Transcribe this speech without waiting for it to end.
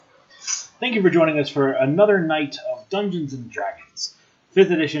Thank you for joining us for another night of Dungeons and Dragons,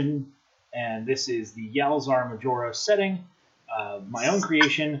 5th edition, and this is the Yalzar Majora setting. My own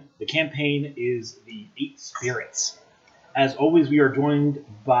creation. The campaign is the 8 Spirits. As always, we are joined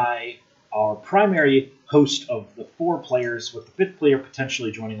by our primary host of the 4 players, with the 5th player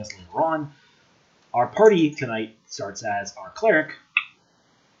potentially joining us later on. Our party tonight starts as our cleric.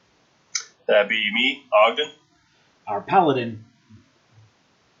 That'd be me, Ogden. Our paladin.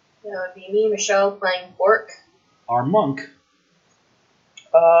 That would be me, Michelle, playing Bork. Our monk.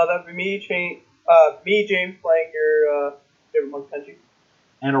 That'd be me, James, playing your favorite monk, Tenchi.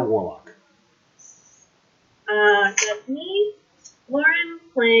 And our warlock. That's me, Lauren,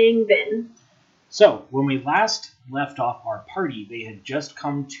 playing Vin. So, when we last left off our party, they had just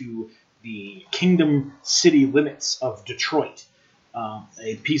come to the kingdom city limits of Detroit.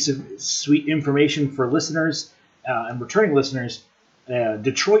 A piece of sweet information for listeners and returning listeners.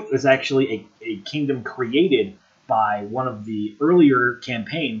 Detroit was actually a kingdom created by one of the earlier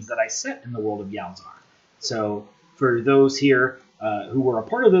campaigns that I set in the world of Yalzar. So, for those here who were a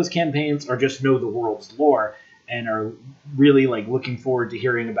part of those campaigns or just know the world's lore and are really looking forward to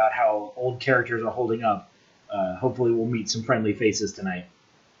hearing about how old characters are holding up, hopefully we'll meet some friendly faces tonight.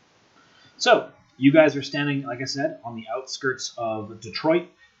 So, you guys are standing, like I said, on the outskirts of Detroit.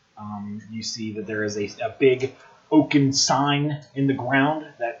 You see that there is a big oaken sign in the ground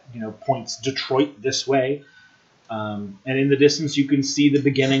that points Detroit this way. And in the distance, you can see the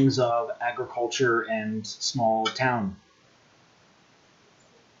beginnings of agriculture and small town.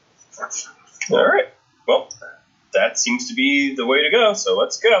 All right. Well, that seems to be the way to go, so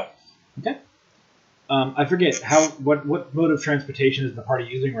let's go. Okay. I forget, what mode of transportation is the party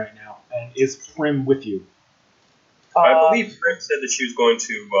using right now? And is Prim with you? I believe Prim said that she was going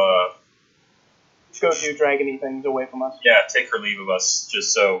to... go do dragony things away from us. Yeah, take her leave of us,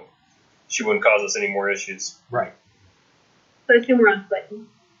 just so she wouldn't cause us any more issues. Right. So I assume we're on foot.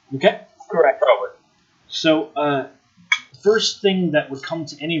 Okay. Correct. Probably. So, first thing that would come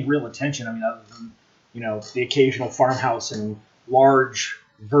to any real attention, other than, the occasional farmhouse and large,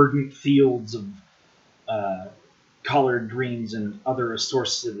 verdant fields of collard greens and other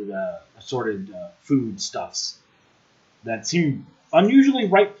assorted foodstuffs that seem unusually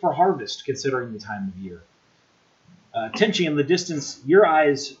ripe for harvest, considering the time of year. Tenchi, in the distance, your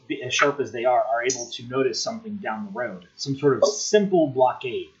eyes, as sharp as they are able to notice something down the road. Some sort of simple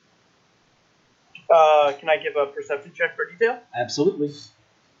blockade. Can I give a perception check for detail? Absolutely.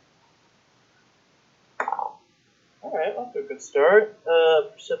 Alright, that's a good start.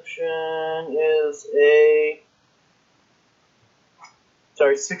 Perception is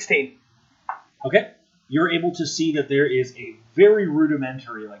 16. Okay. You're able to see that there is a very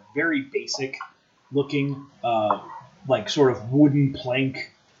rudimentary, very basic looking, sort of wooden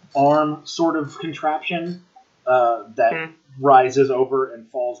plank arm sort of contraption that rises over and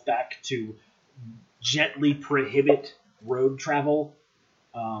falls back to gently prohibit road travel.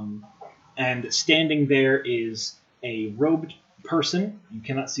 And standing there is a robed person. You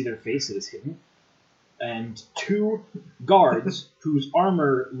cannot see their face, it is hidden. And 2 guards whose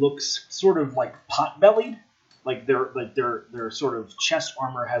armor looks sort of pot-bellied. Their sort of chest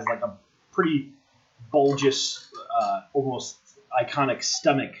armor has a pretty bulbous, almost iconic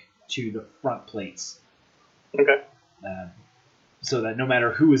stomach to the front plates. Okay. So that no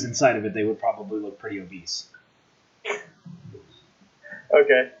matter who is inside of it, they would probably look pretty obese.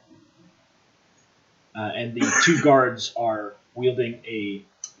 Okay. And the 2 guards are wielding a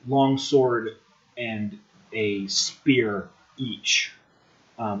long sword and a spear each.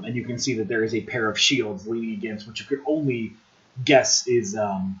 And you can see that there is a pair of shields leaning against, which you could only guess is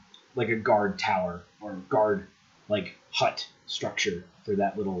a guard tower or guard hut structure for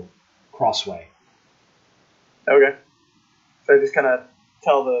that little crossway. Okay. So I just kind of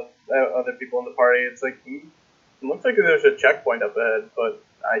tell the other people in the party, it's it looks like there's a checkpoint up ahead, but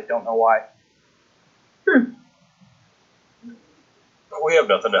I don't know why. We have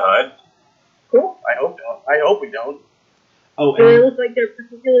nothing to hide. Cool. I hope we don't. Oh, Do they look like they're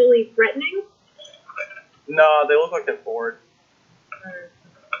particularly threatening? No, they look like they're bored.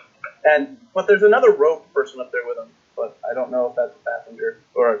 But there's another robed person up there with them, but I don't know if that's a passenger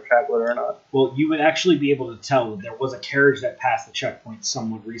or a traveler or not. Well, you would actually be able to tell that there was a carriage that passed the checkpoint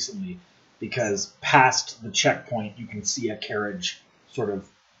somewhat recently, because past the checkpoint you can see a carriage sort of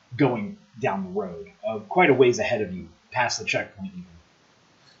going down the road, quite a ways ahead of you, past the checkpoint even.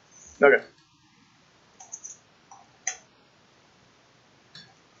 Okay.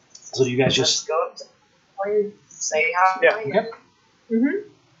 So you guys just... Go up to the point and say hi. Yeah. Okay. Mm-hmm.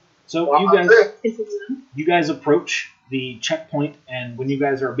 So you guys approach the checkpoint, and when you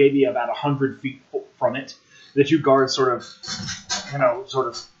guys are maybe about 100 feet from it, the two guards sort of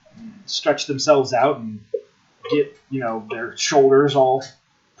stretch themselves out and get, their shoulders all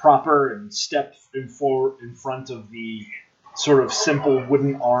proper and step in front of the sort of simple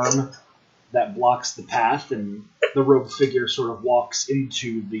wooden arm that blocks the path, and the robed figure sort of walks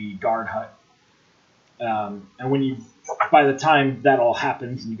into the guard hut. And by the time that all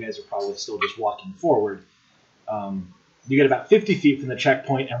happens, and you guys are probably still just walking forward, you get about 50 feet from the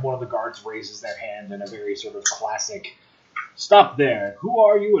checkpoint, and one of the guards raises their hand in a very sort of classic, "Stop there! Who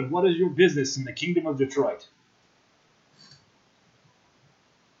are you, and what is your business in the Kingdom of Detroit?"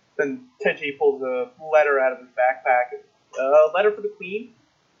 Then Tenchi pulls a letter out of his backpack. A letter for the Queen?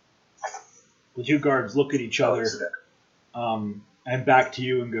 The two guards look at each other and back to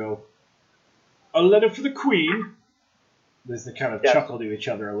you and go, "A letter for the Queen?" They kind of chuckle to each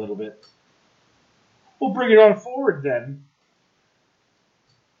other a little bit. "We'll bring it on forward then."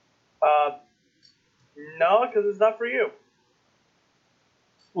 No, because it's not for you.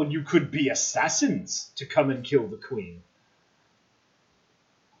 "Well, you could be assassins to come and kill the Queen."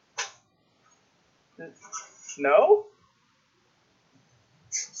 No?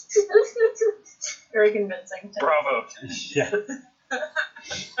 Very convincing. Bravo. Yeah.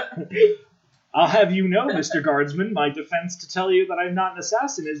 "I'll have you know, Mr. Guardsman, my defense to tell you that I'm not an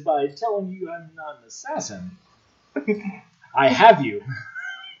assassin is by telling you I'm not an assassin. I have you."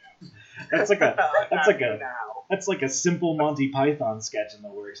 That's like a simple Monty Python sketch in the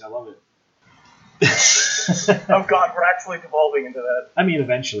works. I love it. Oh god, we're actually devolving into that. I mean,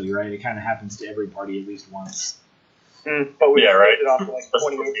 eventually, right? It kind of happens to every party at least once. But we it off for like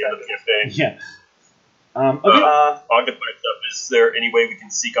Especially 28 at the end of the seconds. campaign. Yeah. Okay. Occupied stuff. Is there any way we can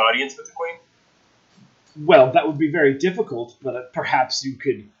seek audience with the Queen? Well, that would be very difficult, but perhaps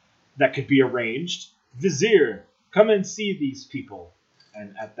that could be arranged. "Vizier, come and see these people."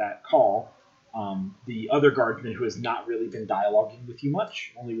 And at that call, the other guardsman, who has not really been dialoguing with you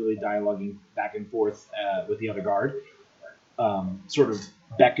much, only really dialoguing back and forth with the other guard, sort of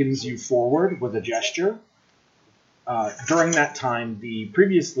beckons you forward with a gesture. During that time, the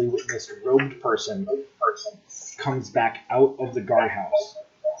previously witnessed robed person comes back out of the guardhouse.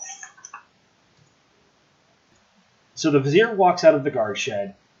 So the vizier walks out of the guard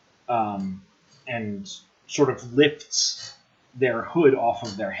shed and sort of lifts their hood off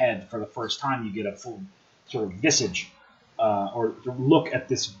of their head. For the first time, you get a full sort of visage, or look at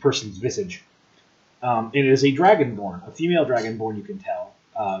this person's visage. It is a dragonborn, a female dragonborn, you can tell,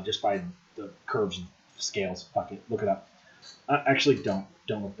 just by the curves and scales. Fuck it, look it up. Actually, don't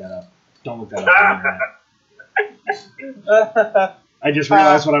look that up. Don't look that up. I just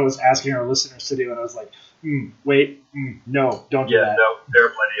realized what I was asking our listeners to do, and I was like, no, don't do that. No, there are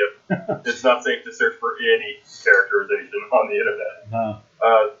plenty of. It's not safe to search for any characterization on the internet. No.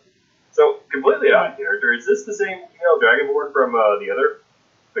 So, completely odd character. Is this the same female dragonborn from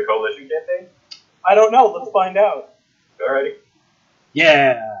the Coalition campaign? I don't know. Let's find out. Alrighty.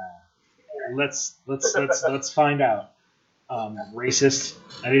 Yeah. Let's find out. Racist.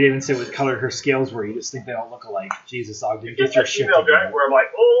 I didn't even say what color her scales were. You just think they all look alike. Jesus, Ogden, get your shit female together. dragon where I'm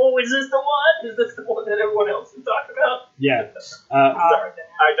like, oh, is this the one? Is this the one that everyone else is talking about? Yeah. Sorry,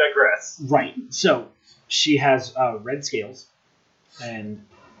 I digress. Right. So she has red scales and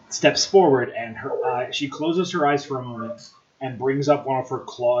steps forward, and she closes her eyes for a moment and brings up one of her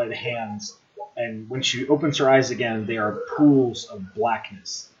clawed hands. And when she opens her eyes again, they are pools of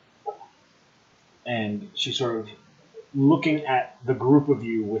blackness. And she sort of, looking at the group of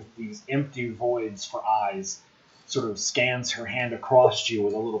you with these empty voids for eyes, sort of scans her hand across you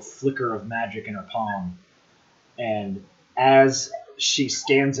with a little flicker of magic in her palm. And as she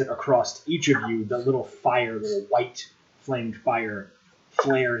scans it across each of you, the little white flamed fire,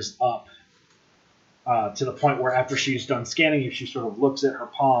 flares up to the point where after she's done scanning you, she sort of looks at her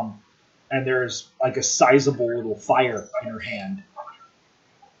palm, and there's like a sizable little fire in her hand.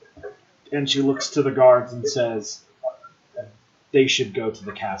 And she looks to the guards and says, "They should go to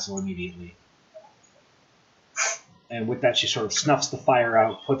the castle immediately." And with that, she sort of snuffs the fire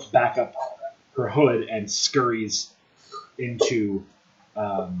out, puts back up her hood, and scurries into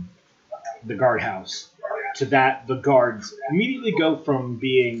the guardhouse. To that, the guards immediately go from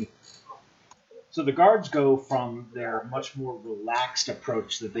being... So the guards go from their much more relaxed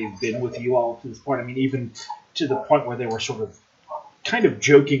approach that they've been with you all to this point. I mean, even to the point where they were sort of kind of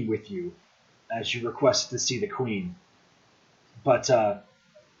joking with you as you requested to see the Queen. But,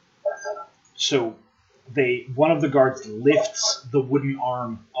 so one of the guards lifts the wooden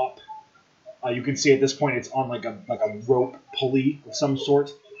arm up. You can see at this point it's on like a rope pulley of some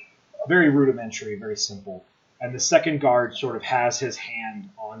sort. very rudimentary, very simple. And the second guard sort of has his hand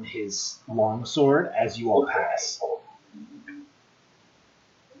on his longsword as you all pass.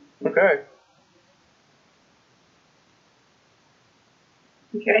 Okay.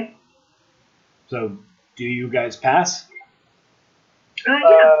 Okay. So, do you guys pass?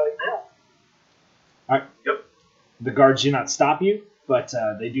 Yeah. The guards do not stop you, but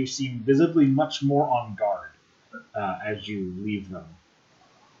they do seem visibly much more on guard as you leave them.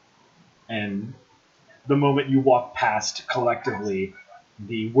 And the moment you walk past collectively,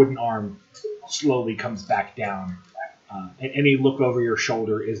 the wooden arm slowly comes back down. And any look over your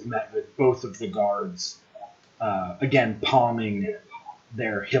shoulder is met with both of the guards, again, palming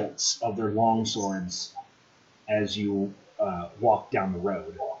their hilts of their longswords as you walk down the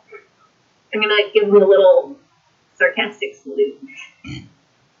road. I'm going to give him a little sarcastic salute.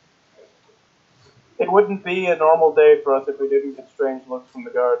 It wouldn't be a normal day for us if we didn't get strange looks from the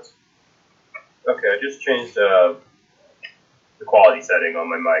guards. Okay, I just changed the quality setting on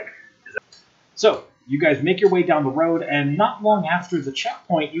my mic. So, you guys make your way down the road, and not long after the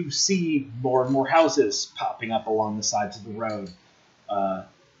checkpoint, you see more and more houses popping up along the sides of the road.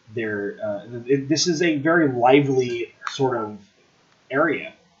 This is a very lively sort of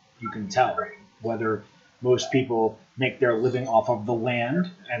area, you can tell. Whether most people make their living off of the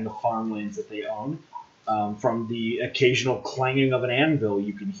land and the farmlands that they own. From the occasional clanging of an anvil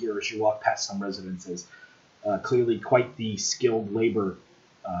you can hear as you walk past some residences. Clearly quite the skilled labor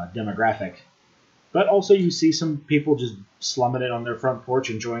demographic. But also you see some people just slumming it on their front porch,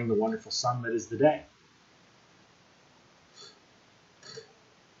 enjoying the wonderful sun that is the day.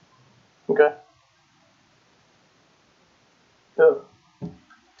 Okay. So,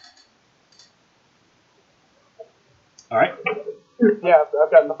 All right. yeah,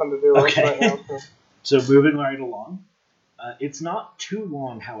 I've got nothing to do Okay. right now. So. So moving right along. It's not too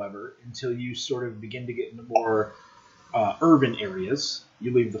long, however, until you sort of begin to get into more urban areas.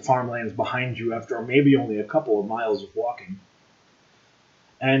 You leave the farmlands behind you after maybe only a couple of miles of walking.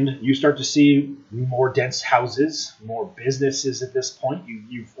 And you start to see more dense houses, more businesses at this point.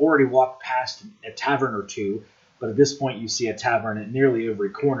 You've already walked past a tavern or two, but at this point you see a tavern at nearly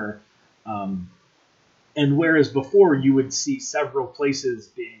every corner. And whereas before you would see several places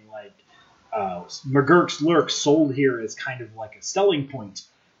being like, McGurk's Lurk sold here as kind of like a selling point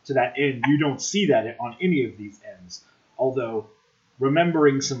to that end, you don't see that on any of these ends. Although,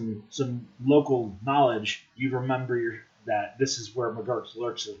 remembering some local knowledge, you remember that this is where McGurk's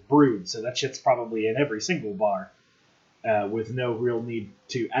Lurks is brewed, so that shit's probably in every single bar, with no real need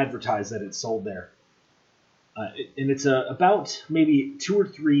to advertise that it's sold there. And it's about maybe 2 or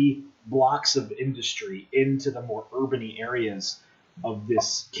 3 blocks of industry into the more urban-y areas of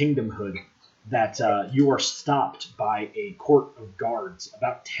this kingdomhood that you are stopped by a court of guards,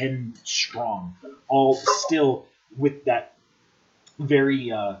 about 10 strong, all still with that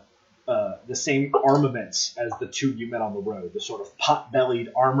very the same armaments as the two you met on the road, the sort of pot-bellied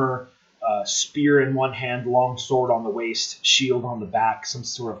armor, spear in one hand, long sword on the waist, shield on the back, some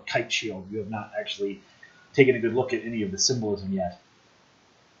sort of kite shield. You have not actually taken a good look at any of the symbolism yet.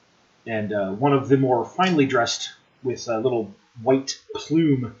 And one of the more finely dressed, with a little white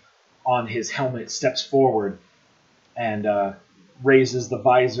plume on his helmet, steps forward and raises the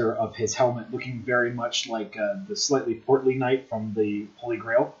visor of his helmet, looking very much like the slightly portly knight from the Holy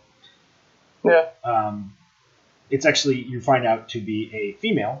Grail. Yeah. It's actually, you find out to be a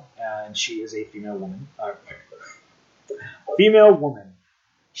female, and she is a female woman. Female woman.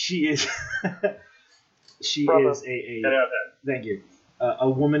 She is... she Bravo. is thank you. A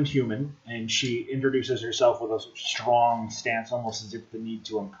woman human, and she introduces herself with a strong stance, almost as if the need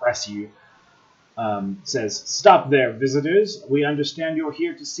to impress you. Says, "Stop there, visitors. We understand you're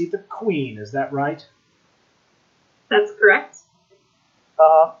here to see the Queen. Is that right?" That's correct.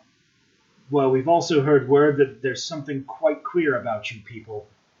 Well, we've also heard word that there's something quite queer about you people.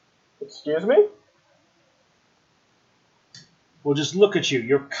 Excuse me? Well, just look at you.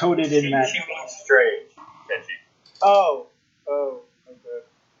 You're coated in that... She means strange, can't she? Oh, okay.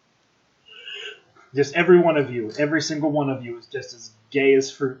 Just every one of you, every single one of you is just as gay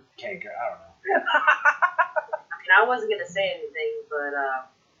as fruitcake. I don't know. I wasn't gonna say anything, but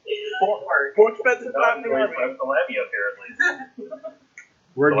More expensive time than ever. I'm Calamity apparently.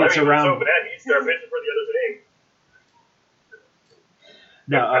 Word gets So around... bad, you start bitching for the other's name.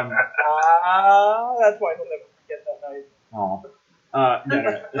 No, That's why he'll never forget that night. No.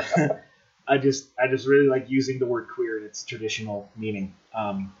 I just really like using the word queer in its traditional meaning.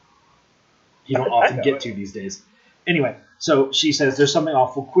 You don't often get to these days. Anyway, so she says, "There's something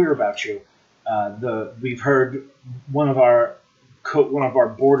awful queer about you. We've heard one of our one of our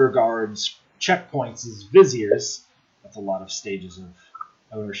border guards checkpoints is viziers. That's a lot of stages of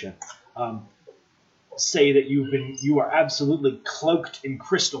ownership. Say that you are absolutely cloaked in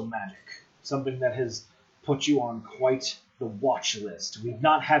crystal magic, something that has put you on quite the watch list. We'd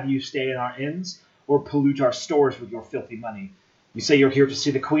not have you stay in our inns or pollute our stores with your filthy money. You say you're here to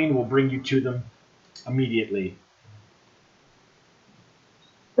see the Queen, we'll bring you to them immediately.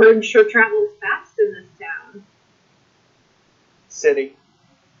 Word sure travels fast in this town. City.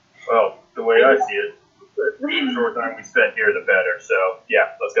 Well, the way I see it, the short time we spent here, the better. So,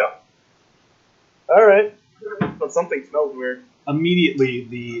 yeah, let's go. All right. But something smells weird. Immediately,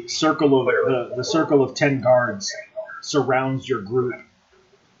 the circle of 10 guards surrounds your group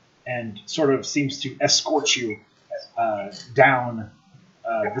and sort of seems to escort you down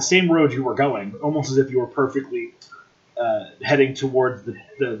the same road you were going, almost as if you were perfectly heading towards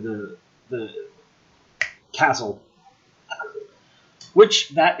the castle, which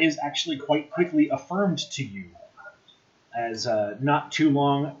that is actually quite quickly affirmed to you, as not too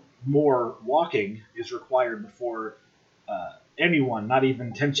long more walking is required before anyone, not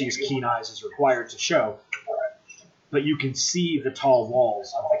even Tenchi's keen eyes, is required to show. But you can see the tall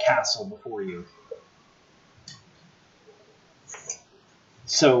walls of the castle before you.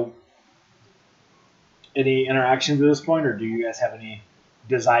 So, any interactions at this point, or do you guys have any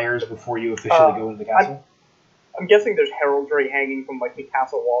desires before you officially go into the castle? I'm guessing there's heraldry hanging from like the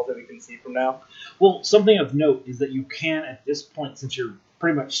castle walls that we can see from now. Well, something of note is that you can, at this point, since you're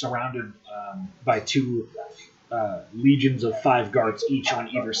pretty much surrounded by two legions of 5 guards each on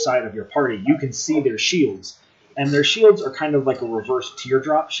either side of your party, you can see their shields. And their shields are kind of like a reverse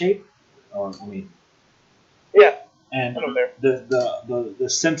teardrop shape. Yeah. And the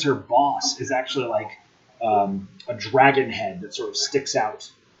center boss is actually like a dragon head that sort of sticks out.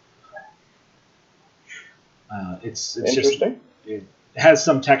 It's interesting. It has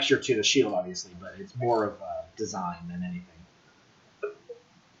some texture to the shield, obviously, but it's more of a design than anything.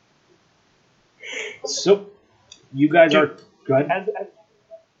 So, you guys are good.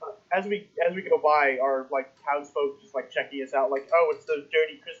 As we go by, are like townsfolk just like checking us out, like, oh, it's those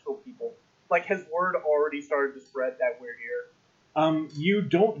dirty crystal people. Like, has word already started to spread that we're here? You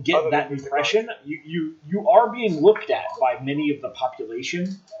don't get that impression. You are being looked at by many of the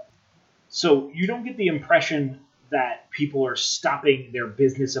population, so you don't get the impression that people are stopping their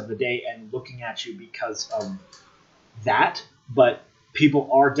business of the day and looking at you because of that. But people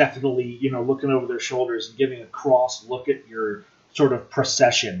are definitely, looking over their shoulders and giving a cross look at your sort of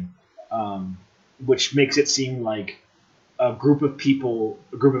procession, which makes it seem like a group of people,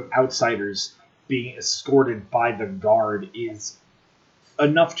 a group of outsiders being escorted by the guard is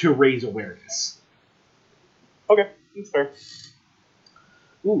enough to raise awareness. Okay, that's fair.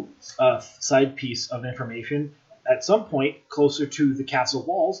 Ooh, a side piece of information. At some point, closer to the castle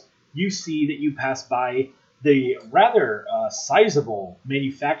walls, you see that you pass by the rather sizable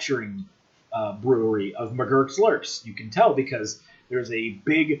manufacturing brewery of McGurk's Lurks. You can tell because there's a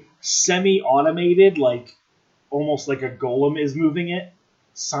big semi-automated, like almost like a golem is moving it,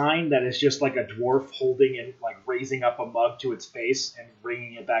 sign that is just like a dwarf holding and like raising up a mug to its face and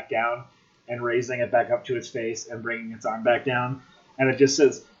bringing it back down and raising it back up to its face and bringing its arm back down. And it just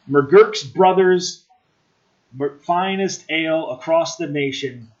says, McGurk's Brothers, finest ale across the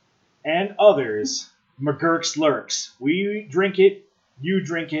nation, and others, McGurk's Lurks. We drink it, you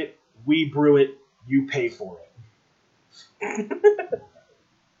drink it, we brew it, you pay for it.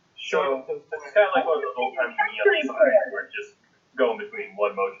 So it's kind of like one of those old time neon signs where it's just going between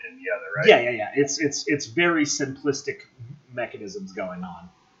one motion and the other, right? Yeah. It's very simplistic mechanisms going on.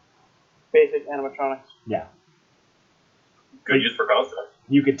 Basic animatronics. Yeah. Good use for concept.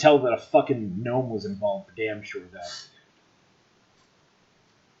 You could tell that a fucking gnome was involved, for damn sure that.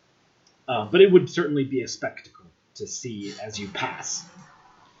 But it would certainly be a spectacle to see as you pass.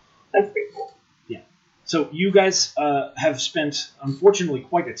 That's pretty cool. Yeah. So you guys have spent, unfortunately,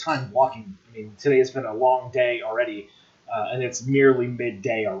 quite a time walking. I mean, today has been a long day already, and it's nearly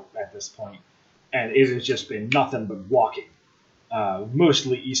midday at this point. And it has just been nothing but walking,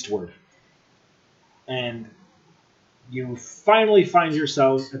 mostly eastward. And you finally find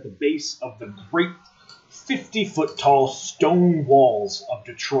yourselves at the base of the great 50-foot-tall stone walls of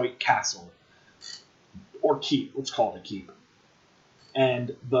Detroit Castle. Or keep, let's call it a keep.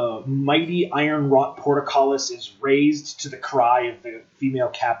 And the mighty iron-wrought portcullis is raised to the cry of the female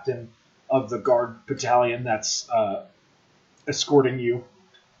captain of the guard battalion that's escorting you.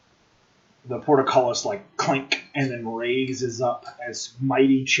 The portcullis, like, clink, and then raises up as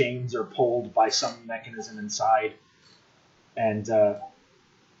mighty chains are pulled by some mechanism inside. And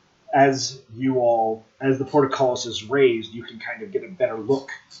as the portcullis is raised, you can kind of get a better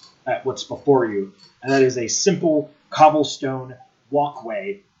look at what's before you. And that is a simple cobblestone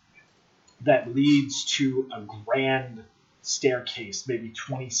walkway that leads to a grand staircase, maybe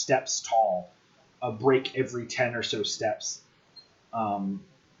 20 steps tall, a break every 10 or so steps. And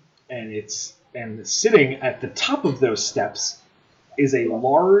sitting at the top of those steps is a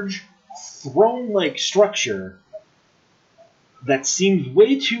large throne-like structure that seems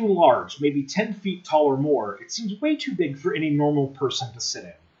way too large, maybe 10 feet tall or more. It seems way too big for any normal person to sit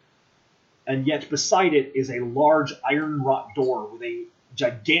in. And yet beside it is a large iron wrought door with a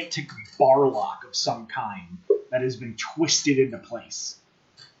gigantic bar lock of some kind that has been twisted into place.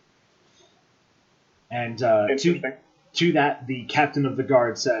 And to that, the captain of the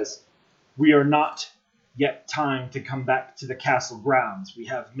guard says, "We are not yet time to come back to the castle grounds. We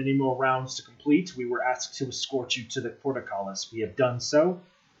have many more rounds to complete. We were asked to escort you to the portcullis. We have done so.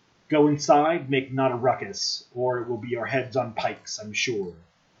 Go inside, make not a ruckus, or it will be your heads on pikes, I'm sure."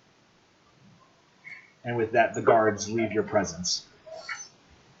 And with that, the guards leave your presence.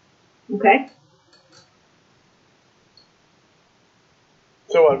 Okay.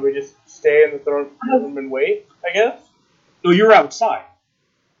 So what, we just stay in the throne room and wait, I guess? Oh, you're outside.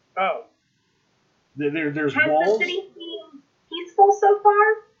 Oh. There's Has walls. the city seemed peaceful so far?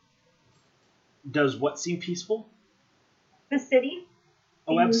 Does what seem peaceful? The city?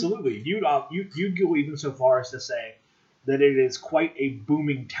 Oh, absolutely. You'd go even so far as to say that it is quite a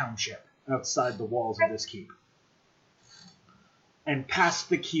booming township outside the walls of this keep. And past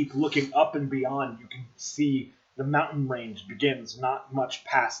the keep, looking up and beyond, you can see the mountain range begins not much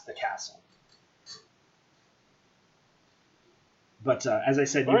past the castle. But as I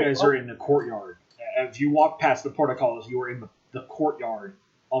said, you guys are in the courtyard. If you walk past the portcullis, you are in the courtyard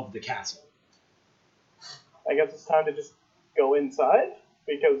of the castle. I guess it's time to just go inside,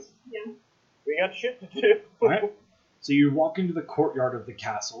 because we got shit to do. All right. So you walk into the courtyard of the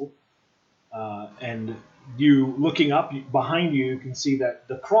castle, and you, looking up behind you, you can see that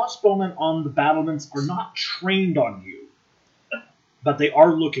the crossbowmen on the battlements are not trained on you, but they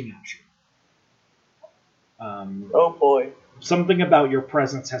are looking at you. Oh boy. Something about your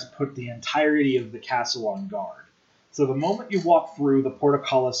presence has put the entirety of the castle on guard. So the moment you walk through, the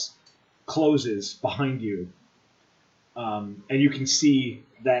portcullis closes behind you, and you can see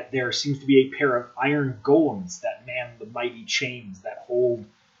that there seems to be a pair of iron golems that man the mighty chains that hold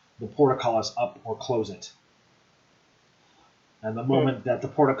the portcullis up or close it. And the moment that the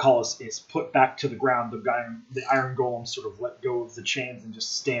portcullis is put back to the ground, the iron golems sort of let go of the chains and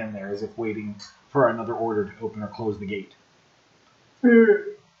just stand there as if waiting for another order to open or close the gate.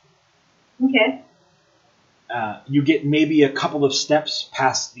 Okay. You get maybe a couple of steps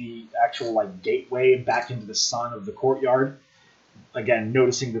past the actual gateway and back into the sun of the courtyard. Again,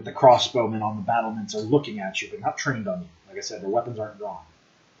 noticing that the crossbowmen on the battlements are looking at you, but not trained on you. Like I said, their weapons aren't drawn.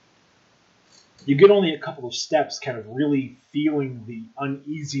 You get only a couple of steps, kind of really feeling the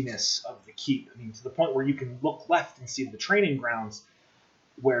uneasiness of the keep. I mean, to the point where you can look left and see the training grounds,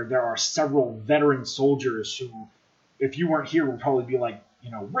 where there are several veteran soldiers who, if you weren't here, would probably be like,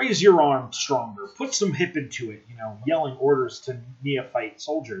 raise your arm stronger, put some hip into it, yelling orders to neophyte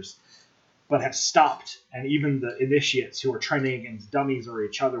soldiers, but have stopped. And even the initiates who are training against dummies or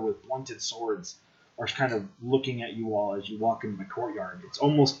each other with blunted swords are kind of looking at you all as you walk into the courtyard. It's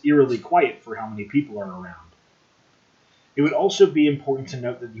almost eerily quiet for how many people are around. It would also be important to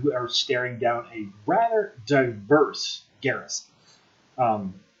note that you are staring down a rather diverse garrison.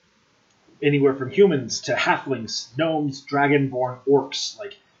 Anywhere from humans to halflings, gnomes, dragonborn, orcs,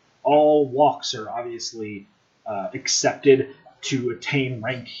 all walks are obviously accepted to attain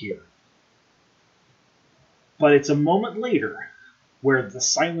rank here. But it's a moment later where the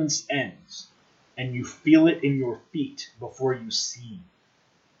silence ends, and you feel it in your feet before you see.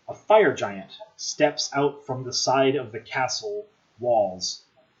 A fire giant steps out from the side of the castle walls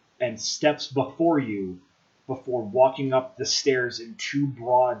and steps before you before walking up the stairs in two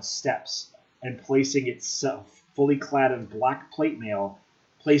broad steps and placing itself, fully clad in black plate mail,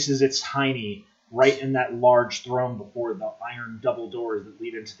 places its hiney right in that large throne before the iron double doors that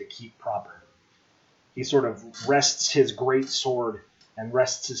lead into the keep proper. He sort of rests his great sword and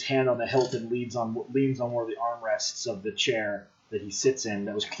rests his hand on the hilt and leans on one of the armrests of the chair that he sits in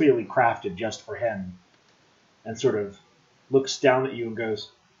that was clearly crafted just for him, and sort of looks down at you and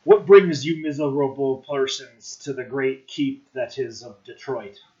goes, "What brings you miserable persons to the great keep that is of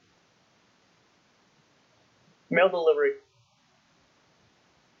Detroit?" Mail delivery.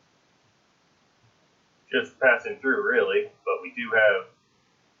 Just passing through, really, but we do have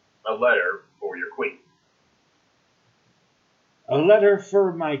a letter for your queen. A letter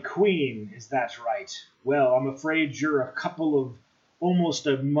for my queen, is that right? Well, I'm afraid you're a couple of almost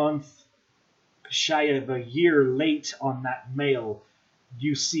a month shy of a year late on that mail.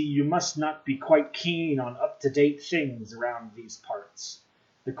 You see, you must not be quite keen on up-to-date things around these parts.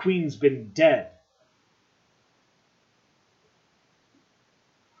 The queen's been dead.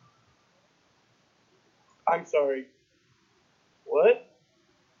 I'm sorry. What?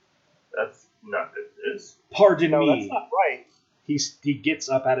 That's not good news. Pardon No, me. that's not right. He gets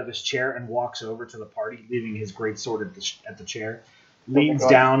up out of his chair and walks over to the party, leaving his greatsword at the chair. Leans God.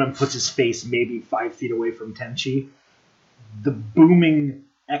 down and puts his face maybe 5 feet away from Tenchi. The booming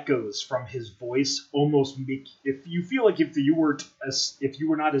echoes from his voice almost make if you feel like if you were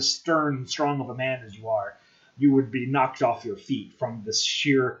not as stern and strong of a man as you are, you would be knocked off your feet from the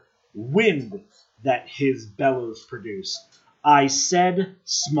sheer wind that his bellows produce. I said,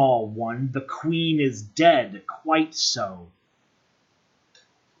 small one, the queen is dead, quite so.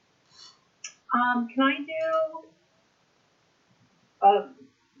 Can I do a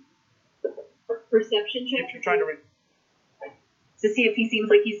perception check If you're trying to read. to see if he seems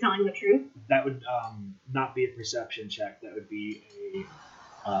like he's telling the truth? That would not be a perception check. That would be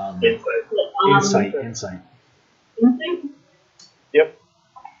a Insight. insight. Insight? Yep.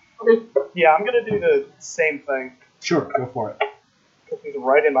 Okay. Yeah, I'm gonna do the same thing. Sure, go for it. Because he's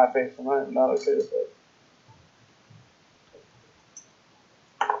right in my face, and I'm not okay with it.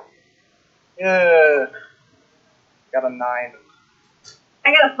 Yeah. Got a 9.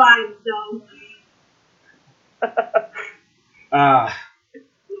 I got a 5, so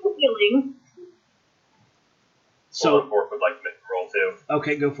feeling. So Bork would like to make a roll too.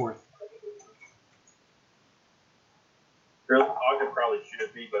 okay, go for it. Really, Ogden probably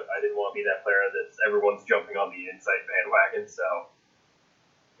should be, but I didn't want to be that player that everyone's jumping on the insight bandwagon, so.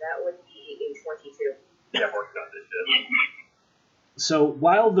 That would be a 22. Yeah, Bork's got this shit. So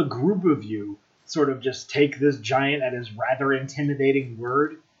while the group of you sort of just take this giant at his rather intimidating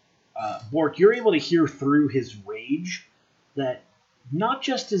word, Bork, you're able to hear through his rage that not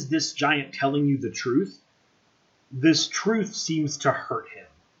just is this giant telling you the truth, this truth seems to hurt him.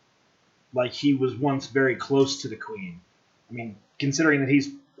 Like he was once very close to the queen. I mean, considering that he's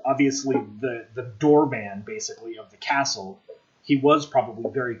obviously the doorman, basically, of the castle, he was probably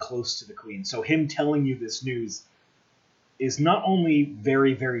very close to the queen. So him telling you this news is not only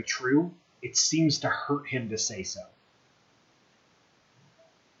very, very true, it seems to hurt him to say so.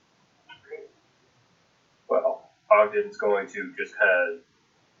 Well, Ogden's going to just kind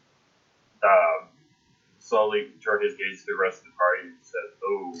of slowly turn his gaze to the rest of the party and says,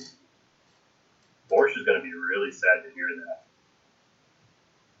 "Oh, Borsch is going to be really sad to hear that."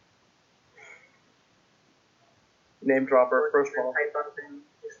 Name dropper, first of all. Pipe up and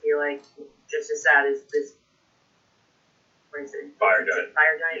just be like, just as sad as this. What is it? Fire Is it giant.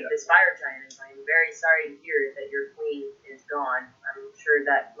 Fire giant. Yeah. This fire giant is. I'm very sorry to hear that your queen is gone. I'm sure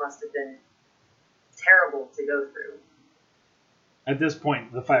that must have been terrible to go through. At this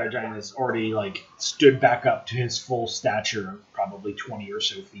point, the fire giant has already stood back up to his full stature of probably 20 or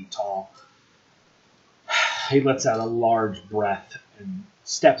so feet tall. He lets out a large breath and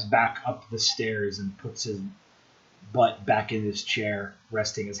steps back up the stairs and puts his butt back in his chair,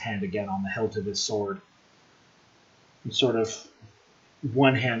 resting his hand again on the hilt of his sword. And sort of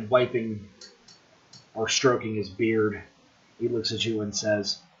one hand wiping or stroking his beard, he looks at you and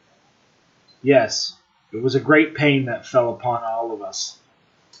says, "Yes, it was a great pain that fell upon all of us.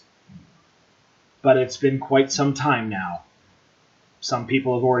 But it's been quite some time now. Some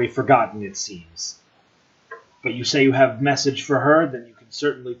people have already forgotten, it seems. But you say you have a message for her, then you can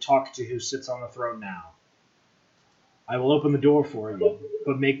certainly talk to who sits on the throne now. I will open the door for you,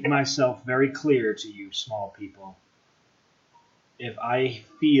 but make myself very clear to you, small people. If I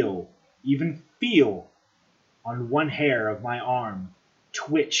even feel, on one hair of my arm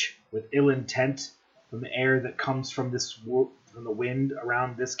twitch with ill intent from the air that comes from from the wind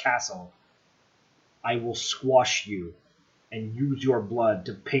around this castle, I will squash you and use your blood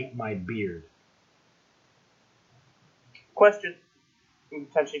to paint my beard." Question. And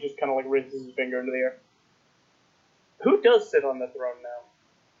potentially just kind of raises his finger into the air. Who does sit on the throne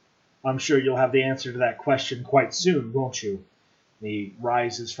now? I'm sure you'll have the answer to that question quite soon, won't you? He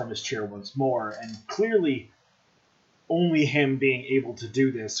rises from his chair once more, and clearly only him being able to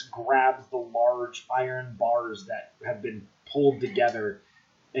do this grabs the large iron bars that have been pulled together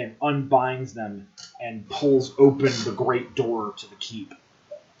and unbinds them and pulls open the great door to the keep.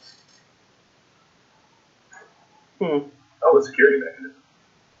 Oh, a security mechanism.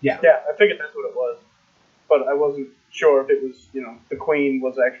 Yeah, I figured that's what it was. But I wasn't sure if it was, the queen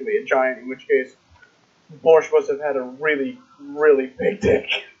was actually a giant, in which case Borsch must have had a really, really big dick.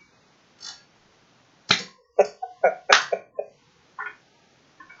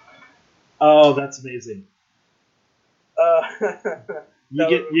 Oh, that's amazing. Uh,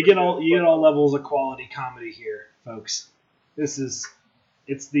 You get all levels of quality comedy here, folks.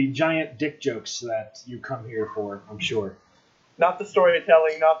 It's the giant dick jokes that you come here for, I'm sure. Not the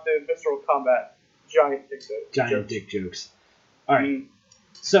storytelling, not the visceral combat. Giant dick jokes. Giant dick jokes. All right.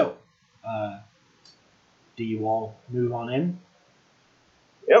 So, do you all move on in?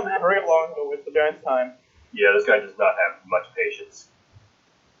 Yep, hurry along with the giant's time. Yeah, this guy does not have much patience.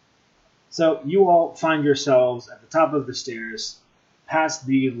 So you all find yourselves at the top of the stairs, past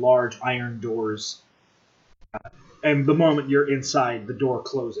the large iron doors, and the moment you're inside, the door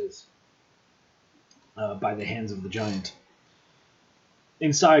closes by the hands of the giant.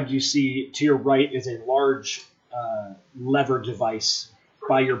 Inside, you see to your right is a large lever device.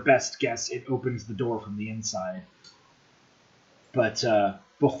 By your best guess, it opens the door from the inside. But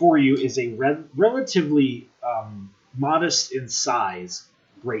before you is a relatively modest in size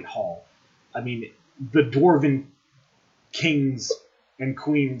great hall. I mean, the Dwarven Kings and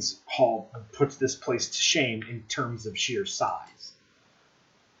Queens Hall puts this place to shame in terms of sheer size.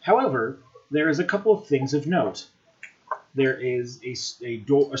 However, there is a couple of things of note. There is a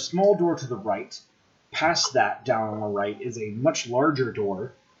small door to the right. Past that, down on the right, is a much larger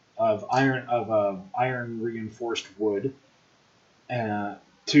door of iron reinforced wood. To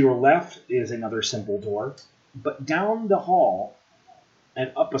your left is another simple door. But down the hall and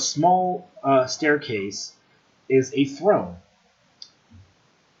up a small staircase is a throne.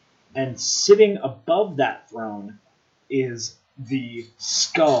 And sitting above that throne is the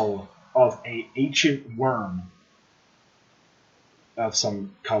skull of an ancient worm of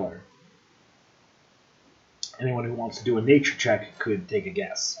some color. Anyone who wants to do a nature check could take a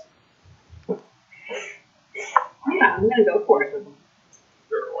guess. Yeah, I'm gonna go for it.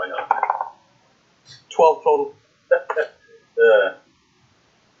 Sure, why not? 12 total.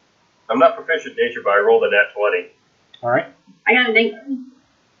 I'm not proficient in nature, but I rolled a nat 20. All right. I got an 8.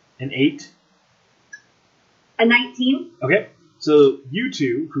 An 8. A 19. Okay. So you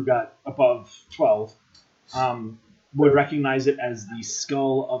two, who got above 12, would recognize it as the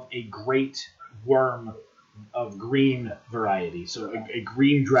skull of a great worm of green variety. So a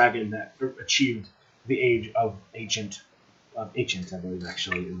green dragon that achieved the age of ancient, I believe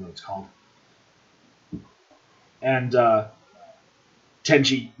actually is what it's called. And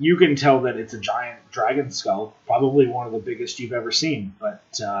Tenchi, you can tell that it's a giant dragon skull, probably one of the biggest you've ever seen. But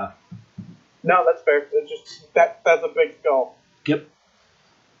No, that's fair. It's just that's a big skull. yep.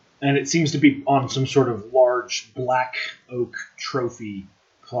 And it seems to be on some sort of large black oak trophy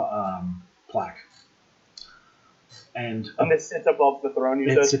plaque. And this sits above the throne, you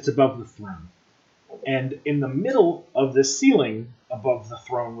it said? sits above the throne. And in the middle of the ceiling above the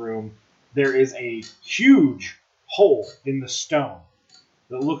throne room, there is a huge hole in the stone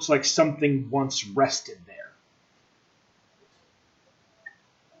that looks like something once rested there.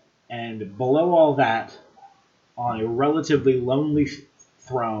 And below all that, on a relatively lonely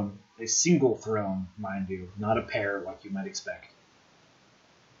throne, a single throne, mind you, not a pair like you might expect,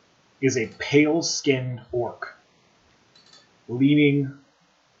 is a pale-skinned orc leaning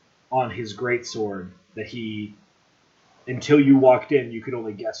on his greatsword that he, until you walked in, you could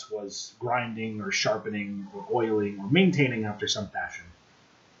only guess was grinding or sharpening or oiling or maintaining after some fashion.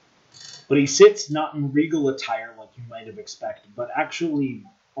 But he sits not in regal attire like you might have expected, but actually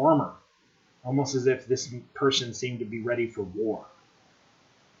armor, almost as if this person seemed to be ready for war.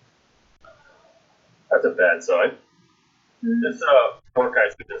 That's a bad sign. This orc guy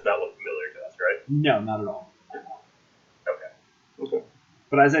does not look familiar to us, right? No, not at all. Okay.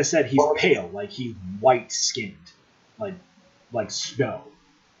 But as I said, he's pale, like he's white-skinned, like snow.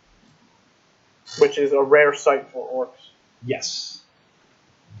 Which is a rare sight for orcs. Yes.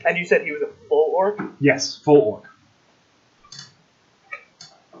 And you said he was a full orc? Yes, full orc.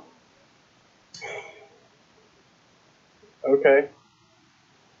 Okay.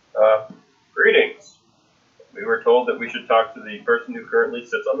 Greetings. We were told that we should talk to the person who currently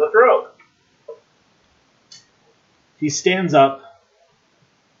sits on the throne. He stands up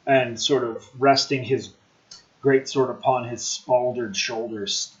and, sort of resting his greatsword upon his spaldered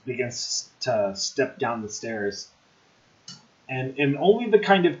shoulders, begins to step down the stairs. And in only the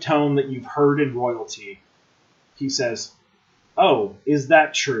kind of tone that you've heard in royalty, he says, "Oh, is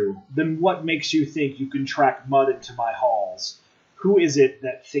that true? Then what makes you think you can track mud into my halls? Who is it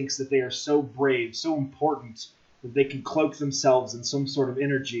that thinks that they are so brave, so important, that they can cloak themselves in some sort of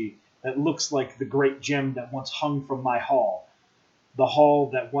energy that looks like the great gem that once hung from my hall, the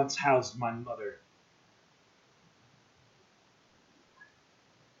hall that once housed my mother?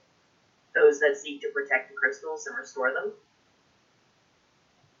 those that seek to protect the crystals and restore them.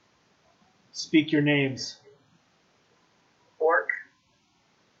 Speak your names. Orc.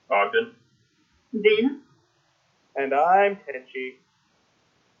 Ogden. Vin. And I'm Tenchi.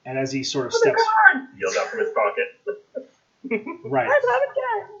 And as he sort of steps Yelled out from his pocket. right,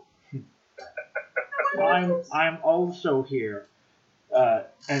 I'm I'm also here.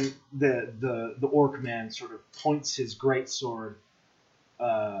 And the orc man sort of points his greatsword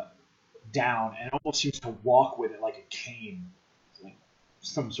down and almost seems to walk with it like a cane, like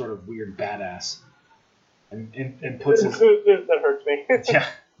some sort of weird badass. And puts his that hurts me. yeah,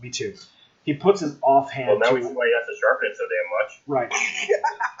 me too. He puts his offhand. Well, now to we see why he has to sharpen it so damn much. right.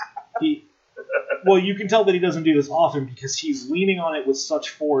 Well, you can tell that he doesn't do this often because he's leaning on it with such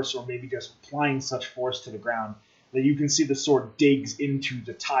force, or maybe just applying such force to the ground, that you can see the sword digs into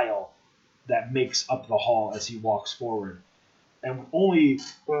the tile that makes up the hall as he walks forward. And only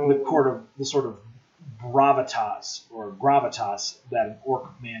the sort of gravitas that an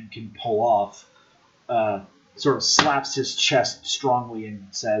orc man can pull off, sort of slaps his chest strongly and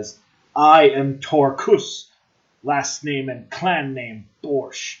says, "I am Torkus, last name and clan name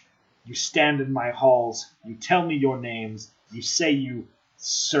Borsch. You stand in my halls, you tell me your names, you say you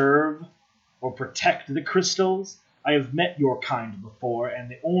serve or protect the crystals. I have met your kind before, and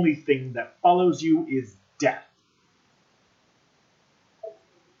the only thing that follows you is death."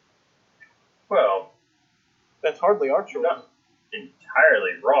 Well, That's hardly our choice. not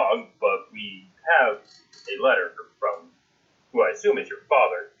entirely wrong, but we have a letter from who I assume is your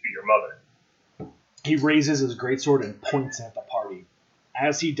father to your mother. He raises his greatsword and points at the party.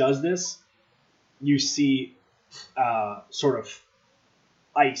 As he does this, you see sort of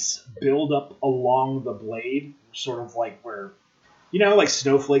ice build up along the blade, sort of like where, you know how like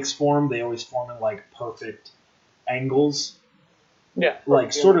snowflakes form? They always form in like perfect angles. Yeah.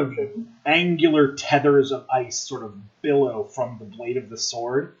 Like sort of angular tethers of ice sort of billow from the blade of the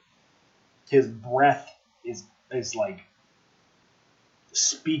sword. His breath is like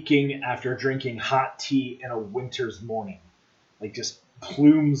speaking after drinking hot tea in a winter's morning. Like just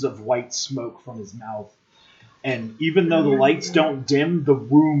plumes of white smoke from his mouth. And even though the lights don't dim, the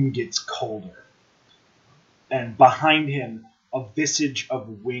room gets colder. And behind him, a visage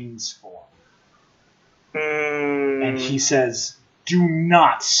of wings form. And he says, "Do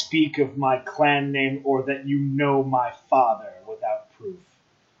not speak of my clan name or that you know my father without proof,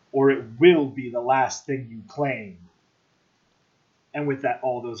 or it will be the last thing you claim." And with that,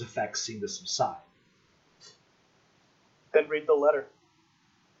 all those effects seem to subside. Then read the letter.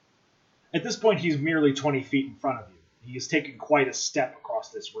 At this point, he's merely 20 feet in front of you. He has taken quite a step across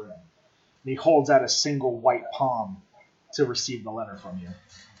this room. And he holds out a single white palm to receive the letter from you.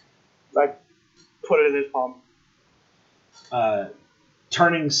 I put it in his palm.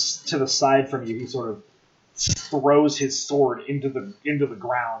 Turning to the side from you, he sort of throws his sword into the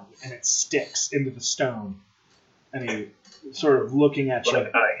ground, and it sticks into the stone. And he sort of looking at you.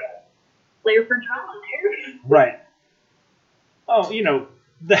 Player for drama there. Right. Oh, you know,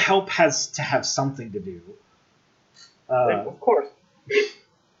 the help has to have something to do. Of course.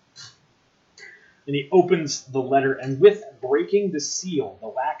 And he opens the letter, and with breaking the seal, the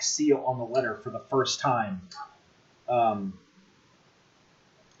wax seal on the letter for the first time,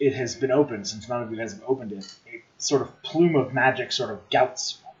 it has been opened, since none of you guys have opened it. A sort of plume of magic sort of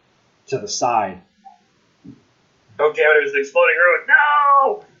gouts to the side. Oh, damn it, it was an exploding ruin.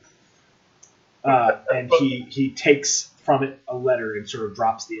 No! And he takes from it a letter and sort of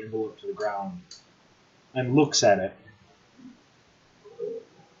drops the envelope to the ground and looks at it.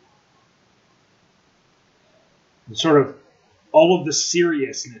 And sort of all of the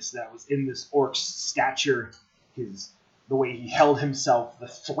seriousness that was in this orc's stature, the way he held himself, the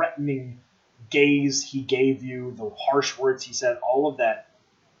threatening gaze he gave you, the harsh words he said, all of that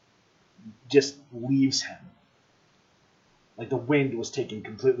just leaves him. Like the wind was taken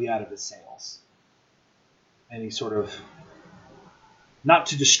completely out of his sails. And he sort of, not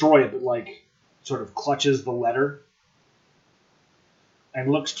to destroy it, but like sort of clutches the letter and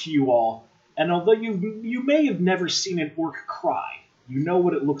looks to you all. And although you may have never seen an orc cry, you know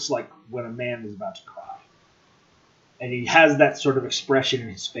what it looks like when a man is about to cry. And he has that sort of expression in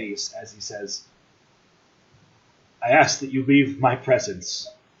his face as he says, "I ask that you leave my presence.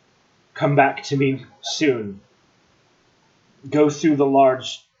 Come back to me soon. Go through the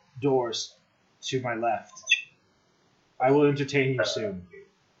large doors to my left. I will entertain you soon."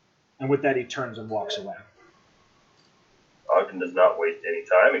 And with that, he turns and walks away. Ogden does not waste any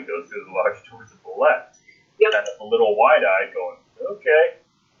time and goes through the large doors to the left. Yep. Kind of a little wide-eyed going, okay,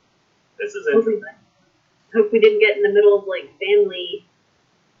 this is interesting. Hope we didn't get in the middle of like family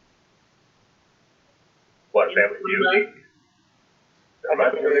What, Family Feud? There I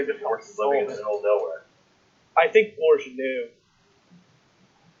might think be we really just good forces living in the middle of nowhere. I think Porsche knew.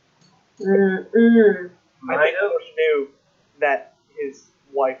 I Might think have. Porsche knew that his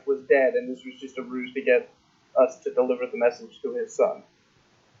wife was dead, and this was just a ruse to get us to deliver the message to his son.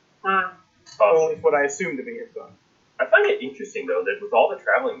 Or at least what I assume to be his son. I find it interesting, though, that with all the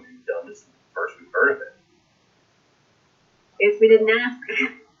traveling we've done, this is the first we've heard of it. Guess we didn't ask.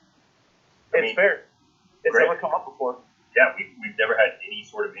 It's fair. It's great. never come up before. Yeah, we've never had any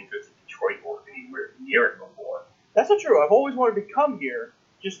sort of interest in Detroit or anywhere near it before. That's not true. I've always wanted to come here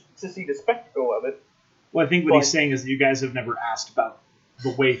just to see the spectacle of it. Well, I think what he's saying is that you guys have never asked about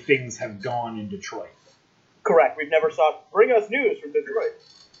the way things have gone in Detroit. Correct. We've never sought, bring us news from Detroit.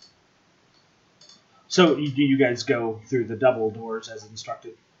 So, do you guys go through the double doors as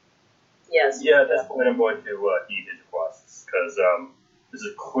instructed? Yes. Yeah, at this point, I'm going to heed his requests, because this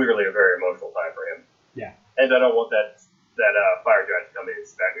is clearly a very emotional time for him. Yeah. And I don't want that fire giant to come in and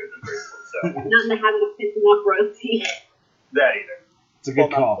smack me with his bracelet, so Not in the habit of pissing off royalty. that either. It's a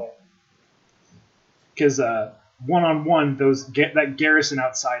good call. Because one-on-one, that garrison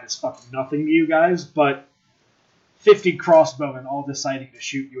outside is fucking nothing to you guys, but 50 crossbowmen all deciding to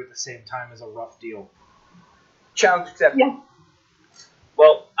shoot you at the same time is a rough deal. Challenge accepted. Yeah.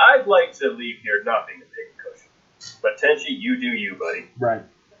 Well, I'd like to leave here not being a big cushion. But Tenchi, you do you, buddy. Right.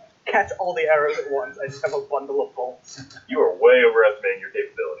 Catch all the arrows at once. I just have a bundle of bolts. You are way overestimating your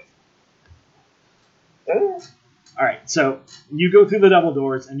capabilities. Alright, so you go through the double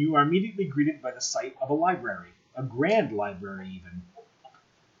doors, and you are immediately greeted by the sight of a library. A grand library,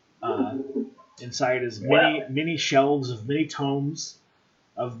 even. Inside is many shelves of many tomes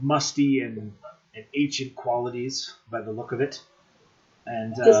of musty and ancient qualities, by the look of it.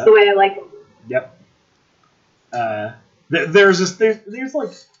 And Just the way I like them. Yep. There's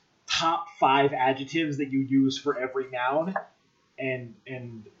like top 5 adjectives that you use for every noun, and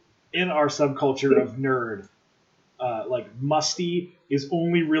in our subculture of nerd, like musty is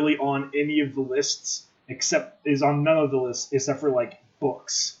only really on any of the lists is on none of the lists except for like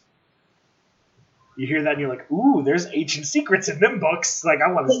books. You hear that and you're like, ooh, there's ancient secrets in them books. Like,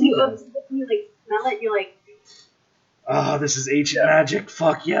 I want to see those. You like smell it, you're like, Oh, this is ancient magic.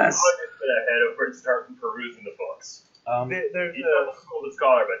 Fuck yes. I'm just going to head over and start perusing the books. There's He's not the coolest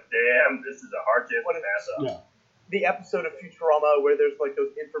scholar, but damn, this is a hard chance to pass up. Yeah. the episode of Futurama where there's like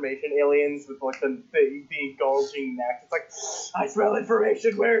those information aliens with like the engulfing necks. It's like, I smell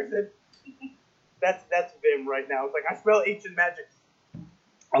information. Where is it? That's Vim right now. It's like, I smell ancient magic.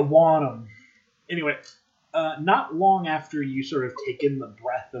 I want them. Anyway, not long after you sort of take in the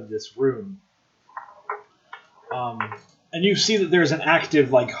breath of this room, and you see that there's an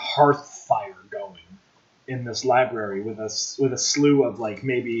active like hearth fire going in this library with a slew of like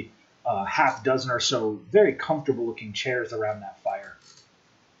maybe half dozen or so very comfortable looking chairs around that fire.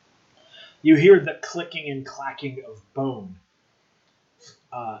 You hear the clicking and clacking of bone.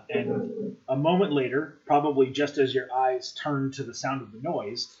 And a moment later, probably just as your eyes turn to the sound of the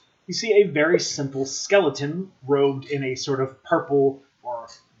noise, you see a very simple skeleton robed in a sort of purple or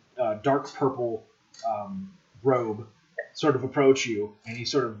dark purple robe sort of approach you, and he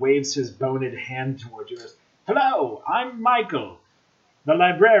sort of waves his boned hand towards you and says, "Hello, I'm Michael, the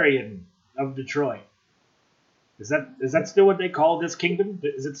librarian of Detroit." Is that still what they call this kingdom?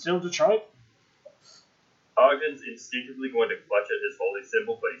 Is it still Detroit? Ogden's instinctively going to clutch at his holy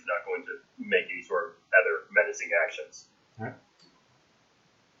symbol, but he's not going to make any sort of other menacing actions. Right.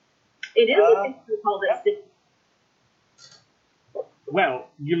 It is what they call this city. Well,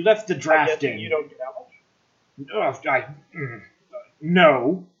 you left the draft in. You don't get out much?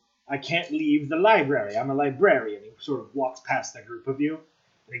 No, I can't leave the library. I'm a librarian. He sort of walks past that group of you,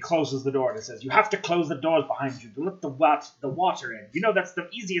 and he closes the door and says, "You have to close the doors behind you to let the water in. You know that's the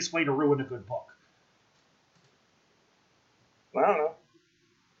easiest way to ruin a good book." I don't know.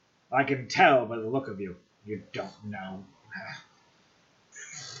 I can tell by the look of you. You don't know.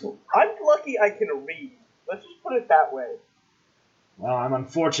 I'm lucky I can read. Let's just put it that way. Well, I'm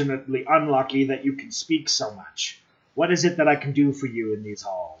unfortunately unlucky that you can speak so much. What is it that I can do for you in these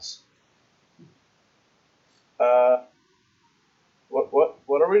halls? What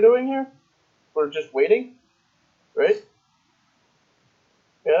are we doing here? We're just waiting, right?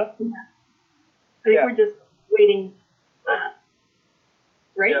 Yeah. I think we're just waiting.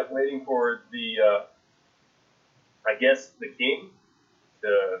 Right? Yeah, waiting for the, I guess, the king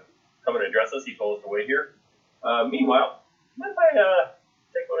to come and address us. He told us to wait here. Meanwhile, mind if I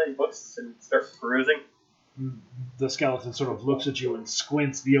take one of these books and start perusing? The skeleton sort of looks at you and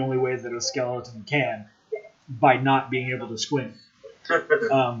squints the only way that a skeleton can, by not being able to squint.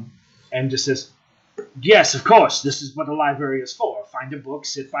 And just says, Yes, of course. This is what a library is for. Find a book,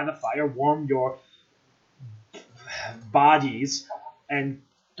 sit by the fire, warm your bodies, and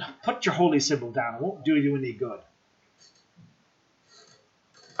put your holy symbol down. It won't do you any good.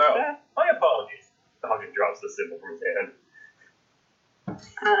 Oh, my apologies. Ogden drops the symbol from his hand.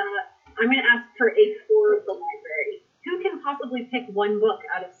 I'm going to ask for a tour of the library. Who can possibly pick one book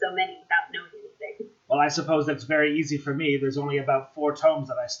out of so many without knowing anything? Well, I suppose that's very easy for me. There's only about 4 tomes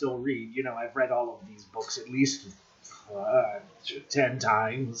that I still read. You know, I've read all of these books at least 10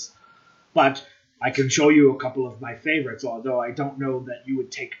 times. But I can show you a couple of my favorites, although I don't know that you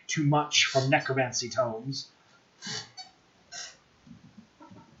would take too much from necromancy tomes.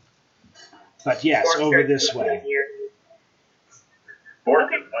 But yes, Bork over starts this looking way. in here. Bork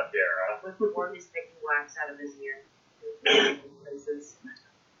Okay. is not there, huh? Bork is picking wax out of his ear. Places.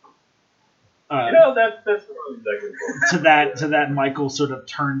 You know, that's really exactly To that, Michael sort of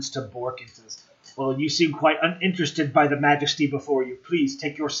turns to Bork and says, "Well, you seem quite uninterested by the majesty before you. Please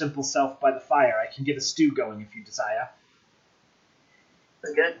take your simple self by the fire. I can get a stew going if you desire."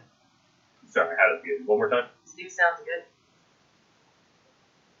 That's good. Sorry, how does it get one more time? Stew sounds good.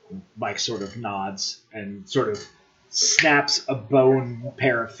 Mike sort of nods and sort of snaps a bone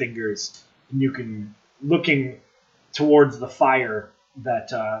pair of fingers, and you can, looking towards the fire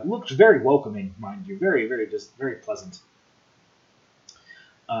that looks very welcoming, mind you, very, very, just very pleasant.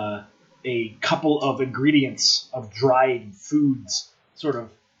 A couple of ingredients of dried foods sort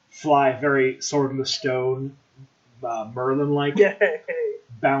of fly very Sword in the Stone, Merlin-like, Yay!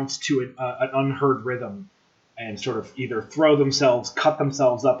 bounce to an unheard rhythm and sort of either throw themselves, cut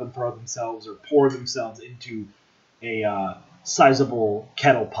themselves up and throw themselves, or pour themselves into a sizable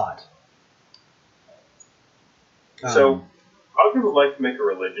kettle pot. So, Ogden would like to make a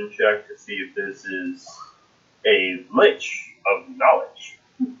religion check to see if this is a lich of knowledge.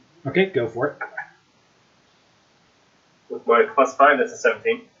 Okay, go for it. With my plus 5, that's a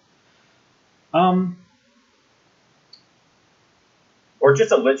 17. Or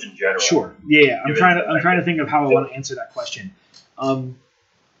just a lich in general. Sure. Yeah. I'm Give it trying to to think of how I want to answer that question.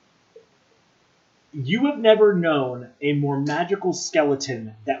 You have never known a more magical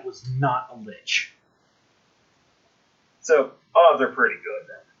skeleton that was not a lich. So, odds are pretty good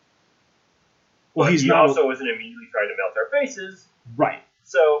then. Well, But he's he not also isn't immediately trying to melt our faces. right.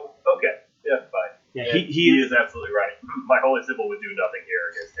 So, okay. Yeah, fine. Yeah, And he is absolutely right. My holy symbol would do nothing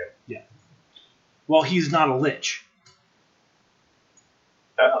here against him. Well, he's not a lich.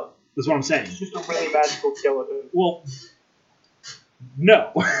 Oh. That's what I'm saying. It's just a really magical skeleton. Well,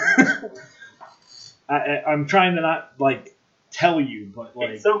 no. I'm trying to not tell you, but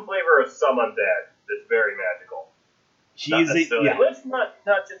It's some flavor of some undead that's very magical. he Not is necessarily yeah, lich, not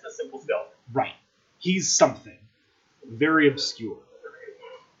just a simple skeleton. right. He's something very obscure.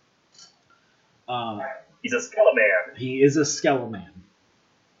 He's a skeleman. He is a skeleman.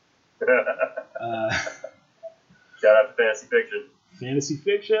 Shout out to fantasy fiction. Fantasy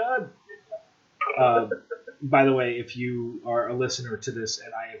fiction. By the way, if you are a listener to this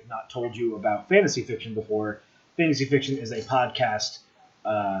and I have not told you about fantasy fiction before, fantasy fiction is a podcast.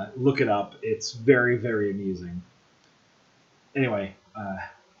 Look it up. It's very, very amusing. Anyway,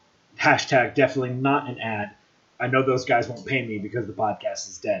 hashtag definitely not an ad. I know those guys won't pay me because the podcast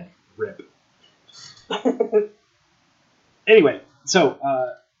is dead. RIP. Anyway, so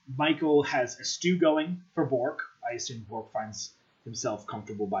Michael has a stew going for Bork. I assume Bork finds himself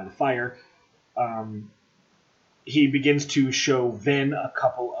comfortable by the fire. He begins to show Vin a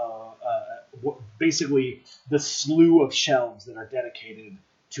couple of, basically the slew of shelves that are dedicated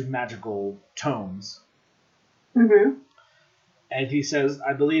to magical tomes. Mm-hmm. And he says,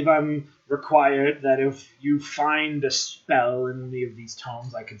 I believe I'm required that if you find a spell in any of these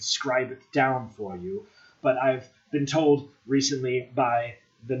tomes, I can scribe it down for you. But I've been told recently by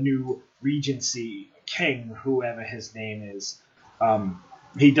the new Regency King, whoever his name is,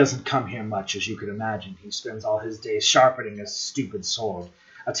 he doesn't come here much, as you could imagine. He spends all his days sharpening his stupid sword.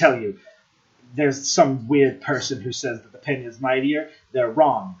 I'll tell you, there's some weird person who says that the pen is mightier. They're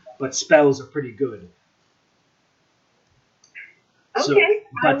wrong, but spells are pretty good. So, Okay,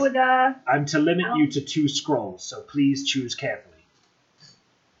 I but would, I'm to limit you to 2 scrolls, so please choose carefully.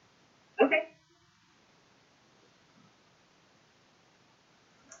 okay.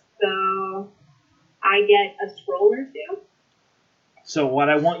 So, I get a scroll or 2? So what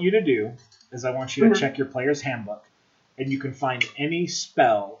I want you to do is I want you to Mhm. check your player's handbook, and you can find any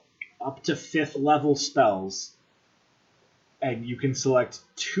spell up to 5th level spells, and you can select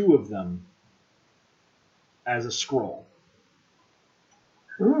 2 of them as a scroll.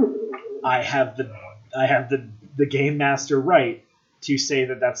 I have the game master right to say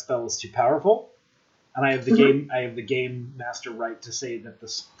that spell is too powerful, And I have the game master right to say that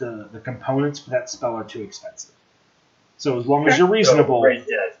the components for that spell are too expensive. So as long as you're reasonable, So raise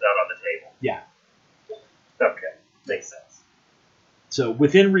dead's not on the table. Yeah. Okay, makes sense. So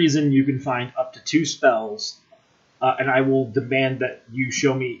within reason, you can find up to 2 spells, and I will demand that you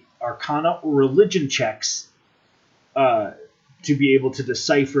show me Arcana or Religion checks to be able to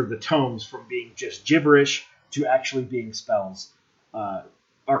decipher the tomes from being just gibberish to actually being spells.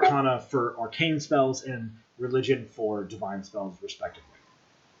 Arcana for arcane spells and Religion for divine spells, respectively.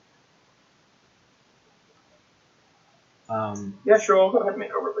 Yeah, sure. I'll go ahead and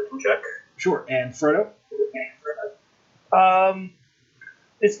make a religion check. Sure. And Frodo?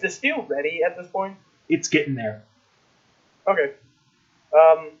 Is the steel ready at this point? It's getting there. Okay.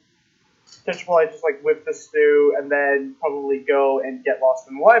 Potentially probably just like whip the stew and then probably go and get lost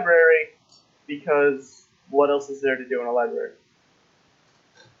in the library, because what else is there to do in a library?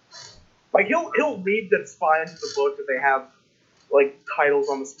 Like he'll read the spines of the book that they have like titles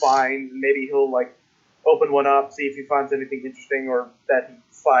on the spines, and maybe he'll like open one up, see if he finds anything interesting or that he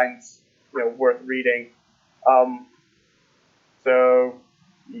finds worth reading. So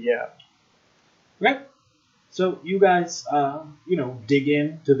yeah. Okay. So you guys, dig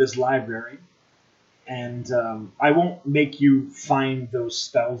into this library, and I won't make you find those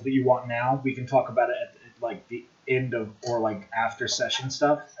spells that you want now. We can talk about it at like the end of or like after session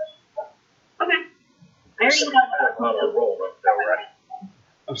stuff. Okay. I already have On a roll, though, right?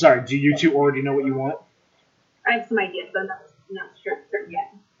 I'm sorry. Do you two already know what you want? I have some ideas, but I'm not certain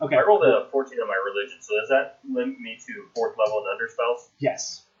yet. Okay. I rolled a 14 on my religion, so does that limit me to 4th level and under spells?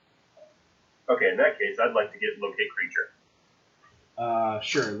 Yes. Okay, in that case, I'd like to get locate creature.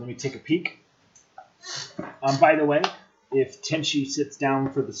 Sure. Let me take a peek. By the way, if Tenchi sits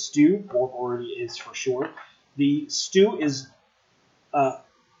down for the stew, Borg already is for sure. The stew is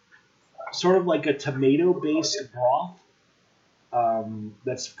sort of like a tomato-based broth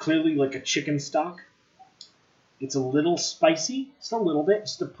that's clearly like a chicken stock. It's a little spicy, just a little bit,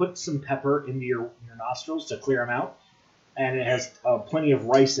 just to put some pepper into your nostrils to clear them out. And it has plenty of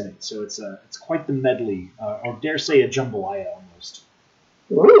rice in it, so it's quite the medley, or dare say a jambalaya almost.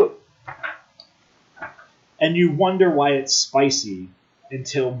 Ooh. And you wonder why it's spicy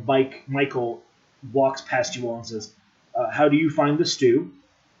until Michael walks past you all and says, "How do you find the stew?"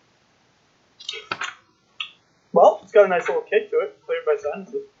 Well, it's got a nice little kick to it, cleared by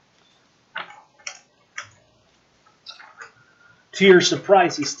sentences. To your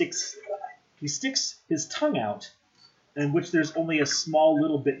surprise, he sticks his tongue out, in which there's only a small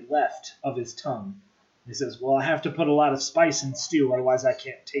little bit left of his tongue. He says, "Well, I have to put a lot of spice in stew, otherwise I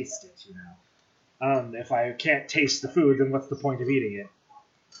can't taste it, If I can't taste the food, then what's the point of eating it?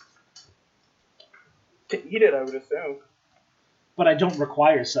 To eat it, I would assume. But I don't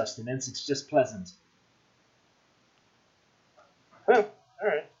require sustenance, it's just pleasant." Huh,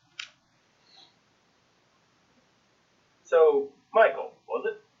 alright. So, Michael, was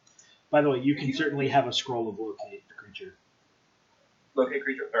it? By the way, you can certainly have a scroll of locate the creature. Locate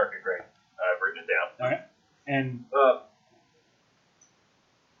creature? Okay, great. I've written it down. Alright. And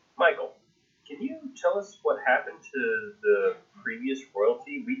Michael, can you tell us what happened to the previous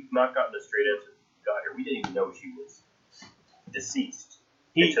royalty? We've not gotten a straight answer from the guy here. We didn't even know she was deceased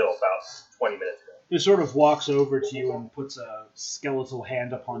until about 20 minutes ago. he sort of walks over to you and puts a skeletal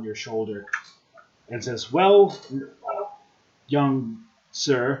hand upon your shoulder and says, "Well, young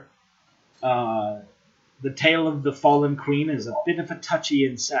sir, the tale of the fallen queen is a bit of a touchy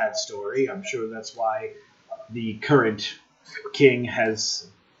and sad story. I'm sure that's why the current king has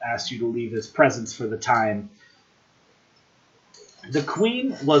asked you to leave his presence for the time. The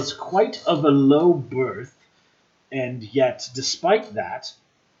queen was quite of a low birth, and yet, despite that,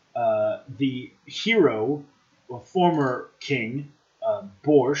 the hero, or former king,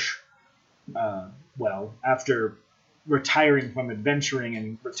 Borsch, after retiring from adventuring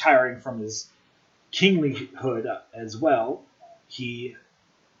and retiring from his kinglyhood as well,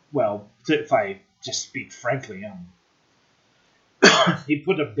 if I just speak frankly, he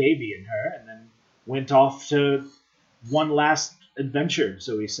put a baby in her and then went off to one last adventure,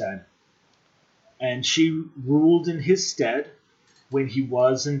 so he said. And she ruled in his stead when he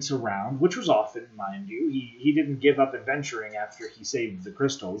wasn't around, which was often, mind you. He didn't give up adventuring after he saved the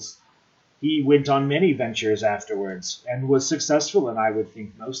crystals. He went on many ventures afterwards, and was successful in, I would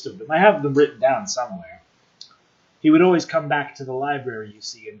think, most of them. I have them written down somewhere. He would always come back to the library, you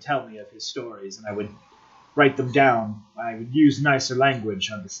see, and tell me of his stories, and I would write them down. I would use nicer language,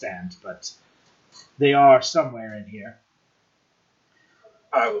 understand, but they are somewhere in here.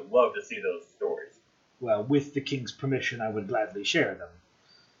 I would love to see those stories. Well, with the king's permission, I would gladly share them."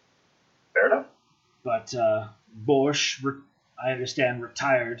 Fair enough. But Borsch, I understand,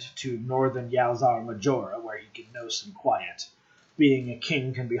 retired to northern Yalzar Majora, where he could know some quiet. Being a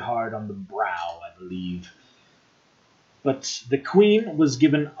king can be hard on the brow, I believe. But the queen was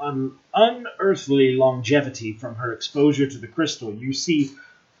given an unearthly longevity from her exposure to the crystal. You see,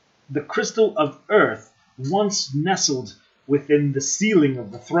 the crystal of earth once nestled within the ceiling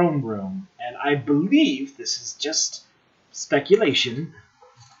of the throne room, and I believe, this is just speculation,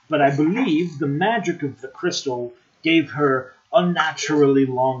 but I believe the magic of the crystal gave her unnaturally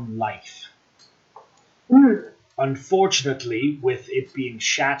long life. Unfortunately, with it being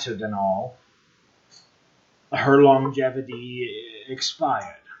shattered and all, her longevity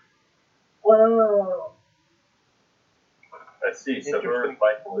expired. Whoa. I see. So her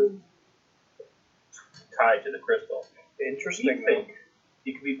life was tied to the crystal. Do you Interesting. think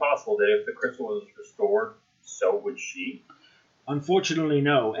it could be possible that if the crystal was restored, so would she? Unfortunately,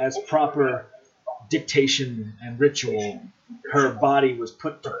 no. As proper dictation and ritual, her body was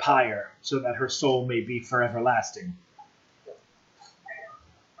put to pyre so that her soul may be forever lasting.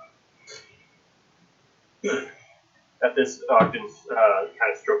 At this, Ogden's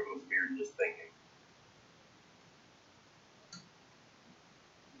kind of stroking his beard and just thinking.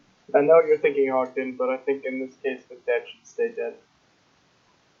 I know what you're thinking, Ogden, but I think in this case the dead should stay dead.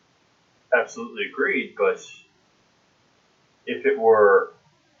 Absolutely agreed, but if it were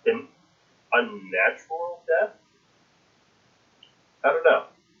an unnatural death, I don't know.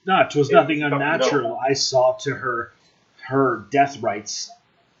 No, it was nothing unnatural. I saw to her death rites,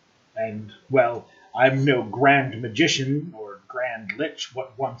 and, well, I'm no grand magician or grand lich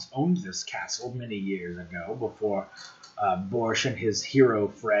what once owned this castle many years ago before Borsch and his hero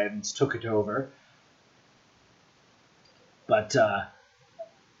friends took it over. But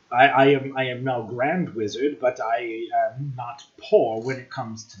I am no grand wizard, but I am not poor when it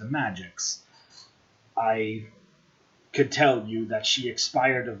comes to the magics. I could tell you that she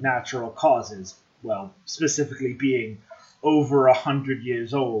expired of natural causes, well, specifically being over 100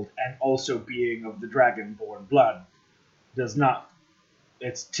 years old and also being of the dragonborn blood. Tis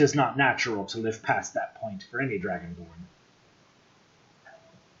not natural to live past that point for any dragonborn.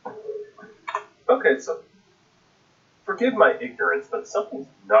 Okay, so forgive my ignorance, but something's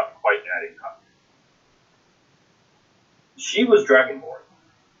not quite adding up. She was dragonborn,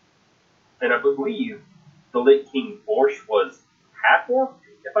 and I believe the late King Borsch was half-orc,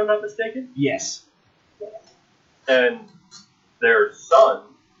 if I'm not mistaken? Yes. And their son,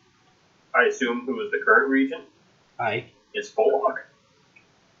 I assume, who is the current regent, Aye. is full-orc.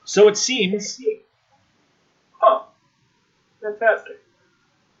 So it seems. Huh. Fantastic.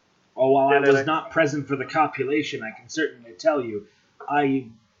 Oh, while I Yeah, was that- not present for the copulation, I can certainly tell you, I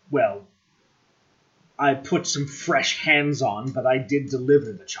put some fresh hands on, but I did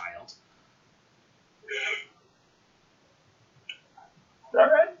deliver the child.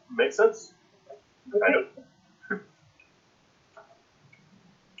 Alright, makes sense. I know.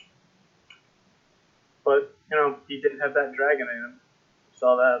 But, he did have that dragon in him.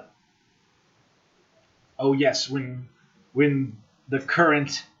 Saw that. Oh yes, when the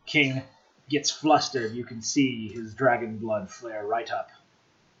current king gets flustered, you can see his dragon blood flare right up.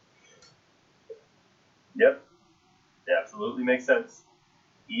 Yep. It absolutely makes sense.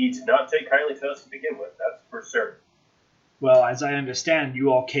 He did not take kindly to us to begin with, that's for certain. Well, as I understand,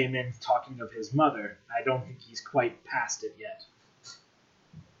 you all came in talking of his mother. I don't think he's quite past it yet.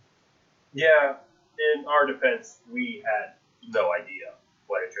 Yeah, in our defense, we had no idea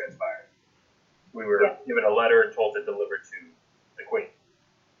what had transpired. We were given a letter and told to deliver to the Queen.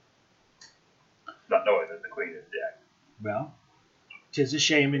 Not knowing that the Queen is dead. Well, 'tis a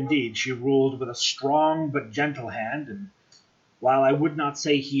shame indeed. She ruled with a strong but gentle hand, and while I would not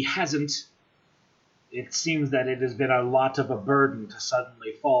say he hasn't, it seems that it has been a lot of a burden to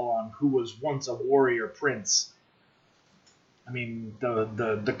suddenly fall on who was once a warrior prince. I mean,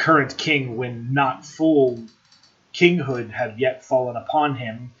 the current king, when not full kinghood have yet fallen upon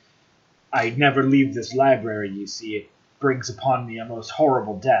him, I never leave this library, you see. It brings upon me a most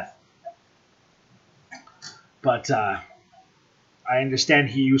horrible death. But I understand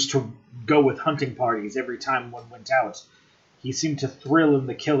he used to go with hunting parties every time one went out. He seemed to thrill in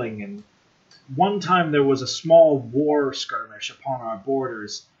the killing, and one time there was a small war skirmish upon our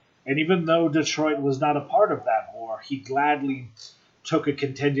borders, and even though Detroit was not a part of that war, he gladly took a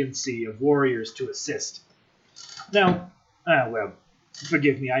contingency of warriors to assist. Now,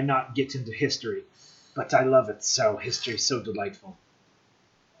 forgive me, I not get into history, but I love it so. History's so delightful.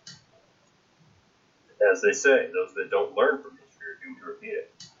 As they say, those that don't learn from history are doomed to repeat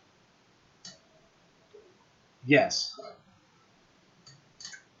it. Yes.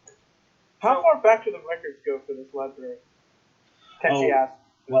 How far back do the records go for this library? Tenchi asked.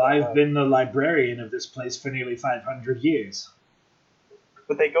 Well, I've been the librarian of this place for nearly 500 years.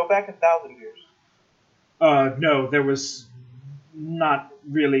 But they go back 1,000 years. No, there was not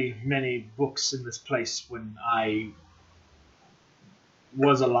really many books in this place when I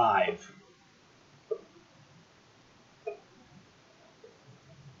was alive.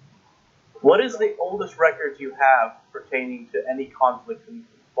 What is the oldest record you have pertaining to any conflict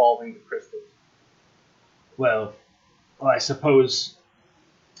involving the crystals? Well, I suppose...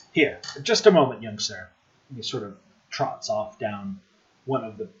 Here, just a moment, young sir. He sort of trots off down one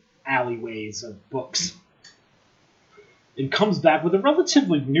of the alleyways of books and comes back with a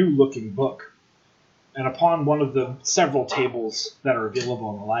relatively new-looking book. And upon one of the several tables that are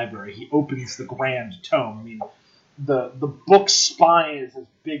available in the library, he opens the grand tome. I mean, the book's spine is as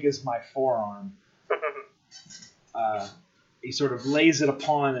big as my forearm. He sort of lays it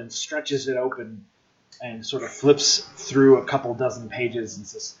upon and stretches it open and sort of flips through a couple dozen pages and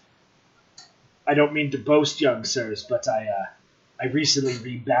says, I don't mean to boast, young sirs, but I recently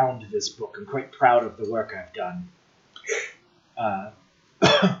rebound this book. I'm quite proud of the work I've done.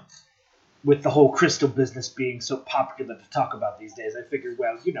 With the whole crystal business being so popular to talk about these days, I figured,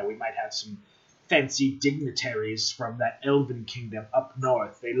 well, we might have some fancy dignitaries from that elven kingdom up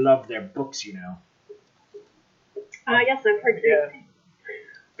north. They love their books, Yes, I've heard Yeah.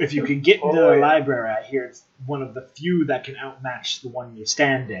 If you can get into the library, I hear it's one of the few that can outmatch the one you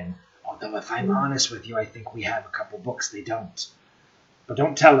stand in. Although, if I'm honest with you, I think we have a couple books they don't. But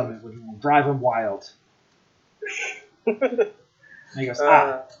don't tell them, it will drive them wild. And he goes,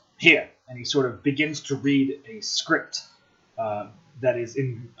 here. And he sort of begins to read a script that is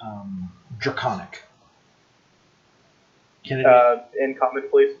in Draconic. Can it in common,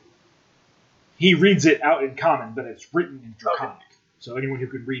 please. He reads it out in Common, but it's written in Draconic. Okay. So anyone who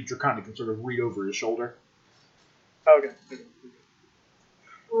can read Draconic can sort of read over his shoulder. Okay.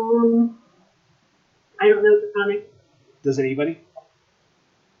 I don't know Draconic. Does anybody?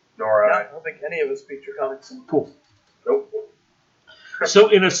 Nor I don't think any of us speak Draconic. Cool. Nope. So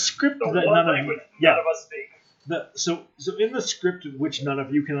in a script The that one none language of none of us speak. So in the script which none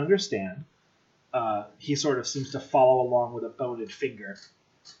of you can understand, he sort of seems to follow along with a boned finger.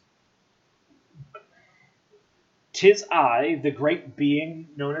 'Tis I, the great being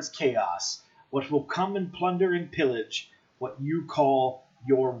known as Chaos, what will come and plunder and pillage what you call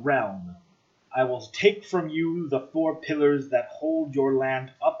your realm. I will take from you the 4 pillars that hold your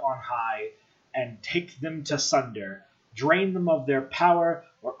land up on high, and take them to sunder, drain them of their power,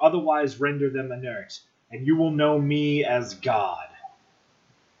 or otherwise render them inert, and you will know me as God.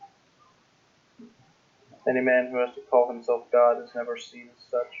 Any man who has to call himself God is never seen as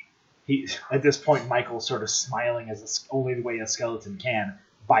such. He, at this point, Michael's sort of smiling as only the way a skeleton can,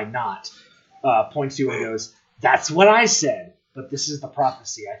 by not, points to you and goes, that's what I said, but this is the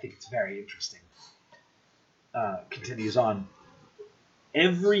prophecy. I think it's very interesting. Continues on.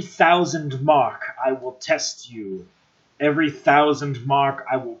 Every 1,000 mark I will test you. Every 1,000 mark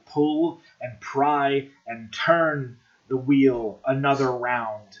I will pull and pry and turn the wheel another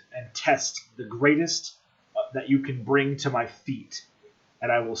round and test the greatest that you can bring to my feet.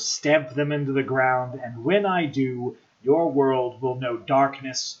 And I will stamp them into the ground, and when I do, your world will know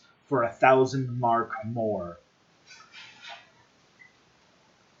darkness for 1,000 mark more.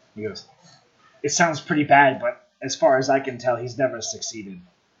 He goes, it sounds pretty bad, but as far as I can tell, he's never succeeded.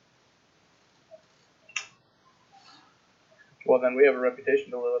 Well, then we have a reputation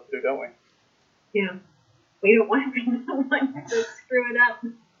to live up to, don't we? Yeah. We don't want to be the one to screw it up.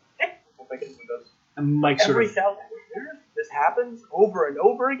 I think it does. And Mike sort Every of 1,000 years, this happens over and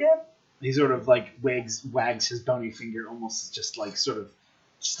over again? he sort of like wags his bony finger, almost just like sort of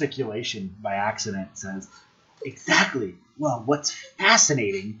gesticulation by accident, says, exactly. Well, what's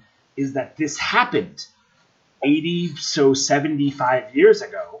fascinating is that this happened 75 years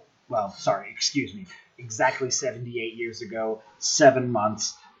ago. Well, sorry, excuse me. Exactly 78 years ago, 7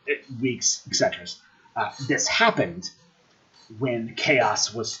 months, weeks, etc. This happened when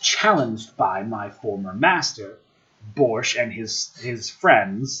Chaos was challenged by my former master, Borsch, and his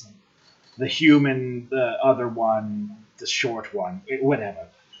friends, the human, the other one, the short one, whatever.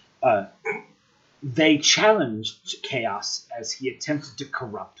 They challenged Chaos as he attempted to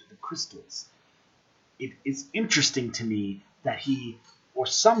corrupt the crystals. It is interesting to me that he or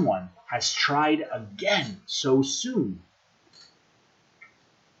someone has tried again so soon.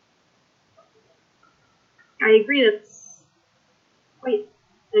 I agree that's quite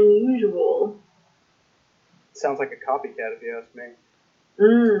unusual. Sounds like a copycat, if you ask me.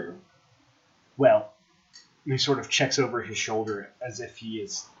 Mm. Well, he sort of checks over his shoulder as if he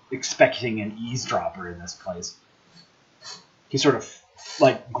is expecting an eavesdropper in this place. He sort of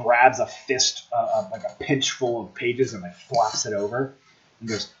like grabs a fist, like a pinch full of pages, and like flops it over, and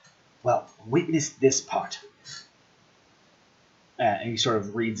goes, "Well, witness this part." And he sort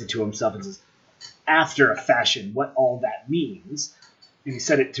of reads it to himself and says, "After a fashion, what all that means." And he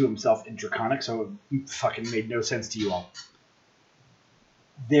said it to himself in Draconic, so it fucking made no sense to you all.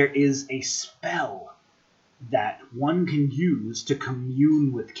 There is a spell that one can use to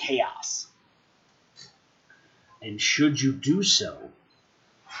commune with chaos. And should you do so,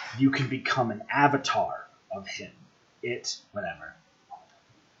 you can become an avatar of him. Whatever.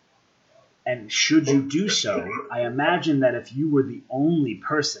 And should you do so, I imagine that if you were the only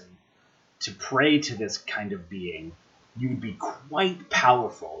person to pray to this kind of being, you would be quite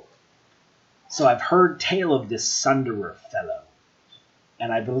powerful. So I've heard tale of this Sunderer fellow,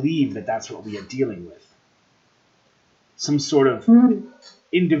 and I believe that that's what we are dealing with. Some sort of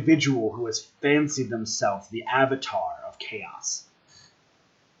individual who has fancied themselves the avatar of chaos.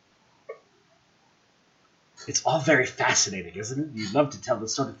 It's all very fascinating, isn't it? You'd love to tell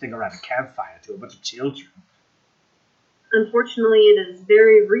this sort of thing around a campfire to a bunch of children. Unfortunately, it is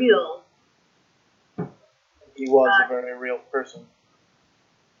very real. He was a very real person.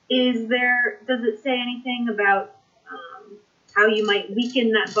 Does it say anything about how you might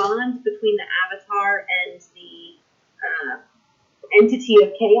weaken that bond between the avatar and the entity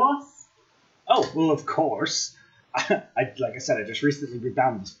of chaos? Oh, well, of course. Like I said, I just recently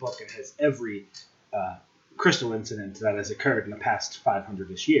rebound this book. It has every crystal incident that has occurred in the past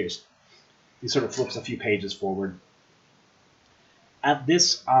 500-ish years. He sort of flips a few pages forward. At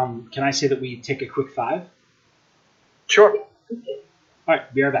this, can I say that we take a quick 5? Sure. All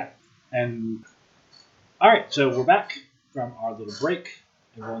right, be right back. And all right, so we're back from our little break.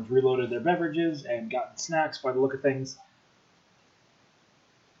 Everyone's reloaded their beverages and gotten snacks by the look of things.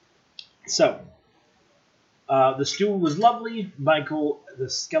 So, the stew was lovely. Michael, the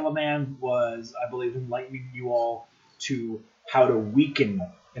Skeleman, was, I believe, enlightening you all to how to weaken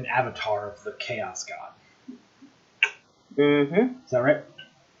an avatar of the Chaos God. Mm-hmm. Is that right?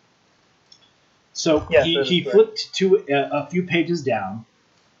 So Yes, he flipped to a few pages down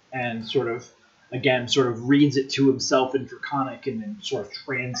and sort of reads it to himself in Draconic and then sort of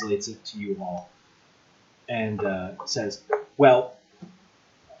translates it to you all. And says, well,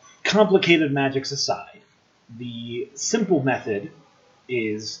 complicated magics aside, the simple method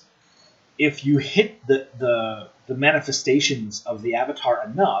is if you hit the manifestations of the avatar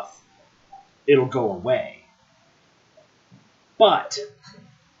enough, it'll go away. But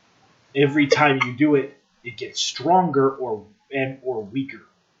every time you do it, it gets stronger or weaker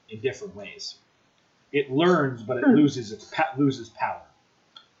in different ways. It learns, but it loses power.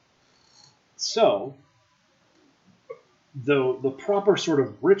 So, the proper sort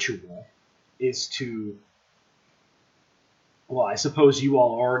of ritual is to, well, I suppose you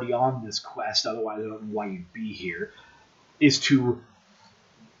all are already on this quest, otherwise I don't know why you'd be here, is to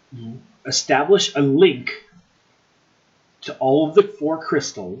establish a link to all of the 4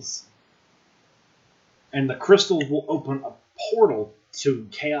 crystals, and the crystals will open a portal to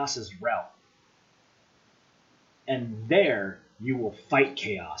Chaos's realm. And there you will fight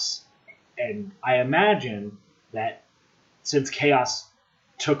Chaos. And I imagine that since Chaos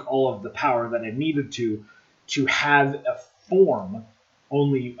took all of the power that it needed to have a form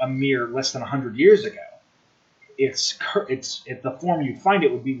only a mere less than 100 years ago, it's the form you find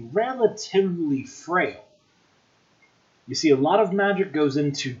it would be relatively frail. You see, a lot of magic goes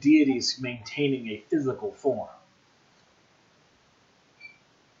into deities maintaining a physical form.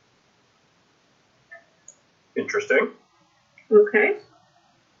 Interesting. Okay.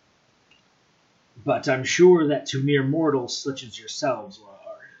 But I'm sure that to mere mortals such as yourselves, or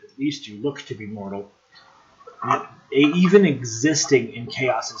at least you look to be mortal, even existing in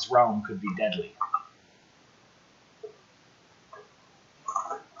Chaos's realm could be deadly.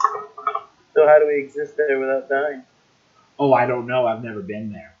 So how do we exist there without dying? Oh, I don't know. I've never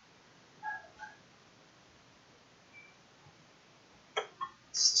been there.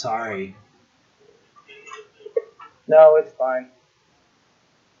 Sorry. No, it's fine.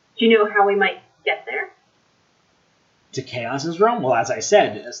 Do you know how we might get there? To Chaos's realm? Well, as I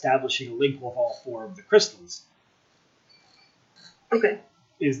said, establishing a link with all 4 of the crystals. Okay.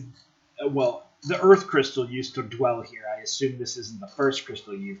 Well, the Earth crystal used to dwell here. I assume this isn't the first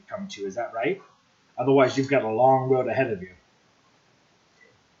crystal you've come to. Is that right? Otherwise, you've got a long road ahead of you.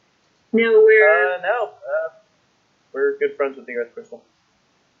 No, we're... No. We're good friends with the Earth Crystal.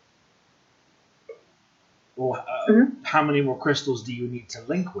 Well, how many more crystals do you need to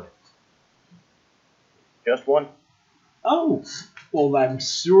link with? Just one. Oh, Well, I'm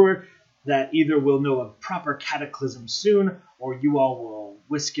sure that either we'll know a proper cataclysm soon, or you all will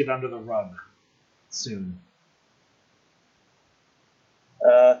whisk it under the rug soon.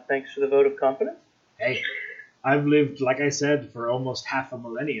 Thanks for the vote of confidence. Hey, I've lived, like I said, for almost half a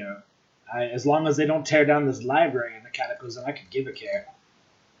millennia. As long as they don't tear down this library in the cataclysm, I could give a care.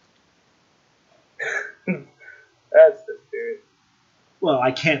 That's the spirit. Well,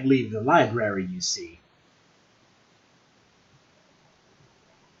 I can't leave the library, you see.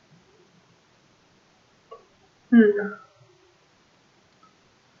 Hmm.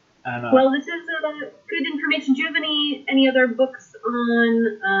 And, Well, this is good information. Do you have any other books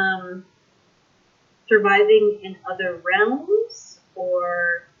on surviving in other realms,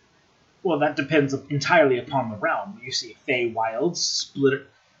 or? well, that depends entirely upon the realm. You see Feywilds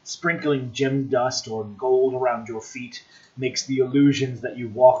sprinkling gem dust or gold around your feet makes the illusions that you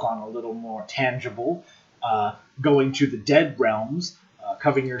walk on a little more tangible. Going to the dead realms,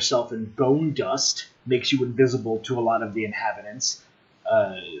 covering yourself in bone dust makes you invisible to a lot of the inhabitants.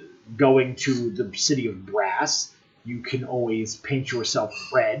 Going to the city of brass, you can always paint yourself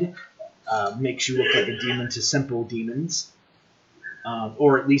red. Makes you look like a demon to simple demons.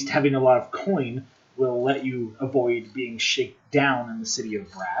 Or at least having a lot of coin will let you avoid being shaken down in the city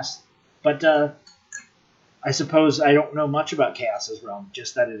of brass. But I suppose I don't know much about Chaos's realm,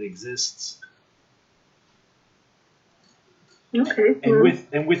 just that it exists. Okay.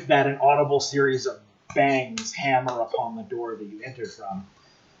 And with that, an audible series of bangs hammer upon the door that you entered from.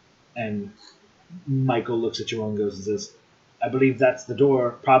 And Michael looks at you and goes, "Is this? I believe that's the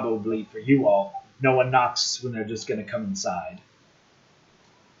door, probably for you all. No one knocks when they're just going to come inside."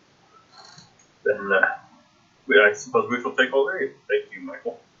 Then I suppose we shall take all leave. Thank you,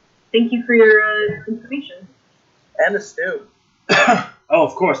 Michael. Thank you for your information. And the stew. Oh,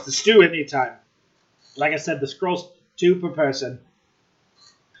 of course, the stew anytime. Like I said, the scrolls 2 per person.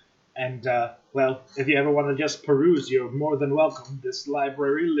 And, well, if you ever want to just peruse, you're more than welcome. This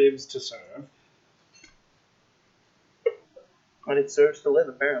library lives to serve. And it serves to live,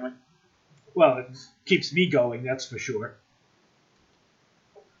 apparently. Well, it keeps me going, that's for sure.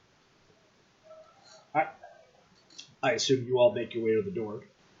 I assume you all make your way to the door.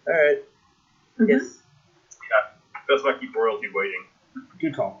 Alright. Mm-hmm. Yes. That's why I keep royalty waiting.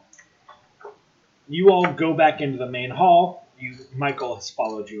 Good call. You all go back into the main hall. Michael has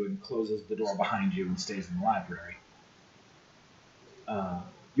followed you and closes the door behind you and stays in the library.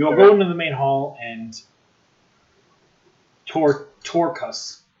 You all go into the main hall, and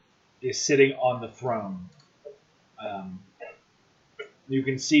Torcus is sitting on the throne. You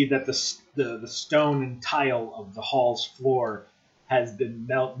can see that the stone and tile of the hall's floor has been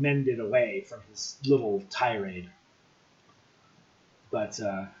mended away from his little tirade. But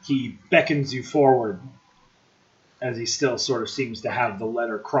he beckons you forward, as he still sort of seems to have the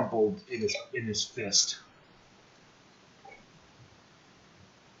letter crumpled in his fist.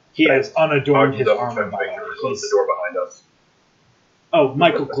 He has unadorned his armor. Make sure we close the door behind us. Oh,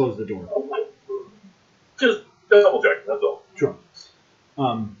 Michael closed the door. Just double check, that's all. Sure.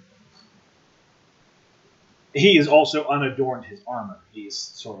 He is also unadorned his armor. He's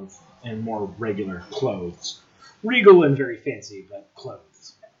sort of in more regular clothes. Regal and very fancy, but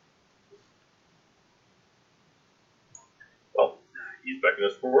clothes. Well, he's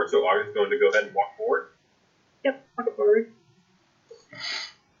beckoning us forward, so Augie's going to go ahead and walk forward. Yep, walk forward.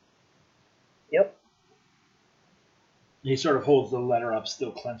 Yep. He sort of holds the letter up,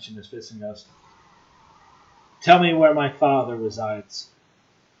 still clenching his fist, and goes, "Tell me where my father resides."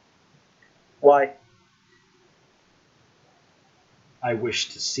 Why? I wish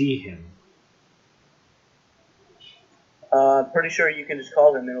to see him. Pretty sure you can just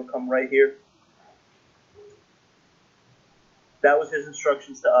call him and he'll come right here. That was his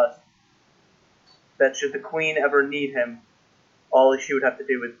instructions to us. That should the Queen ever need him, all she would have to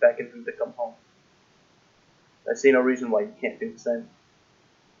do is beckon him to come home. I see no reason why you can't do the same.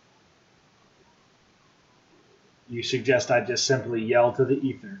 You suggest I just simply yell to the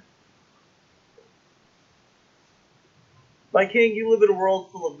ether? My king, you live in a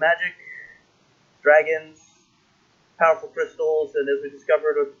world full of magic, dragons, powerful crystals, and as we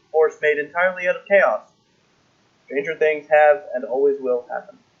discovered, a force made entirely out of chaos. Stranger things have and always will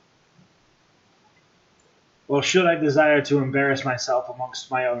happen. Well, should I desire to embarrass myself amongst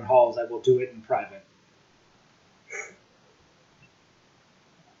my own halls, I will do it in private.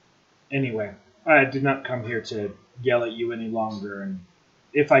 Anyway, I did not come here to yell at you any longer, and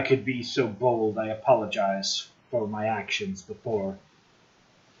if I could be so bold, I apologize for my actions before.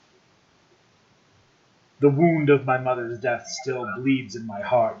 The wound of my mother's death still bleeds in my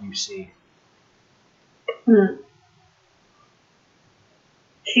heart, you see.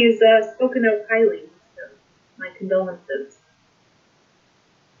 She's spoken out highly, so my condolences.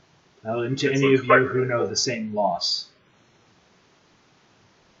 Well, and to It any seems of quite you who know reasonable. the same loss.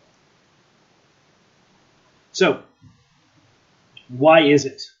 So, why is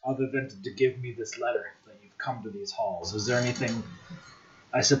it, other than to give me this letter, that you've come to these halls? Is there anything,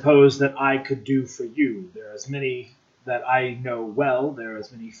 I suppose, that I could do for you? There are as many that I know well, there are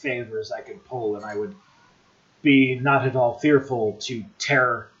as many favors I could pull, and I would be not at all fearful to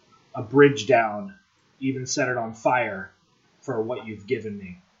tear a bridge down, even set it on fire, for what you've given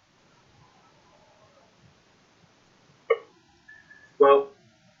me. Well,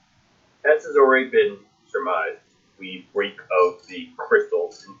 as has already been surmised, we reek of the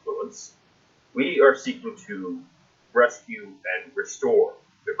crystal's influence. We are seeking to rescue and restore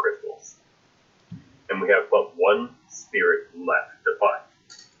the crystals. And we have but one spirit left to fight.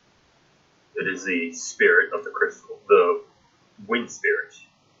 It is the spirit of the crystal, the wind spirit,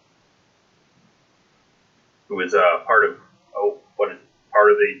 who is part of the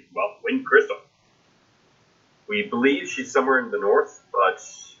wind crystal. We believe she's somewhere in the north, but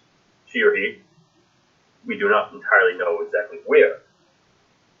she or he, we do not entirely know exactly where.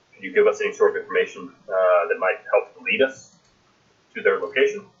 Can you give us any sort of information that might help lead us to their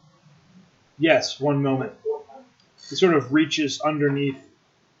location? Yes, one moment. He sort of reaches underneath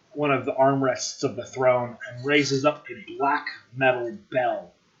one of the armrests of the throne and raises up a black metal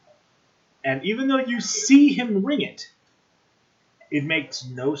bell. And even though you see him ring it, it makes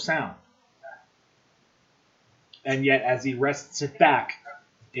no sound. And yet, as he rests it back,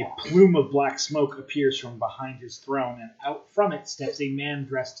 a plume of black smoke appears from behind his throne, and out from it steps a man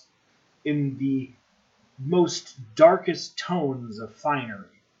dressed in the most darkest tones of finery.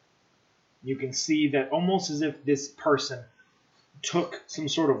 You can see that almost as if this person took some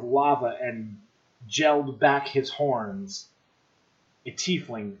sort of lava and gelled back his horns. A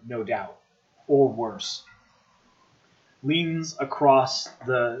tiefling, no doubt, or worse. Leans across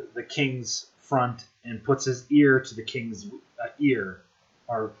the king's front and puts his ear to the king's ear,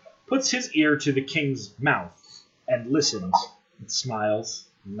 or puts his ear to the king's mouth and listens and smiles,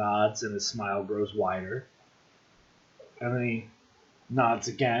 nods, and his smile grows wider. And then he nods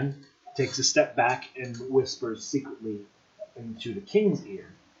again, takes a step back, and whispers secretly into the king's ear.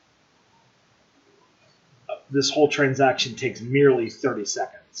 This whole transaction takes merely 30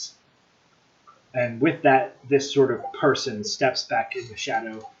 seconds. And with that, this sort of person steps back in the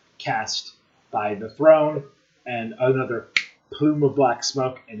shadow cast by the throne, and another plume of black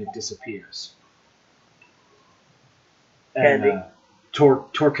smoke, and it disappears. And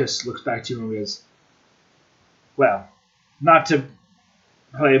Torquus looks back to you and goes, well, not to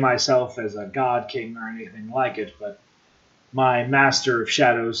play myself as a god king or anything like it, but my master of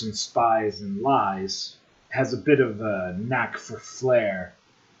shadows and spies and lies has a bit of a knack for flair.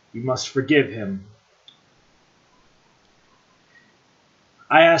 You must forgive him.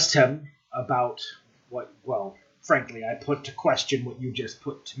 I asked him about what, well, frankly, I put to question what you just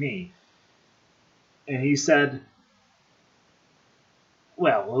put to me. And he said,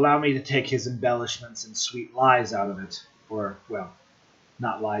 well, allow me to take his embellishments and sweet lies out of it. Or, well,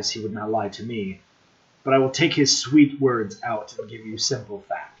 not lies, he would not lie to me. But I will take his sweet words out and give you simple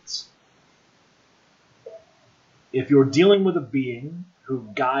facts. If you're dealing with a being who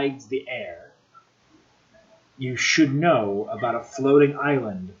guides the air, you should know about a floating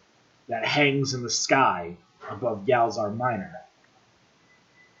island that hangs in the sky above Yalzar Minor.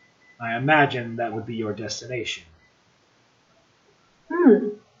 I imagine that would be your destination.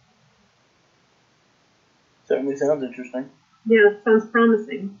 Certainly sounds interesting. Yeah, sounds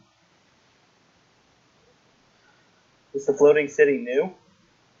promising. Is the floating city new?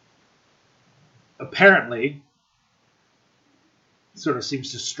 Apparently, sort of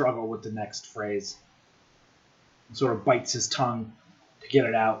seems to struggle with the next phrase. Sort of bites his tongue to get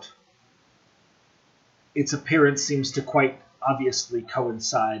it out. Its appearance seems to quite obviously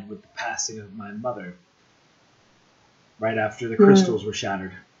coincide with the passing of my mother, right after the crystals were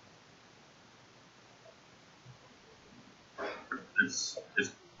shattered. This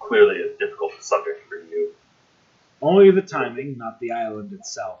is clearly a difficult subject for you. Only the timing, not the island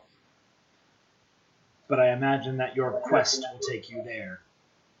itself. But I imagine that your quest will take you there.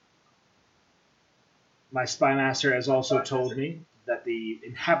 My spy master has also told me that the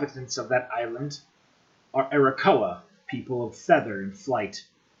inhabitants of that island are Arakoa, people of feather and flight.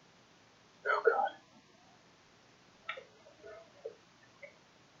 Oh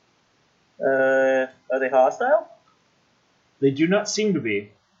god. Are they hostile? They do not seem to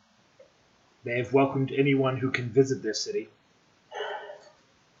be. They have welcomed anyone who can visit their city.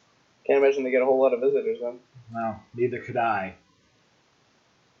 Can't imagine they get a whole lot of visitors then. Well, neither could I.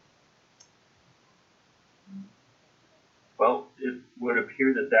 would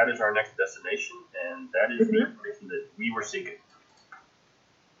appear that that is our next destination, and that is the information that we were seeking.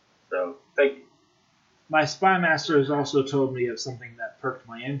 So, thank you. My spy master has also told me of something that perked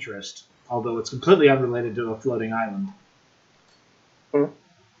my interest, although it's completely unrelated to a floating island.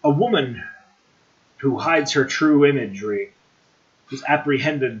 A woman who hides her true imagery was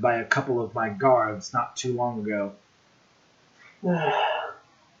apprehended by a couple of my guards not too long ago.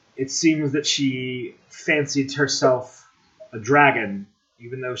 It seems that she fancied herself a dragon,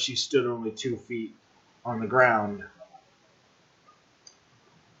 even though she stood only 2 feet on the ground.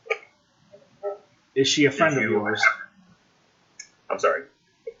 Is she a friend of yours? I'm sorry.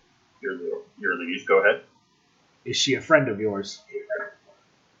 Your liege, go ahead. Is she a friend of yours?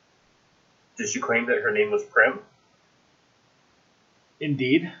 Did she claim that her name was Prim?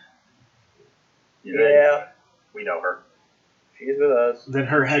 Indeed. Yeah. We know her. She's with us. Then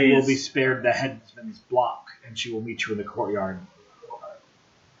her head will be spared the headsman's block, and she will meet you in the courtyard.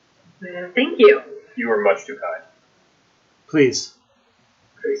 Thank you. You are much too kind. Please.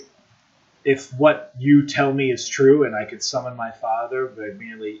 If what you tell me is true, and I could summon my father by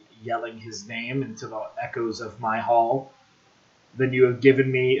merely yelling his name into the echoes of my hall, then you have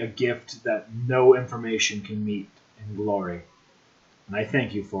given me a gift that no information can meet in glory. And I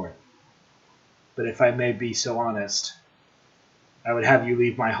thank you for it. But if I may be so honest, I would have you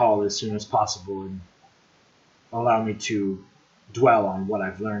leave my hall as soon as possible and allow me to dwell on what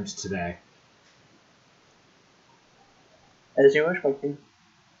I've learned today. As you wish, my king.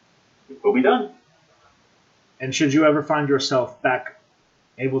 It will be done. And should you ever find yourself back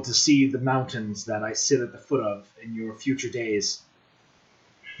able to see the mountains that I sit at the foot of in your future days,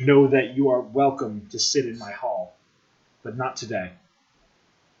 know that you are welcome to sit in my hall, but not today.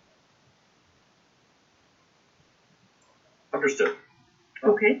 Understood.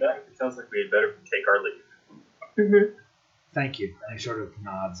 Okay. It sounds like we had better take our leave. Mm-hmm. Thank you. And he sort of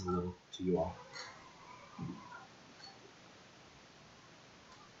nods a little to you all.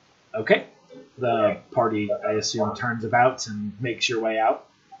 Okay. The party, I assume, turns about and makes your way out.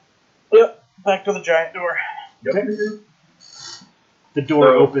 Yep. Back to the giant door. Yep. Okay. The door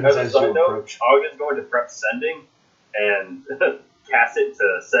opens as you note, approach. Ogden's going to prep sending and cast it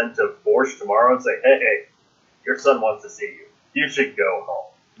to send to Borsch tomorrow and say, hey, your son wants to see you. You should go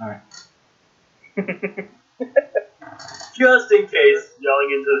home. Alright. Just in case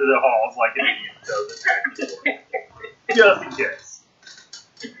yelling into the halls like an idiot doesn't. Just in case.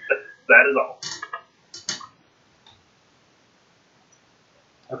 That is all.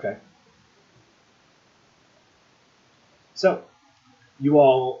 Okay. So, you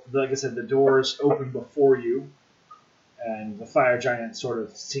all, like I said, the doors open before you, and the fire giant sort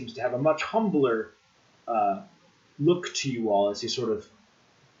of seems to have a much humbler look to you all as he sort of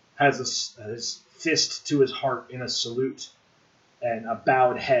has his fist to his heart in a salute and a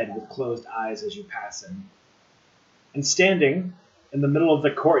bowed head with closed eyes as you pass him. And standing in the middle of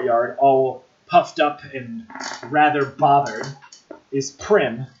the courtyard, all puffed up and rather bothered, is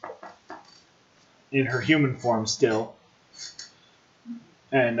Prim, in her human form still.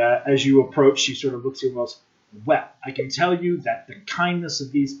 And as you approach, she sort of looks at you and goes, well, I can tell you that the kindness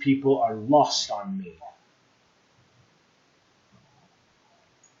of these people are lost on me.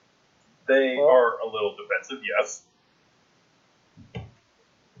 They are a little defensive, yes.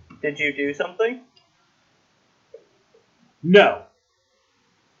 Did you do something? No.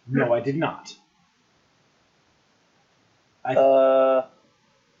 No, I did not. So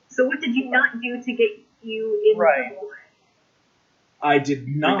what did you not do to get you in Right. trouble? I did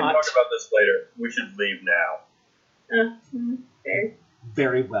We can not. talk about this later. We should leave now. Fair.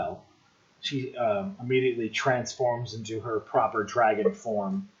 Very well. She immediately transforms into her proper dragon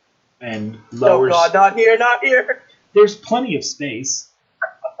form and lowers. Oh god, not here, not here! There's plenty of space.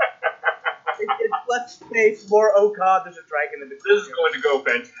 It's less space, more, oh god, there's a dragon in the This is going to go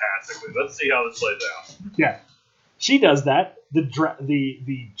fantastically. Let's see how this plays out. Yeah. She does that.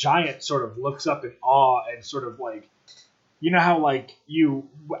 The giant sort of looks up in awe and sort of like, you know how like you,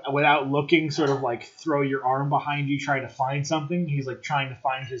 without looking, sort of like throw your arm behind you trying to find something? He's like trying to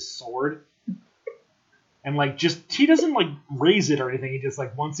find his sword. And like just, he doesn't like raise it or anything. He just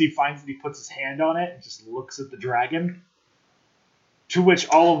like, once he finds it, he puts his hand on it and just looks at the dragon. To which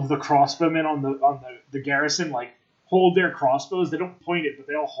all of the crossbowmen on the garrison like hold their crossbows. They don't point it, but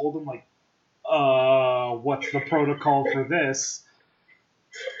they all hold them like, what's the protocol for this?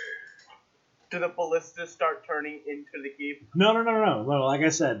 Do the ballistas start turning into the keep? No. Well, like I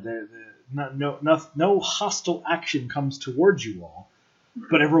said, no hostile action comes towards you all.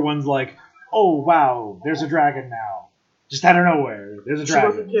 But everyone's like, oh, wow, there's a dragon now. Just out of nowhere, there's a She dragon.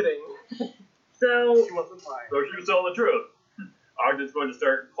 wasn't kidding. So She wasn't lying. So she was telling the truth. Ogden's going to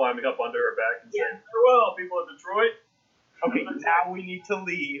start climbing up under her back and saying, "Farewell, people of Detroit." Okay, now we need to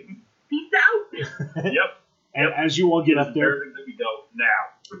leave. Peace out. Yep. And as you all get up there, Where do we go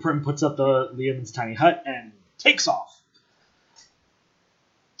now? Prim puts up the Leomund's tiny hut and takes off.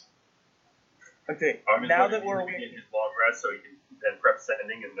 Okay, Armin's now going that to we're begin away, his long rest, so he can then prep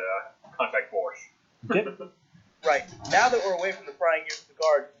sending and contact Borsch. Okay. right? Now that we're away from the prying ears of the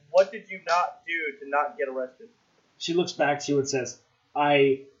guard, what did you not do to not get arrested? She looks back to you and says,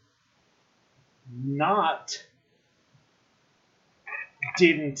 I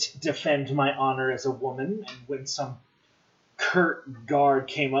didn't defend my honor as a woman, and when some curt guard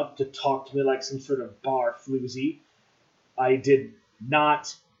came up to talk to me like some sort of bar floozy, I did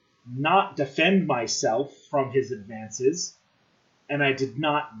not defend myself from his advances, and I did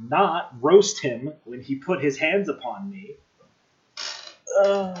not roast him when he put his hands upon me.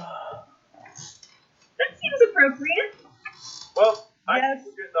 That seems appropriate. Well, I Yes,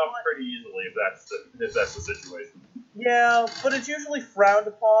 can get off pretty easily if that's the situation. Yeah, but it's usually frowned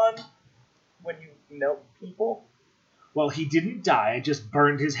upon when you melt people. Well, he didn't die, I just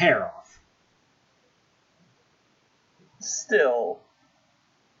burned his hair off. Still,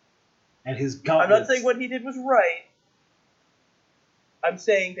 And his I'm gauntlets... not saying what he did was right. I'm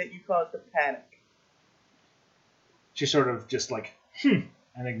saying that you caused a panic. She sort of just like, and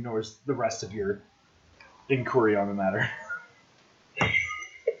ignores the rest of your inquiry on the matter.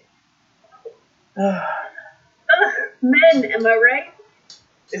 Men, am I right?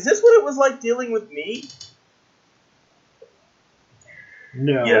 Is this what it was like dealing with me?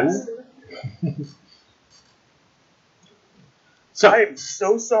 No. Yes. So, I am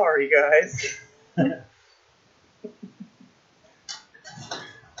so sorry, guys.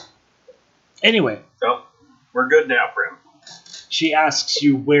 anyway, So, we're good now, Prim. she asks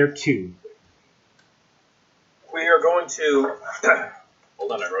you where to. We are going to...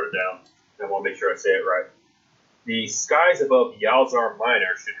 Hold on, I wrote it down. I want to make sure I say it right. The skies above Yalzar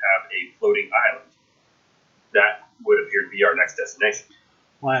Minor should have a floating island. That would appear to be our next destination.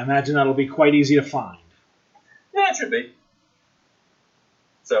 Well, I imagine that'll be quite easy to find. Yeah, it should be.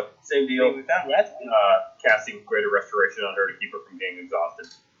 So, same deal. We found that. Casting greater restoration on her to keep her from getting exhausted.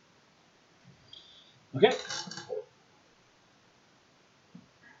 Okay.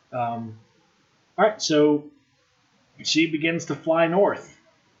 Alright, so she begins to fly north.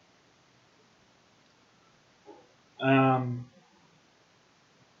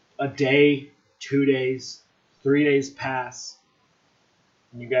 A day, 2 days, 3 days pass,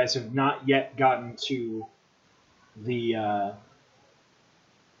 and you guys have not yet gotten to the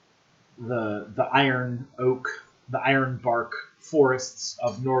iron oak, the iron bark forests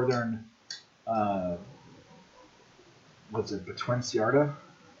of northern, what's it, Betwenciarda?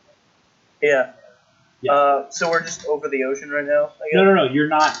 Yeah. Yeah. So we're just over the ocean right now, I guess? No, you're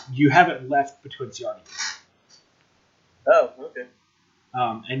not, you haven't left Betwenciarda yet. Oh, okay.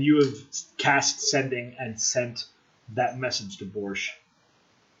 And you have cast sending and sent that message to Borsch.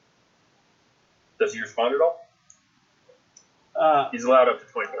 Does he respond at all? He's allowed up to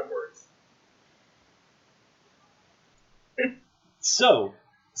 25 words. So,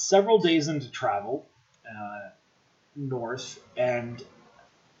 several days into travel north, and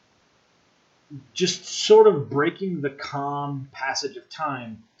just sort of breaking the calm passage of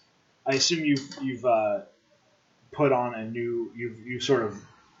time, I assume you've put on a new, you've sort of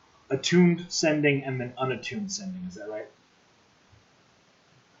attuned sending and then unattuned sending. Is that right?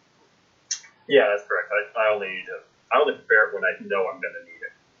 Yeah, that's correct. I only prepare it when I know I'm going to need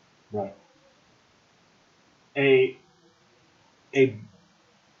it. Right. A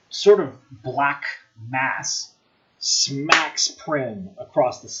sort of black mass smacks Prim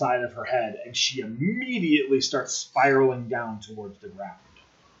across the side of her head, and she immediately starts spiraling down towards the ground.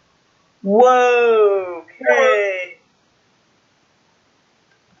 Whoa, okay.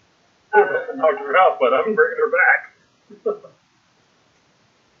 Knocked her out, but I'm bringing her back.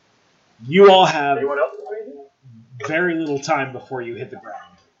 You all have Anyone else want anything? very little time before you hit the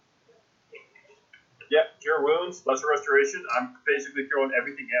ground. Yeah, cure wounds, lesser restoration. I'm basically throwing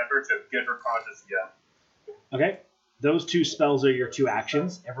everything at her to get her conscious again. Okay? Those two spells are your two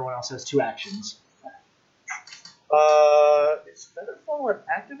actions. Everyone else has two actions. Is Featherfall an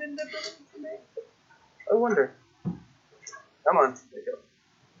active indifference for me? I wonder. Come on. There you go.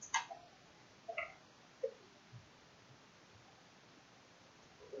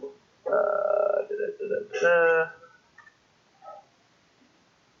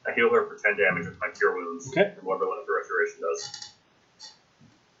 I heal her for 10 damage with my cure wounds. Okay. And whatever lesser restoration does.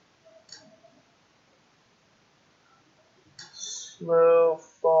 Slow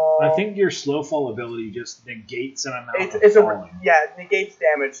fall. I think your slow fall ability just negates an amount It's of a falling. yeah, it negates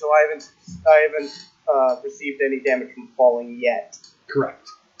damage, so I haven't received any damage from falling yet. Correct.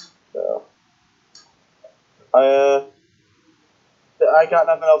 So I got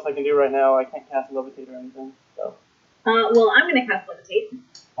nothing else I can do right now. I can't cast levitate or anything. So Well, I'm gonna cast levitate.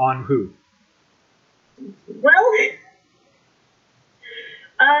 On who? Well,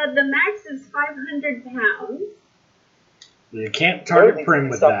 the max is 500 pounds. You can't target Really, Prim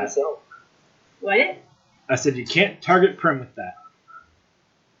with stop that. yourself. What? I said you can't target Prim with that.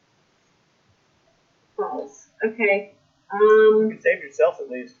 False. Okay. You can save yourself at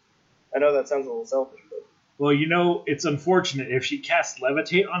least. I know that sounds a little selfish, but Well, you know, it's unfortunate if she casts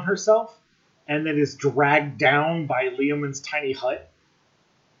Levitate on herself and then is dragged down by Leomund's tiny hut.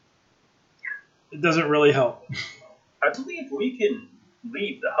 It doesn't really help. I believe we can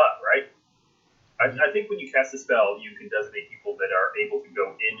leave the hut, right? I think when you cast a spell, you can designate people that are able to go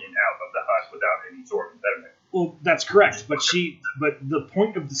in and out of the hut without any sort of impediment. Well, that's correct, but the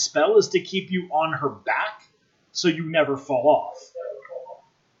point of the spell is to keep you on her back so you never fall off.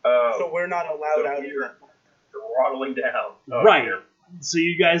 so we're not allowed out of you're that. throttling down. Oh, Right. dear. So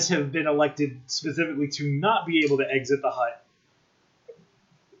you guys have been elected specifically to not be able to exit the hut.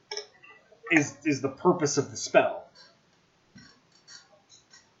 Is the purpose of the spell.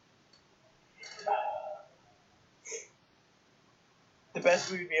 The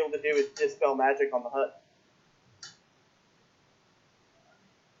best we would be able to do is dispel magic on the hut.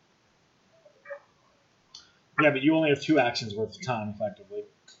 Yeah, but you only have 2 actions worth of time, effectively.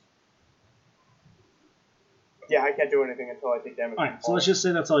 Yeah, I can't do anything until I take damage. Alright, so let's just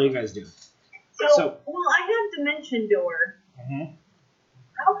say that's all you guys do. So, well, I have Dimension Door. Mm-hmm.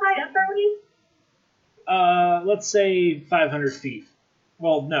 How high up are we? Let's say 500 feet.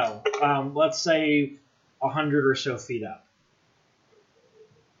 Well, no. Let's say 100 or so feet up.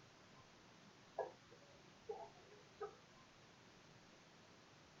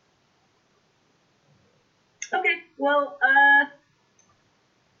 Okay, well,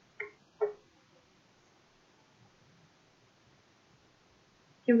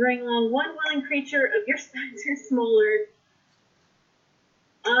 you can bring along one willing creature of your size or smaller.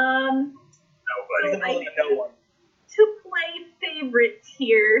 Nobody. So I- no one. To play favorites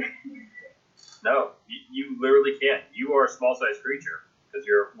here. No, you literally can't. You are a small-sized creature. Because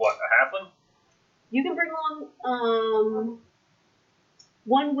you're, what, a halfling? You can bring along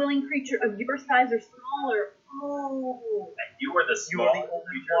one willing creature of your size or smaller. Oh, And you are the You are the smallest only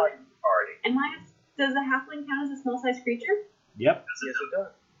creature one. in the party. and does a halfling count as a small-sized creature? Yep. This Yes, is it does.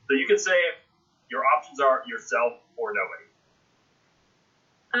 So you can say your options are yourself or nobody.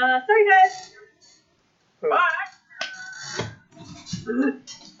 Sorry guys. Bye!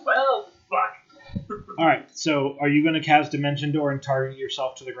 Well, fuck. Alright, so are you going to cast Dimension Door and target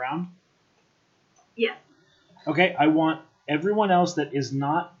yourself to the ground? Yes. Okay, I want everyone else that is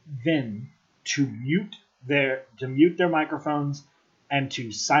not Vin to mute their microphones and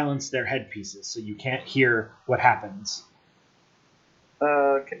to silence their headpieces so you can't hear what happens.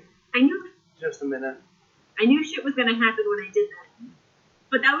 Okay, I knew just a minute. shit was gonna happen when I did that.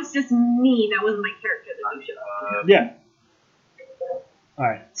 But that was just me. That wasn't my character that knew shit was gonna happen. Yeah.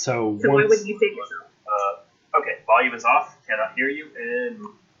 Alright, so So why once... wouldn't you save yourself? Okay, volume is off. Cannot hear you. And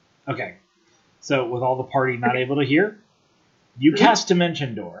Okay, so with all the party not able to hear, you cast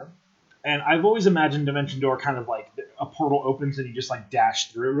Dimension Door, and I've always imagined Dimension Door kind of like a portal opens and you just like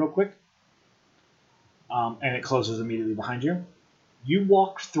dash through it real quick, and it closes immediately behind you. You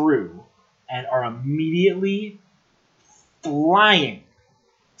walk through and are immediately flying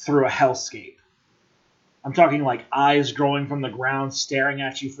through a hellscape. I'm talking like eyes growing from the ground, staring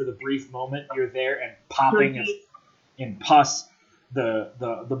at you for the brief moment you're there, and popping in pus.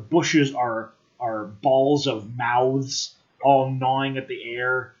 The bushes are balls of mouths, all gnawing at the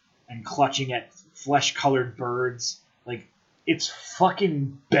air and clutching at flesh-colored birds. Like, it's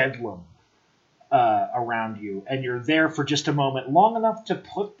fucking bedlam around you, and you're there for just a moment, long enough to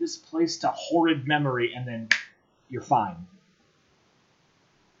put this place to horrid memory, and then you're fine.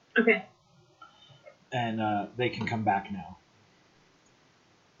 Okay. And they can come back now.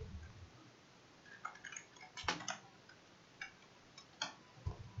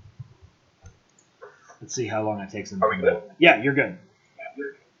 Let's see how long it takes them. Are we good? Yeah, you're good.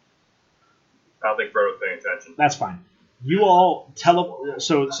 I don't think Frodo's paying attention. That's fine. You all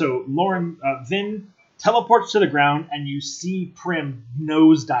So Lauren, Vin teleports to the ground, and you see Prim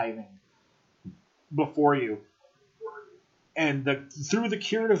nosediving before you. And through the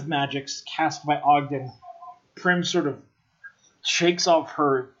curative magics cast by Ogden, Prim sort of shakes off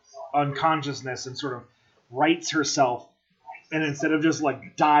her unconsciousness and sort of rights herself And instead of just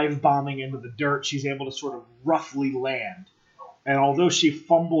like dive bombing into the dirt, she's able to sort of roughly land. And although she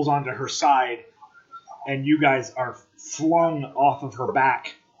fumbles onto her side, and you guys are flung off of her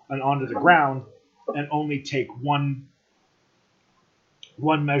back and onto the ground, and only take one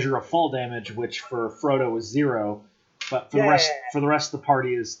measure of fall damage, which for Frodo is 0, but for the rest of the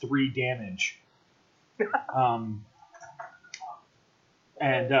party is 3 damage.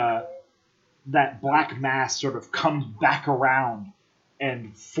 That black mass sort of comes back around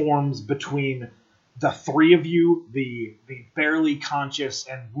and forms between the 3 of you, the barely conscious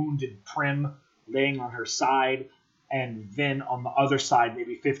and wounded Prim laying on her side, and Vin on the other side,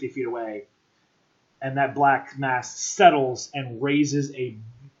 maybe 50 feet away. And that black mass settles and raises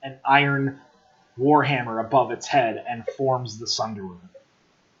an iron warhammer above its head and forms the Sunderwood.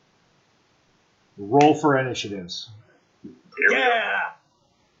 Roll for initiatives. Yeah!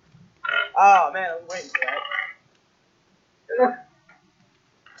 Oh, man, I was waiting for that.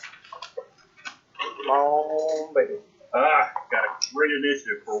 Come on, baby. Got a great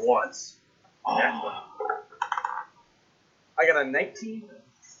initiative for once. Oh. I got a 19-6.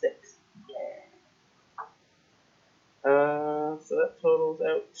 So that totals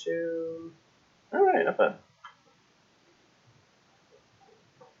out to... Alright, not bad.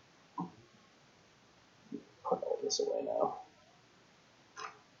 Put all this away now.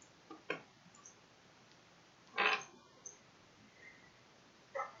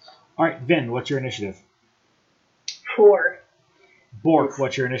 Alright, Vin, what's your initiative? 4. Bork,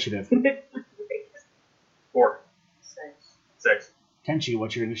 what's your initiative? 4. 6. Tenchi,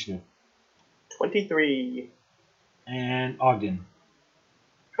 what's your initiative? 23. And Ogden.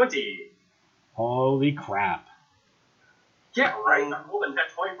 20. Holy crap. Yeah, right. I'm holding that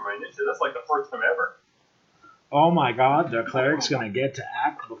 20 for my initiative. That's like the first time ever. Oh my god, the cleric's gonna get to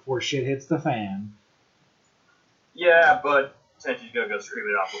act before shit hits the fan. Yeah, but Tenchi's gonna go scream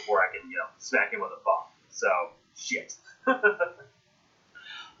it out before I can, smack him with a bomb. So, shit.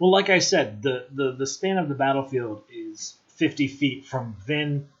 Well, like I said, the span of the battlefield is 50 feet from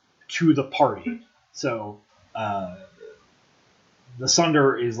Vin to the party. So, the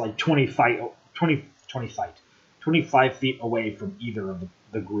Sunder is like 25 feet away from either of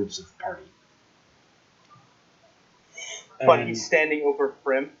the groups of the party. But And he's standing over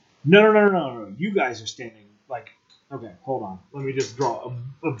Prim. No. You guys are standing like... Okay, hold on. Let me just draw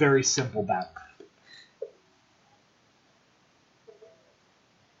a very simple battle map.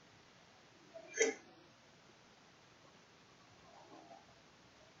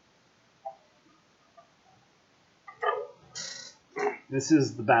 This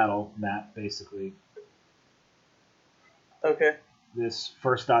is the battle map, basically. Okay. This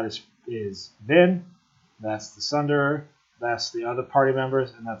first dot is Vin. That's the Sunderer. That's the other party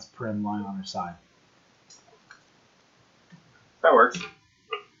members, and that's Prim lying on her side. That works.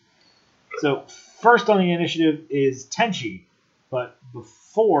 So first on the initiative is Tenchi, but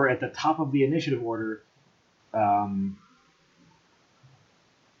before, at the top of the initiative order,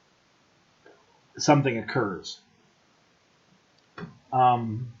 something occurs.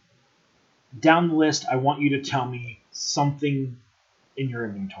 Down the list, I want you to tell me something in your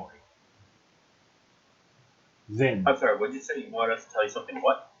inventory. Vin. I'm sorry, what did you say? You want us to tell you something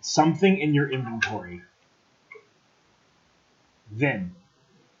what? Something in your inventory. Vin.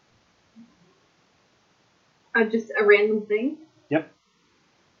 Just a random thing. Yep.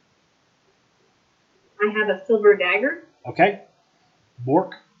 I have a silver dagger. Okay.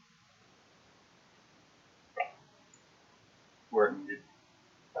 Bork. Where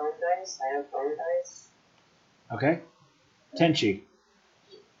Bone dice. I have bone dice. Okay. Tenchi.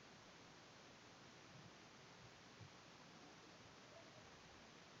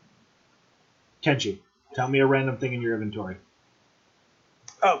 Tenchi, tell me a random thing in your inventory.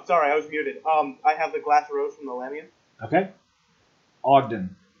 Oh, sorry, I was muted. I have the glass rose from the Lamian. Okay.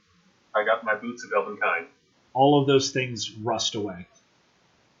 Ogden. I got my boots of Elvenkind. All of those things rust away.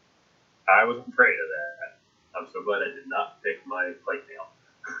 I was afraid of that. I'm so glad I did not pick my plate mail.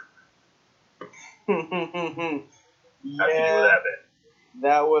 Yeah, Have to deal with that bit.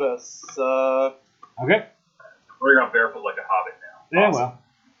 that would have sucked. Okay. We're around barefoot like a hobbit now. Yeah, Awesome.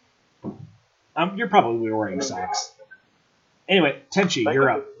 well. You're probably wearing socks. Anyway, Tenchi, you're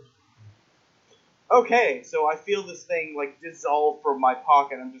up. Okay, so I feel this thing like dissolve from my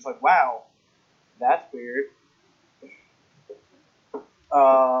pocket. I'm just like, wow, that's weird.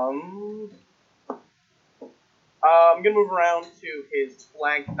 I'm gonna move around to his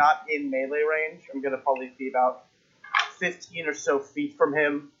flank, not in melee range. I'm gonna probably be about 15 or so feet from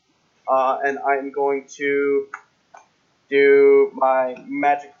him, and I'm going to do my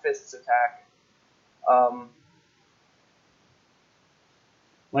magic fists attack.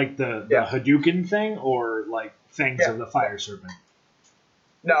 Like the Yeah. Hadouken thing, or like Fangs Yeah. of the Fire Serpent?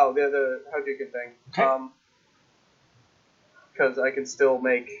 No, the Hadouken thing. Okay. Because I can still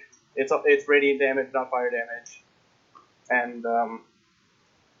make it's radiant damage, not fire damage, and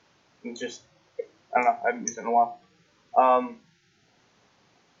just I don't know. I haven't used it in a while.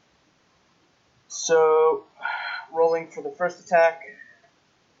 So rolling for the first attack.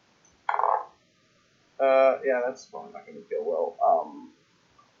 Yeah, that's probably not going to go well.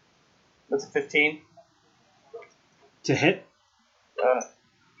 That's a 15. To hit?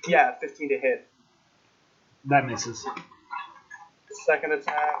 Yeah, 15 to hit. That misses. Second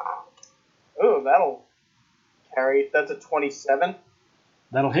attack. Oh, that'll carry. That's a 27.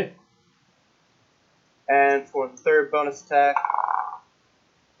 That'll hit. And for the third bonus attack,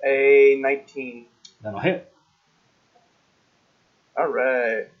 a 19. That'll hit. All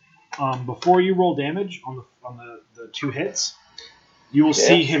right. Before you roll damage on the two hits, you will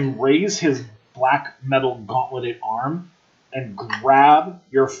see him raise his black metal gauntleted arm and grab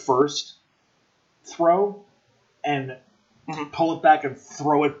your first throw and pull it back and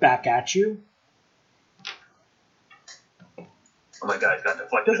throw it back at you. Oh my god, got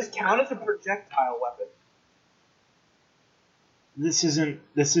deflected. Does it count as a projectile weapon? This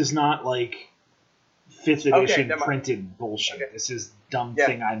is not like 5th edition never mind. printed bullshit. Okay. This is dumb Yeah.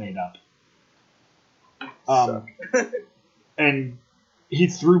 thing I made up. And he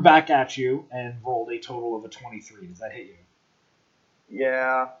threw back at you and rolled a total of a 23. Does that hit you?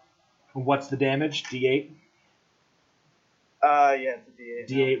 Yeah. What's the damage? D8? Yeah, it's a D8.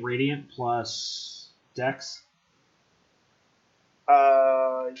 D8 radiant plus dex?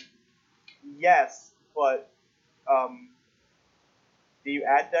 Yes, but do you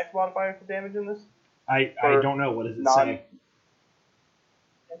add dex modifiers to damage in this? I Or don't know. What does it non- say?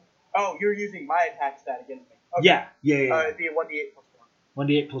 Oh, you're using my attack stat against me. Okay. Yeah. It'd be a 1d8 plus 4.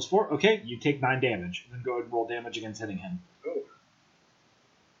 1d8 plus 4? Okay, you take 9 damage. Then go ahead and roll damage against hitting him. Ooh.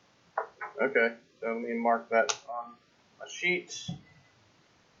 Okay, so let me mark that on a sheet.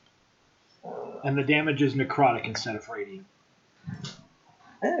 And the damage is necrotic instead of radiant.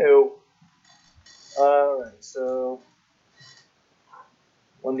 Oh. Alright, so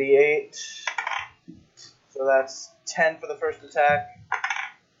 1d8. So that's 10 for the first attack,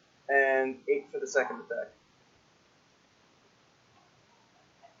 and 8 for the second attack.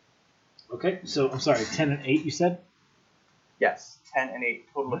 Okay, so I'm sorry, 10 and 8 you said? Yes, 10 and 8,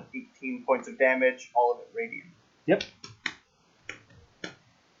 total of 18 points of damage, all of it radiant. Yep.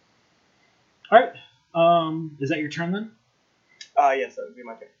 Alright, is that your turn then? Yes, that would be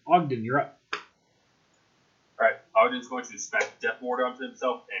my turn. Ogden, you're up. Alright, Ogden's going to smack Death Ward onto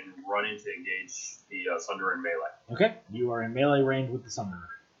himself and run in to engage the Sunderer in melee. Okay, you are in melee range with the Sunderer.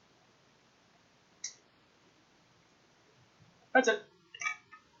 That's it.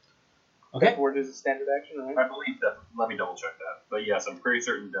 Okay. Death Ward is a standard action, right? I believe that. Let me double check that. But yes, I'm pretty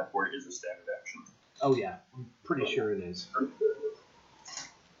certain Death Ward is a standard action. Oh yeah, I'm pretty sure it is.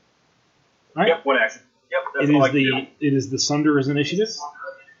 Alright. Yep, one action. Yep, that's It all I is can do. it is the Sunderer's initiative.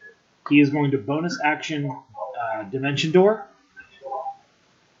 He is going to bonus action Dimension Door.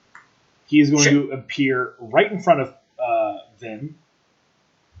 He is going to appear right in front of Vin,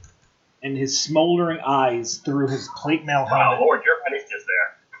 and his smoldering eyes through his plate mail Wow, helmet. Lord, your head is just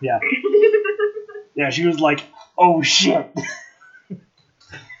there. Yeah, yeah. She was like, "Oh shit." I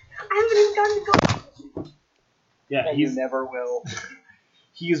haven't even gotten to go. Yeah, And you never will.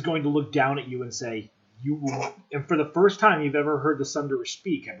 he is going to look down at you and say, "You will." And for the first time you've ever heard the Sunderer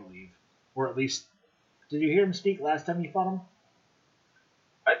speak, I believe, or at least, did you hear him speak last time you fought him?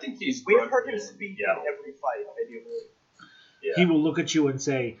 I think he's. We've heard him speak Yeah. in every fight, I do believe. Yeah. He will look at you and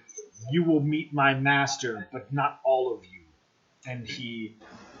say, "You will meet my master, but not all of you." And he,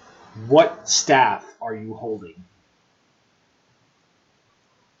 what staff are you holding?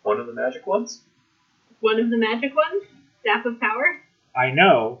 One of the magic ones? One of the magic ones? Staff of Power? I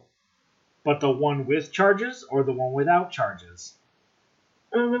know, but the one with charges or the one without charges?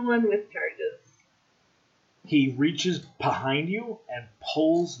 The one with charges. He reaches behind you and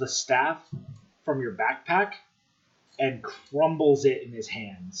pulls the staff from your backpack and crumbles it in his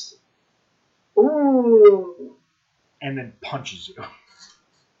hands, Ooh. and then punches you.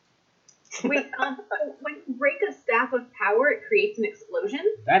 Wait, when you break a Staff of Power, it creates an explosion?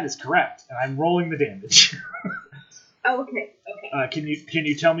 That is correct, and I'm rolling the damage. Oh, okay, okay. Can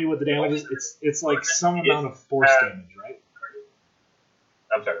you tell me what the damage is? It's like some amount of force damage, right?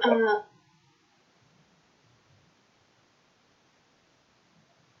 I'm sorry. What?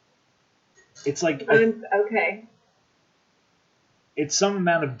 It's like Okay. it's some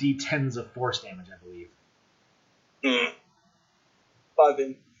amount of d10s of force damage, I believe. by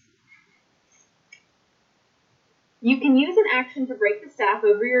Vin. You can use an action to break the staff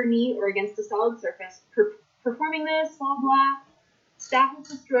over your knee or against a solid surface. Performing this, blah blah. Staff is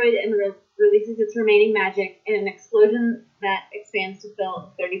destroyed and releases its remaining magic in an explosion that expands to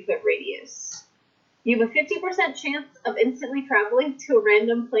fill a 30-foot radius. You have a 50% chance of instantly traveling to a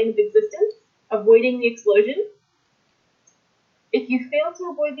random plane of existence, avoiding the explosion. If you fail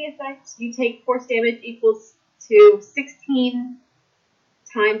to avoid the effect, you take force damage equals to 16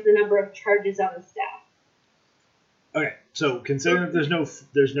 times the number of charges on the staff. Okay, so considering that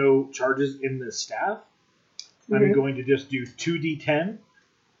there's no charges in the staff, I'm going to just do 2d10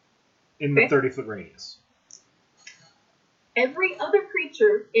 in the 30-foot radius. Every other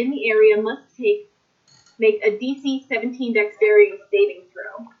creature in the area must make a DC 17 dexterity saving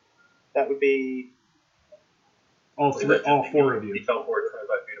throw. That would be... All four of you. He teleported 25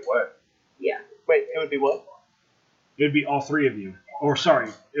 feet away. Yeah. Wait, it would be what? It would be all three of you. Or, sorry,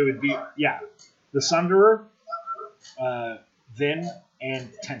 it would be, the Sunderer, Vin,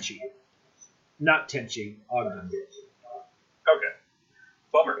 and Tenchi. Not Tenchi, Ogden. Okay.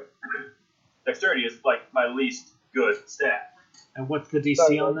 Bummer. Dexterity is like my least good stat. And what's the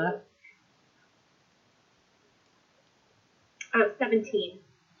DC on that? 17.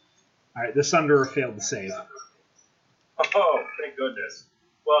 Alright, the Sunderer failed to save. Oh, thank goodness.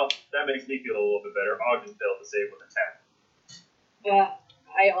 Well, that makes me feel a little bit better. Ogden failed to save with a 10.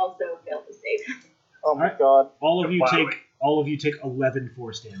 I also failed to save. Oh my Alright. god. All of you take 11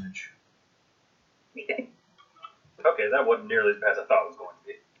 force damage. Okay. Okay, that wasn't nearly as bad as I thought it was going to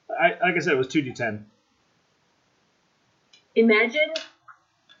be. Like I said, it was 2d10. Imagine,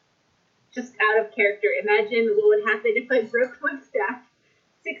 just out of character, imagine what would happen if I broke my staff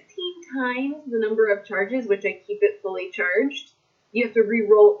 16 times the number of charges, which I keep it fully charged. You have to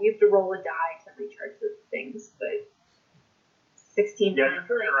roll a die to recharge the things, but 16 Yeah, times. you're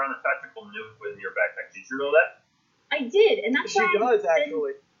carrying around a tactical nuke with your backpack. Did you know that? I did, and that's She why does,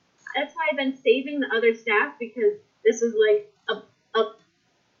 actually. That's why I've been saving the other staff, because this was like a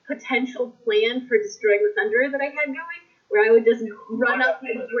potential plan for destroying the Thunderer that I had going, where I would just run up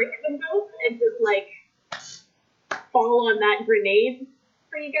and break them both and just like fall on that grenade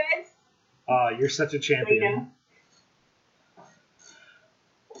for you guys. You're such a I champion. know.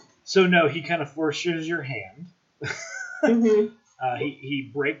 So no, he kind of forces your hand. Mm-hmm.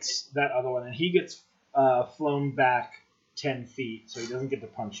 He breaks that other one, and he gets flown back 10 feet, so he doesn't get to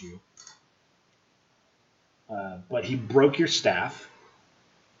punch you. But he broke your staff.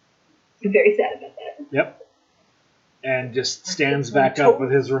 I'm very sad about that. Yep. And just stands back up with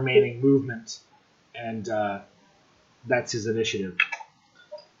his remaining movement, and that's his initiative.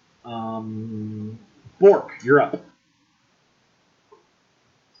 Bork, you're up.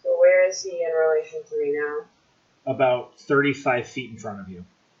 So where is he in relation to me now? About 35 feet in front of you.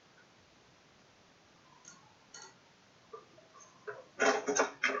 I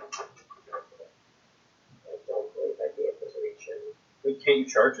don't believe I'd be able to reach him. Wait, can't you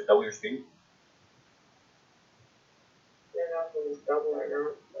charge at double your speed? I don't know if it was double or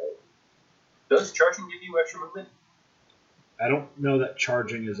not, but Does charging give you extra movement? I don't know that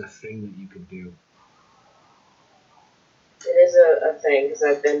charging is a thing that you can do. it is a thing because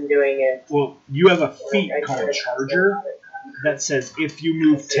I've been doing it. Well, you have a feat I called did. Charger that says if you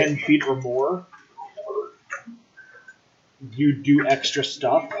move 10 feet or more, you do extra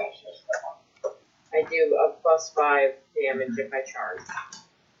stuff. I do a +5 damage if I charge,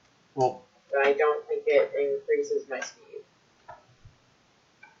 Well, but I don't think it increases my speed.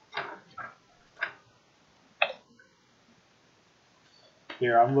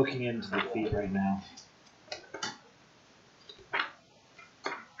 here, I'm looking into the feat right now.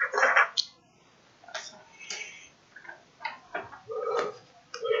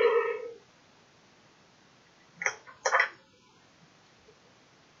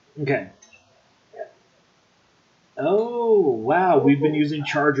 Okay. Oh, wow, we've been using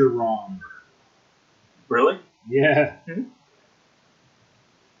Charger wrong. Really? Yeah.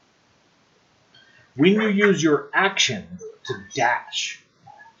 When you use your action to dash,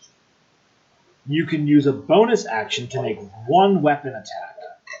 you can use a bonus action to make one weapon attack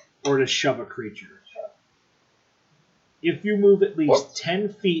or to shove a creature. If you move at least 10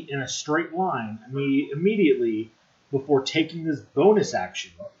 feet in a straight line immediately before taking this bonus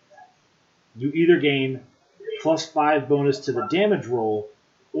action, you either gain +5 bonus to the damage roll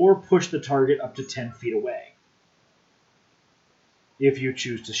or push the target up to 10 feet away if you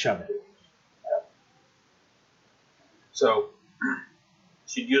choose to shove it. So,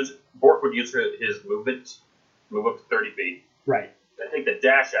 Bork would use his movement, move up to 30 feet, Right. take the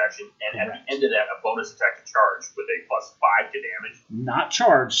dash action, and at the end of that, a bonus attack to charge with a +5 to damage. Not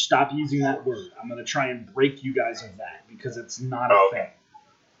charge. Stop using that word. I'm going to try and break you guys of that because it's not a thing.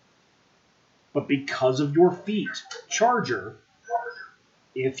 But because of your feat, Charger,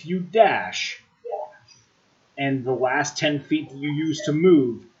 if you dash, and the last 10 feet that you use to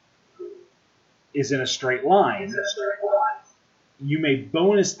move is in a straight line, you may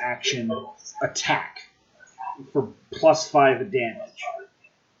bonus action attack for +5 damage.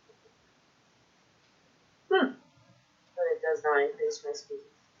 But it does not increase my speed.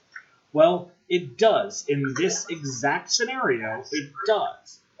 Well, it does. In this exact scenario, it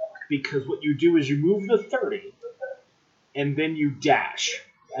does. Because what you do is you move the 30, and then you dash.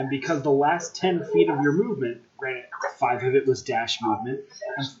 And because the last 10 feet of your movement, granted, 5 of it was dash movement,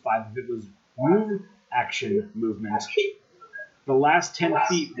 and 5 of it was move action movement, the last 10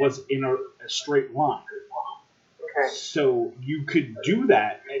 feet was in a straight line. Okay. So you could do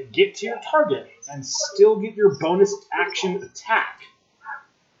that and get to your target and still get your bonus action attack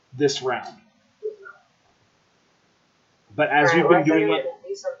this round. But as you've been doing it,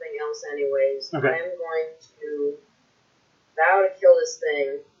 do something else anyways. Okay. I'm going to vow to kill this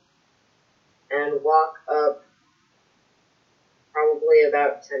thing and walk up probably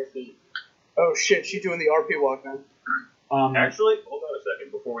about 10 feet. Oh shit, she's doing the RP walk now. Actually, hold on a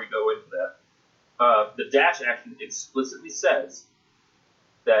second before we go into that. The dash action explicitly says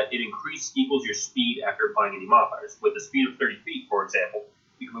that it equals your speed after applying any modifiers. With a speed of 30 feet, for example,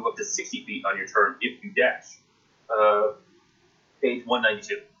 you can move up to 60 feet on your turn if you dash. Page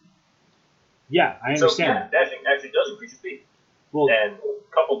 192. yeah, I understand. So, yeah, dashing actually does increase your speed. Well, And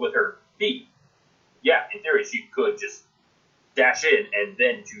coupled with her feet, yeah, in theory, she could just dash in and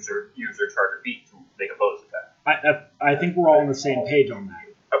then use her charger feet to make a bonus attack. I think we're all on the same page on that.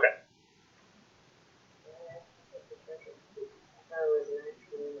 Okay.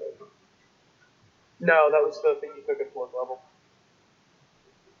 No, that was the thing you took at 4th level.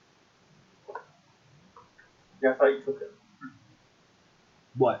 Yeah, I thought you took it.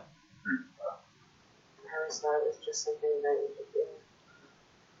 What? I always thought it was just something that you could do.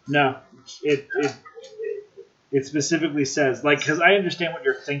 No, it specifically says, like, because I understand what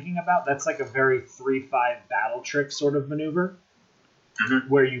you're thinking about. That's like a very 3-5 battle trick sort of maneuver,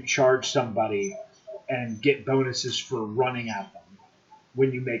 where you charge somebody and get bonuses for running at them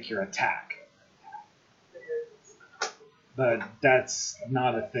when you make your attack. But that's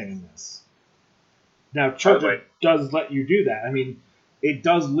not a thing in this. Now, Charger does let you do that. I mean, it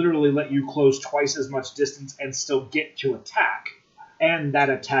does literally let you close twice as much distance and still get to attack, and that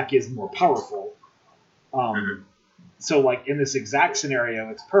attack is more powerful. So, like, in this exact scenario,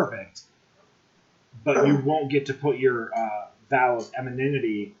 it's perfect, but you won't get to put your vow of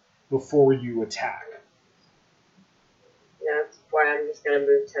amenity before you attack. Yeah, that's why I'm just going to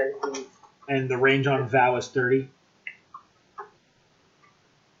move 10 feet. And the range on vow is 30?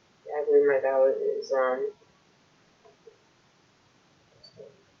 I believe my vow is,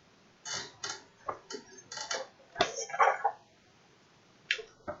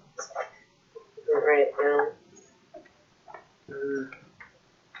 right now.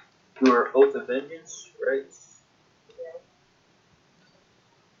 Your Oath of Vengeance, right?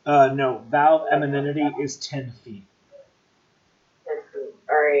 No, vow of amenity is 10 feet. 10 feet.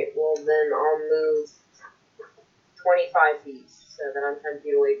 Alright, well then I'll move 25 feet so that I'm 10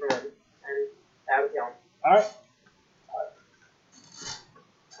 feet away from him. And that would kill him. Alright.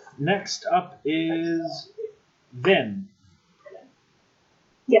 Next up is Vin.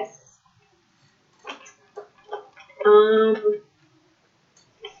 Yes.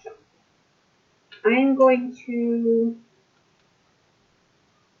 I'm going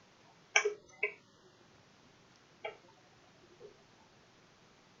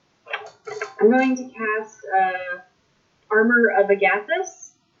to cast Armor of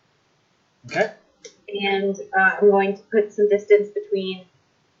Agathis, Okay. and I'm going to put some distance between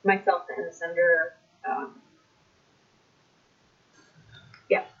myself and the Sunder.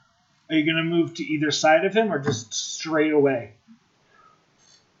 Are you going to move to either side of him or just straight away?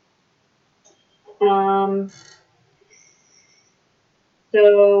 So,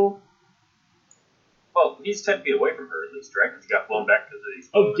 Well, he's 10 feet away from her at least, right? Because he got blown back because of these.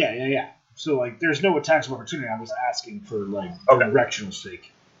 Oh, yeah. So, like, there's no attacks of opportunity. I was asking for, like, Okay. directional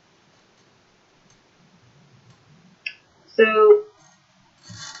sake. so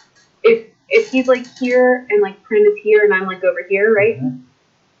if he's like here and like Prim is here and I'm like over here, right? Mhm.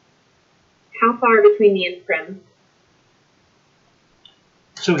 How far between me and Prim?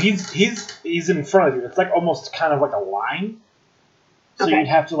 So he's in front of you. It's like almost kind of like a line. So Okay. you'd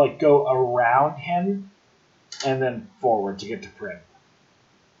have to like go around him and then forward to get to Prim.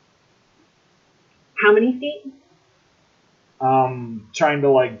 How many feet? Trying to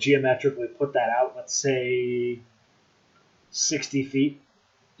like geometrically put that out. Let's say 60 feet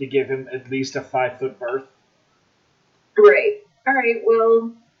to give him at least a 5-foot berth. Right. Alright,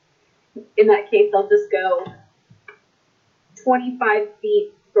 well, in that case, I'll just go 25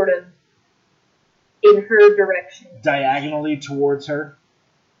 feet sort of in her direction. Diagonally towards her.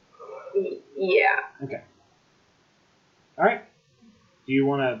 Yeah. Okay. Alright. Do you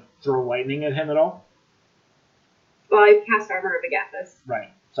want to throw lightning at him at all? Well, I cast Armor of Agathis.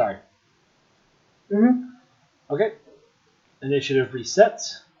 Right. Sorry. Mm-hmm. Okay. Initiative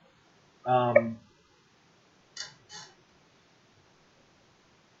resets.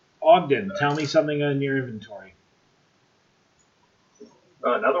 Ogden, tell me something in your inventory.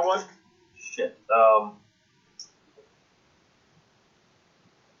 Another one? Shit. Oh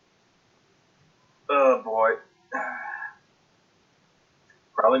boy.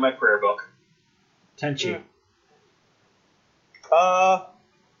 Probably my prayer book. Tenchi.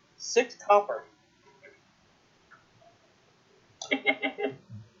 6 copper.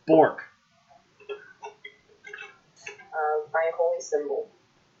 Bork. My holy symbol.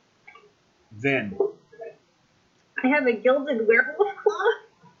 Vin. I have a gilded werewolf claw.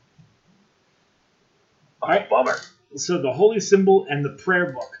 Alright. Bummer. So the holy symbol and the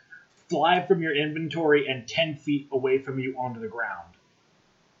prayer book fly from your inventory and 10 feet away from you onto the ground.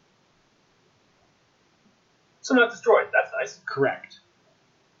 So not destroyed. That's nice. Correct.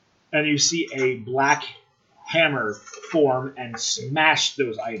 And you see a black hammer form and smash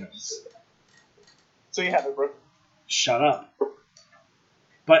those items. So you have it, bro. Shut up.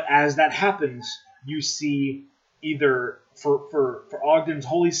 But as that happens, you see either, for Ogden's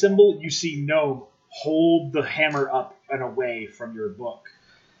holy symbol, you see Gnome hold the hammer up and away from your book.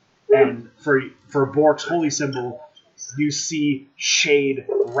 And for Bork's holy symbol, you see Shade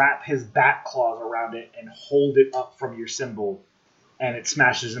wrap his bat claws around it and hold it up from your symbol, and it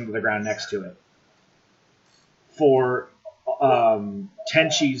smashes into the ground next to it. For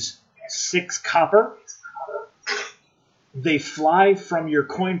Tenchi's 6 copper, they fly from your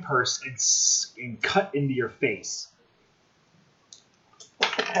coin purse and cut into your face. And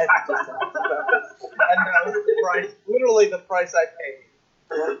that was the price, literally the price I paid.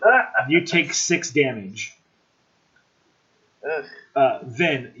 You take 6 damage. Ugh.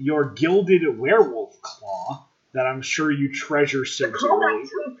 Then your gilded werewolf claw that I'm sure you treasure so Call dearly. back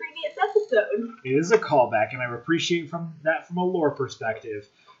to a previous episode. It is a callback, and I appreciate that from a lore perspective.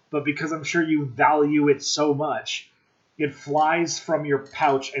 But because I'm sure you value it so much, it flies from your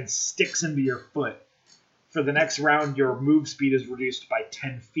pouch and sticks into your foot. For the next round, your move speed is reduced by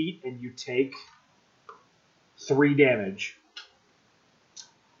 10 feet, and you take 3 damage.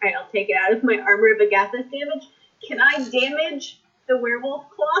 Alright, I'll take it out of my Armor of Agathis damage. Can I damage the werewolf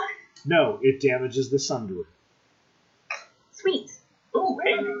claw? No, it damages the Sunderer. Sweet. Ooh,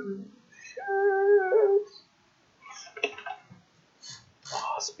 handy.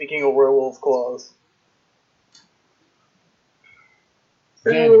 Oh, speaking of werewolf claws.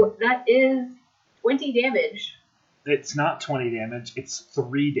 So that is 20 damage. It's not 20 damage, it's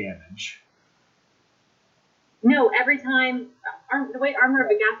 3 damage. No, every time... the way Armor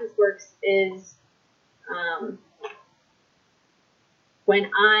of Agathis works is... when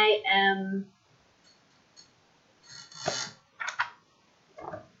I am...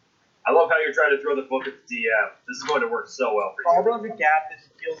 I love how you're trying to throw the book at the DM. This is going to work so well for you. Armor of Agathis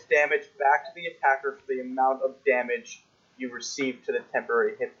deals damage back to the attacker for the amount of damage you receive to the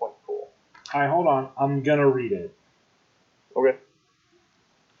temporary hit point pool. Alright, hold on. I'm gonna read it. Okay.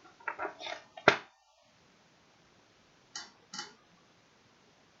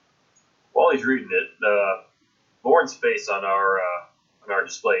 While he's reading it, Lauren's face on our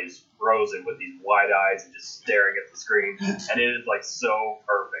display is frozen with these wide eyes and just staring at the screen, and it is like so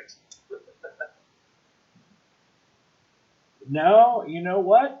perfect. No, you know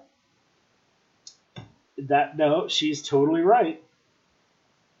what? No, she's totally right.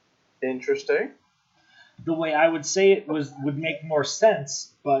 Interesting. The way I would say it would make more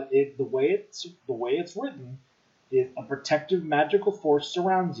sense, but the way it's written is a protective magical force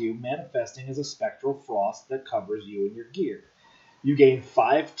surrounds you, manifesting as a spectral frost that covers you and your gear. You gain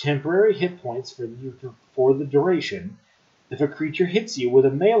 5 temporary hit points for the duration. If a creature hits you with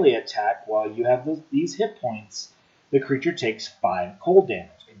a melee attack while you have these hit points, the creature takes 5 cold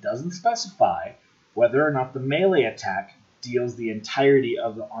damage. It doesn't specify whether or not the melee attack deals the entirety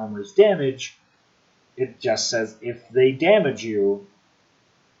of the armor's damage. It just says if they damage you,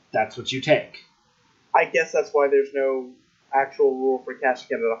 that's what you take. I guess that's why there's no actual rule for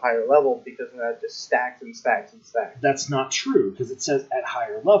casting it at a higher level, because then that just stacks and stacks and stacks. That's not true, because it says at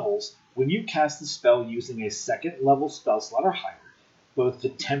higher levels, When you cast the spell using a second level spell slot or higher, both the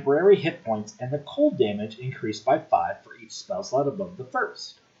temporary hit points and the cold damage increase by 5 for each spell slot above the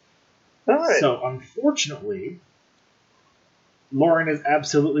first. Alright. So, unfortunately, Lauren is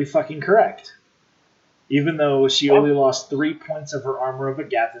absolutely fucking correct. Even though she only lost 3 points of her Armor of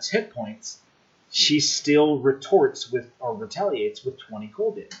Agatha's hit points, she still retaliates with 20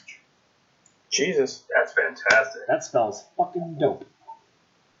 cold damage. Jesus. That's fantastic. That spell's fucking dope.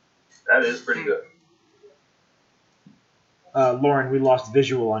 That is pretty good. Lauren, we lost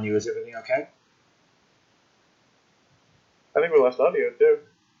visual on you. Is everything okay? I think we lost audio too.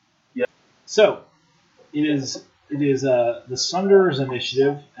 So, it is the Sunderer's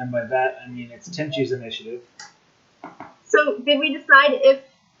initiative, and by that I mean it's Tenchi's initiative. So, did we decide if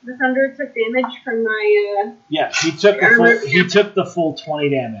the Thunder took damage from my, Yeah, he took the full 20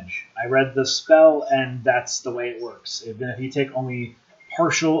 damage. I read the spell, and that's the way it works. Even if you take only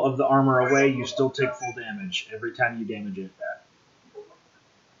partial of the armor away, you still take full damage every time you damage it.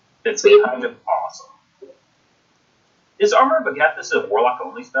 It's kind of awesome. Is Armor of Agathis a Warlock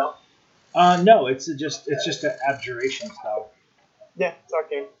only spell? No, it's just an abjuration spell. Yeah, it's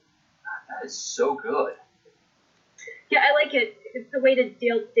arcane. That is so good. Yeah, I like it. It's the way to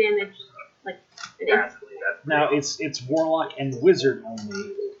deal damage, like, an instant. Now it's warlock and wizard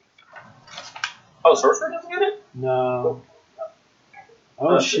only. Oh, sorcerer doesn't get it? No.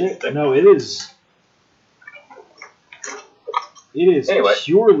 Oh That's shit! interesting. No, it is. It is Anyway.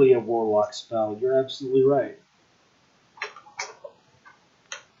 purely a warlock spell. You're absolutely right.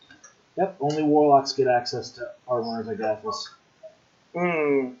 Yep, only warlocks get access to Armor of Agathis.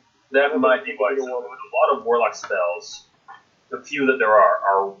 That might be why. So, with a lot of Warlock spells, the few that there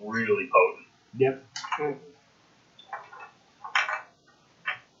are really potent. Yep.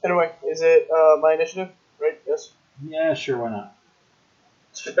 Anyway, is it my initiative? Right? Yes. Yeah, sure, why not?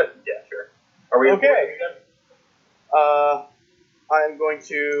 Yeah, sure. Are we Okay. I'm going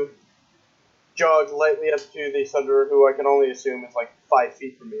to jog lightly up to the Thunderer, who I can only assume is like 5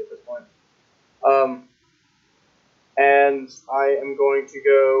 feet from me at this point. And I am going to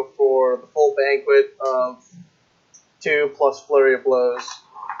go for the full banquet of 2 plus Flurry of Blows.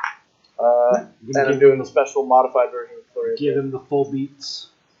 And I'm doing the special modified version of Flurry of Blows. Give him the full beats.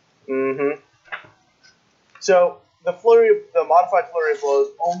 Mm-hmm. So the modified Flurry of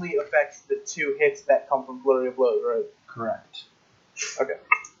Blows only affects the 2 hits that come from Flurry of Blows, right? Correct. Okay.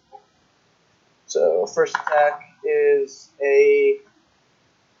 So first attack is a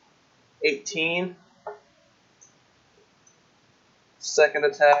 18. Second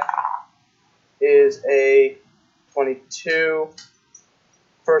attack is a 22.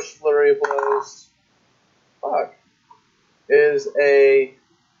 First Flurry of Blows is a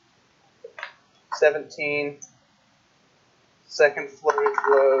 17. Second Flurry of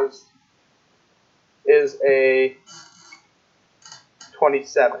Blows is a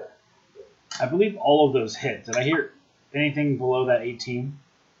 27. I believe all of those hit. Did I hear anything below that 18?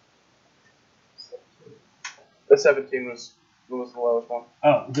 The 17 was the lowest one.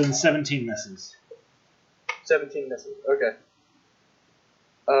 Oh, then 17 misses. 17 misses. Okay.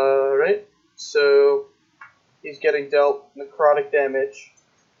 Alright. So he's getting dealt necrotic damage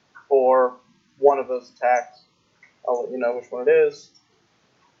for one of those attacks. I'll let you know which one it is.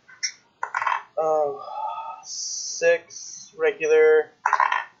 6 regular,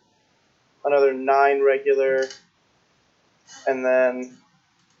 another 9 regular, and then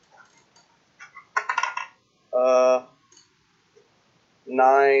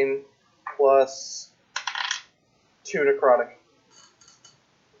 9 plus 2 necrotic.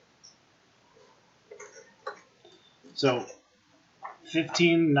 So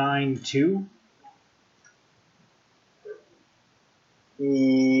 15, 9, 2.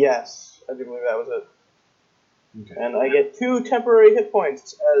 Yes, I do believe that was it. Okay. And I get 2 temporary hit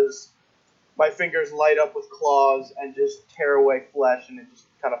points as my fingers light up with claws and just tear away flesh, and it just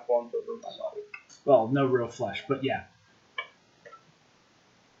kind of forms over my body. Well, no real flesh, but yeah.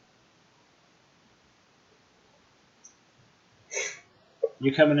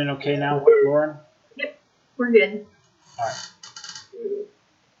 You coming in okay now, Lauren? Yep, we're good.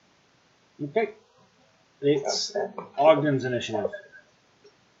 Okay. It's Ogden's initiative.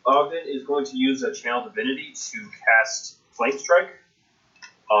 Ogden is going to use a Channel Divinity to cast Flame Strike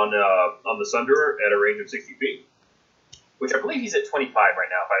on the Sunderer at a range of 60 feet, which I believe he's at 25 right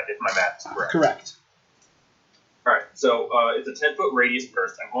now, if my math is correct. Correct. All right, so it's a 10-foot radius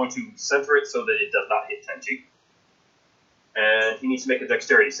burst. I'm going to center it so that it does not hit Tenchi, and he needs to make a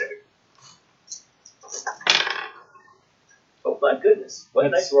Dexterity save. Oh my goodness! What a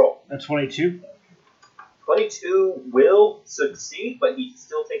nice roll. A 22. 22 will succeed, but he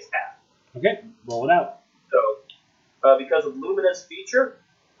still takes half. Okay, roll it out. So, because of Luminous feature,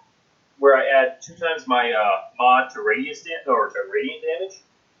 where I add 2 times my mod to radiant damage,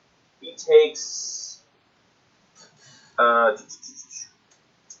 he takes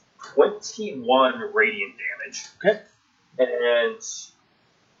 21 radiant damage. Okay. And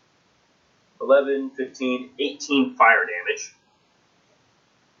 11, 15, 18 fire damage.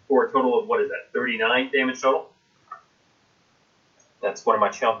 For a total of, 39 damage total. That's one of my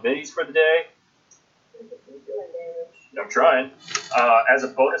challenge abilities for the day. I'm trying. As a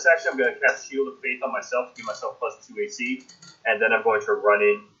bonus action, I'm going to cast Shield of Faith on myself to give myself +2 AC, and then I'm going to run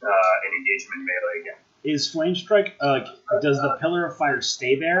in an engagement melee again. Is Flame Strike, does the Pillar of Fire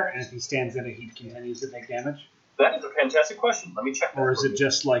stay there, and if he stands in it, he continues to take damage? That is a fantastic question. Let me check that. Or is for it you.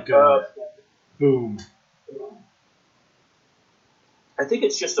 just like a boom? I think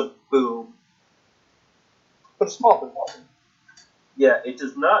it's just a boom. But a small boom. Yeah, it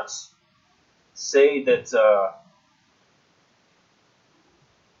does not say that.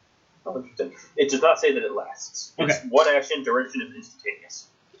 Oh, interesting. It does not say that it lasts. It's Okay. one action, duration is instantaneous.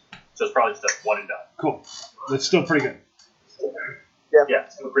 So it's probably just a one and done. Cool. That's still pretty good. Yeah,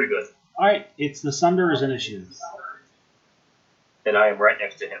 it's still pretty good. Alright, it's the Sunderer's initiative. And I am right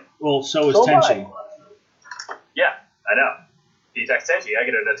next to him. Well, so is So am I. Tenchi. Yeah, I know. If he attacks Tenchi, I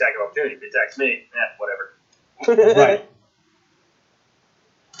get an attack of opportunity. If he attacks me, whatever. Right.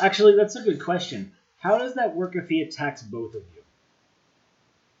 Actually, that's a good question. How does that work if he attacks both of you?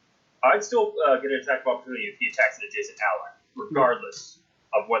 I'd still get an attack of opportunity if he attacks an adjacent ally, regardless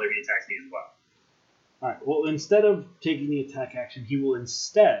of whether he attacks me as well. Alright, well, instead of taking the attack action, he will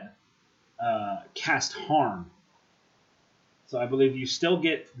instead cast Harm. So I believe you still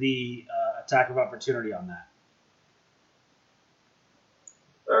get the attack of opportunity on that.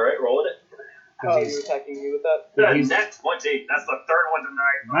 Alright, rolling it. Oh, you attacking me with that? Yeah, he's- Net 20. That's the third one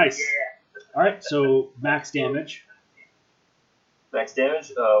tonight. Nice. Yeah. Alright, so max damage. Max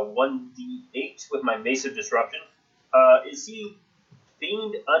damage, 1d8 with my Mace of Disruption. Is he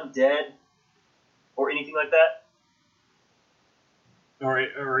fiend, undead, or anything like that? Or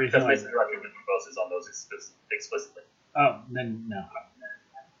anything Because like Mace of that. Disruption focuses on those explicitly. Oh, then no.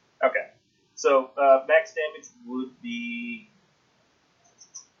 Okay. So, max damage would be...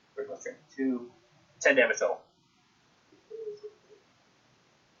 10 damage total.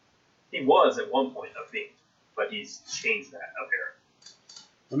 He was at one point a fiend, but he's changed that apparently.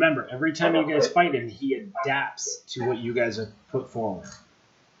 Remember, every time you guys fight him, he adapts to what you guys have put forward.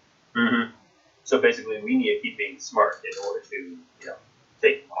 Mm-hmm. So basically, we need to keep being smart in order to,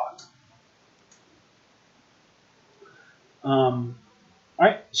 take him on.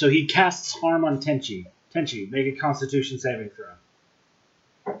 Alright, so he casts Harm on Tenchi. Tenchi, make a Constitution saving throw.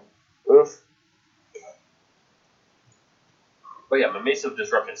 Oof. But yeah, my Mace of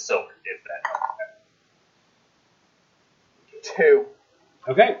Disruption is silver, if that helps. 2.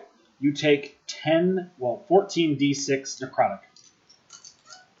 Okay, you take 14d6 necrotic.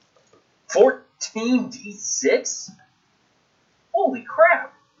 14d6? Holy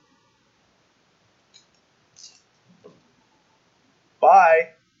crap!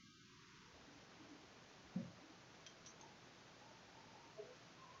 Bye.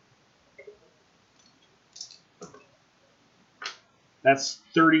 That's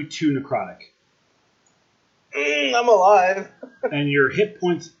 32 necrotic. I'm alive. And your hit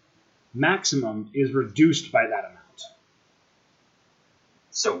points maximum is reduced by that amount.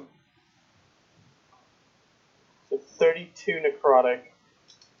 So, So 32 necrotic.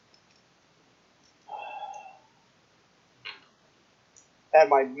 And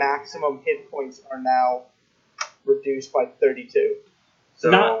my maximum hit points are now reduced by 32.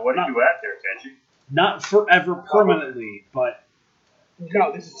 what Not- did you add there, Tenchi? Not forever permanently, but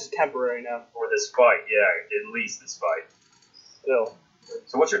No, this is just temporary now. For this fight, yeah, at least this fight. Still.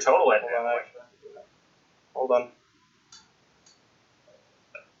 So what's your total at Hold that on, point? actually. Hold on.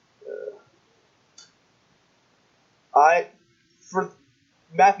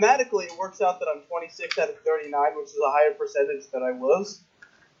 Mathematically, it works out that I'm 26 out of 39, which is a higher percentage than I was.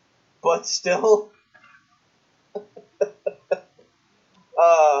 But still,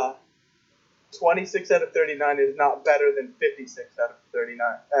 26 out of 39 is not better than 56 out of 39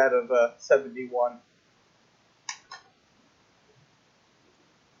 out of 71.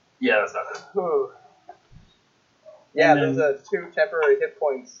 Yeah, that's not bad. Whew. Yeah, And those 2 temporary hit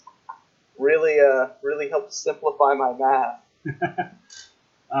points really helped simplify my math.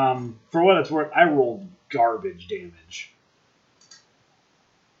 for what it's worth, I rolled garbage damage.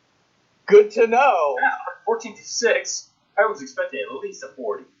 Good to know. 14d6, I was expecting at least a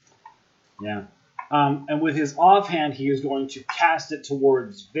 40. Yeah. And with his offhand, he is going to cast it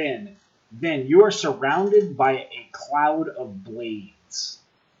towards Vin. Then you are surrounded by a cloud of blades.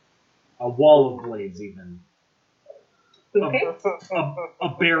 A wall of blades, even. Okay. A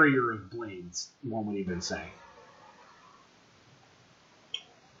barrier of blades, one would even say.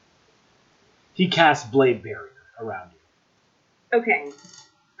 He casts blade barrier around you. Okay.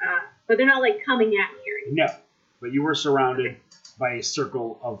 But they're not like coming at me or anything. No, but you were surrounded by a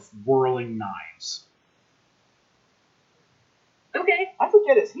circle of whirling knives. Okay. I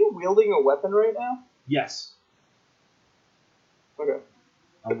forget, is he wielding a weapon right now? Yes, Okay.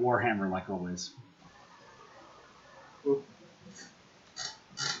 a warhammer, like always.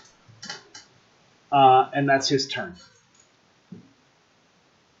 And that's his turn.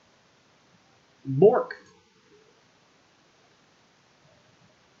 Mork.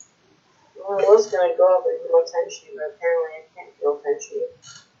 Well, I was gonna go up and heal Tenchi, but apparently I can't heal Tenchi.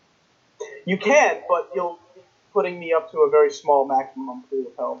 You can, but you'll be putting me up to a very small maximum pool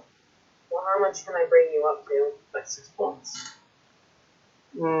of health. Well, how much can I bring you up to? Like 6 points.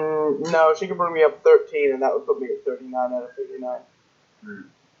 No, she could bring me up 13, and that would put me at 39 out of 39.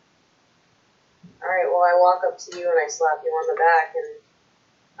 Alright, well, I walk up to you and I slap you on the back and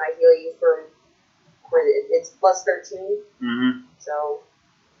I heal you for it's plus 13. Mm-hmm. So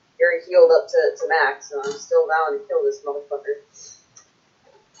you're healed up to max, so I'm still down to kill this motherfucker.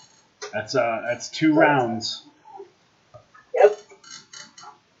 That's 2 rounds Yep.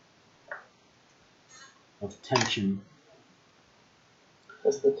 of tension.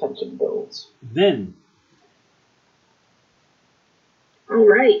 As the tension builds. Then, All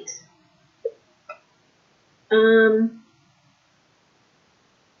right.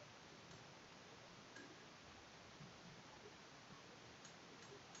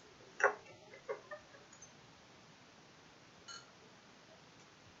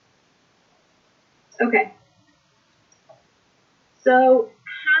 Okay. So,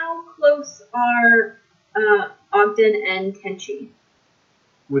 how close are Ogden and Tenchi?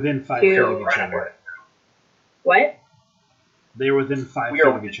 within 5 feet Two. of each other. What? They're within 5 We feet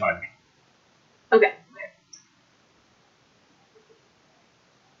are of each other. Okay.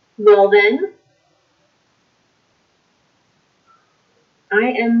 Well then,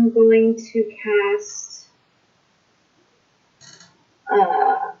 I am going to cast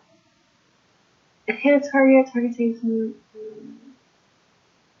hit a target takes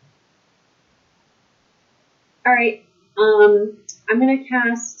Alright, I'm gonna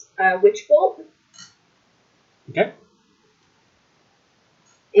cast Witch Bolt, Okay?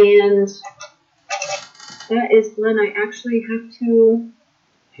 and that is one I actually have to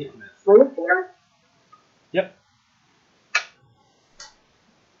Hit with. roll for. Yep.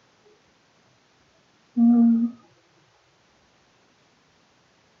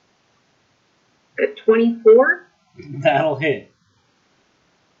 At 24. That'll hit.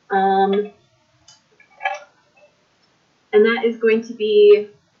 And that is going to be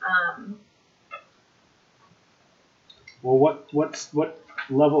Well, what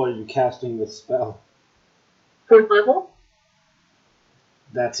level are you casting this spell? 4th level.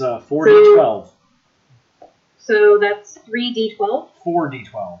 That's 4d12. So that's 3d12.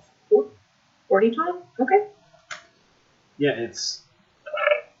 4d12. 4d12? Okay. Yeah, it's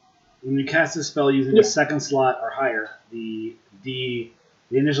when you cast this spell using Yeah. a second slot or higher, the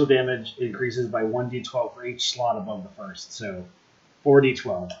initial damage increases by 1d12 for each slot above the first. So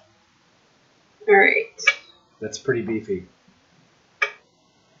 4d12. Alright. That's pretty beefy.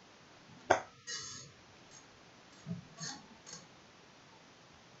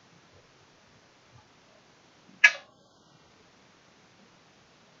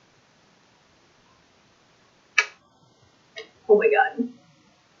 Oh my god.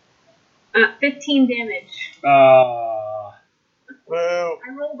 15 damage. Boo!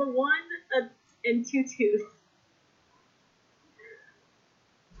 I rolled a 1 and 2 2s.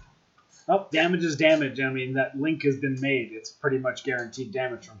 Oh, damage is damage. I mean, that link has been made. It's pretty much guaranteed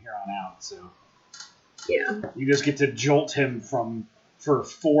damage from here on out. So Yeah. you just get to jolt him for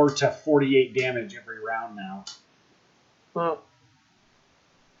 4 to 48 damage every round now. Huh.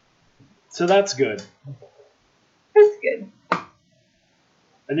 So that's good. That's good.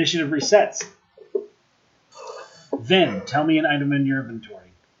 Initiative resets. Then, tell me an item in your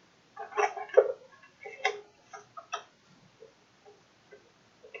inventory.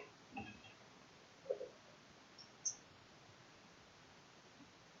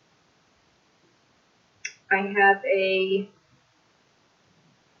 I have a.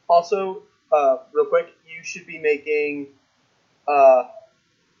 Also, real quick, you should be making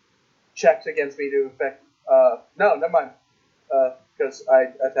checks against me to affect. No, never mind. Because I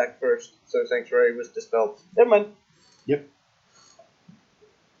attacked first, so Sanctuary was dispelled. Never mind. Yep.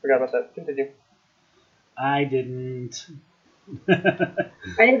 Forgot about that. Continue. I didn't. I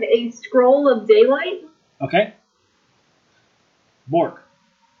have a scroll of daylight. Okay. Bork.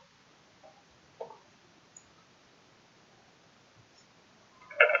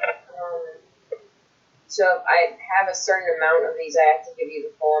 So if I have a certain amount of these, I have to give you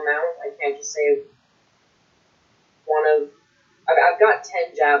the full amount. I can't just say one of. I've got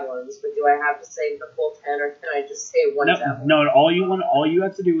 10 javelins, but do I have to say the full 10, or can I just say one javelin? No. All you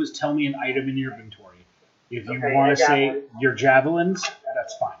have to do is tell me an item in your inventory. If you Okay, want a to say javelin. your javelins,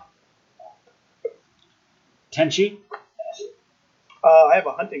 that's fine. Tenchi, I have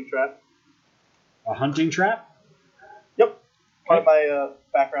a hunting trap. a hunting trap, Yep. Part of my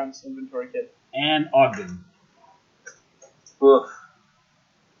background's inventory kit. and Ogden. Oof.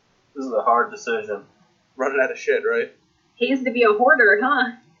 This is a hard decision. Running out of shit, right? Pays to be a hoarder,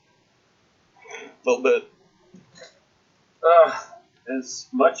 huh? A little bit. As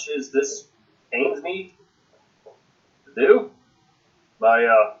much as this pains me to do, my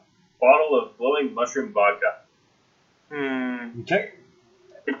bottle of glowing mushroom vodka. Okay.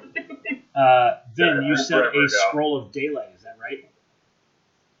 Vin, you said Forever a ago. scroll of daylight. Is that right?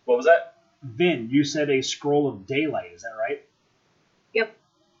 What was that? Vin, you said a scroll of daylight. Is that right? Yep.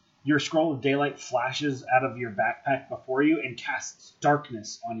 Your scroll of daylight flashes out of your backpack before you and casts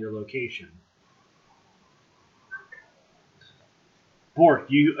darkness on your location. Bork,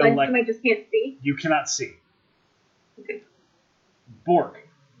 you So I elect. assume I just can't see. You cannot see. Okay. Bork,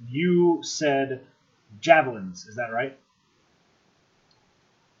 you said javelins. Is that right?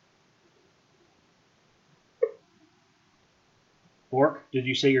 Bork, did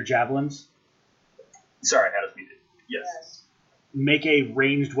you say your javelins? Sorry, I had us muted. Yes. Make a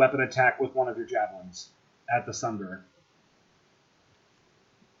ranged weapon attack with one of your javelins at the Sunderer.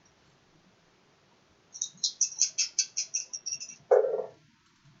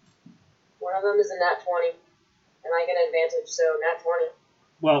 One of them is a nat 20, and I get an advantage, so nat 20.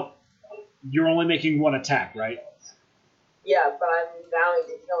 Well, you're only making one attack, right? Yeah, but I'm vowing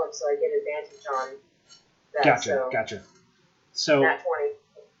to kill him, so I get advantage on that. Gotcha. So Nat 20.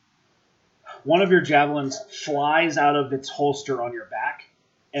 one of your javelins flies out of its holster on your back,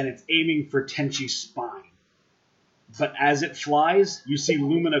 and it's aiming for Tenchi's spine. But as it flies, you see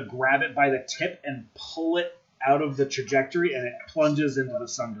Lumina grab it by the tip and pull it out of the trajectory, and it plunges into the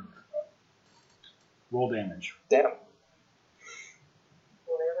Sunderer. Roll damage. Damn.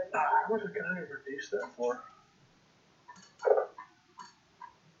 Whatever. How much can I reduce that for?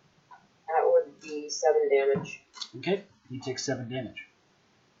 That would be 7 damage. Okay, he takes 7 damage.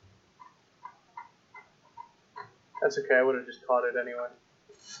 That's okay. I would have just caught it anyway.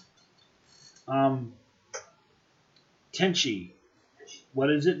 Tenchi, what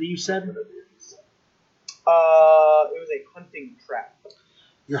is it that you said? It was a hunting trap.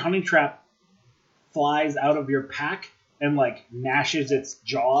 Your hunting trap flies out of your pack and like gnashes its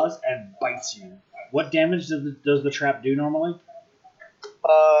jaws and bites you. What damage does the trap do normally?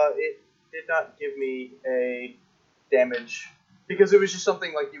 It did not give me a damage because it was just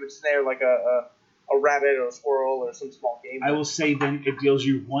something like you would snare like a rabbit or a squirrel or some small game. I will say then it deals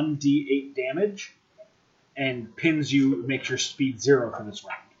you 1d8 damage and pins you, makes your speed 0 for this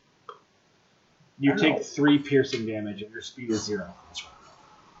round. You take 3 piercing damage and your speed is 0 for this round.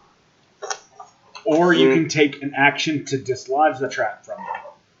 Or you can take an action to dislodge the trap from it.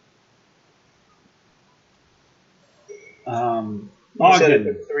 You said it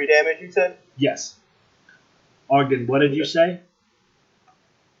Ogden. took 3 damage, you said? Yes. Ogden, what did you say?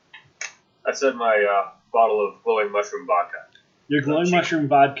 I said my bottle of glowing mushroom vodka. Your glowing cheap. mushroom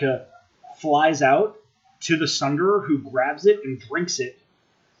vodka flies out to the Sunderer, who grabs it and drinks it,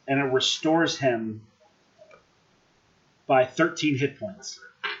 and it restores him by 13 hit points.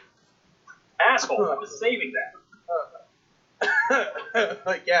 Asshole! I was saving that.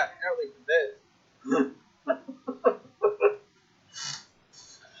 Like, yeah, apparently for this.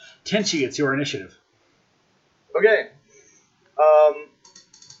 Tenchi, it's your initiative. Okay.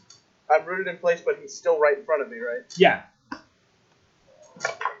 I'm rooted in place, but he's still right in front of me, right? Yeah.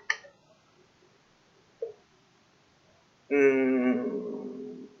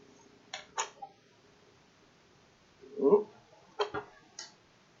 Oop.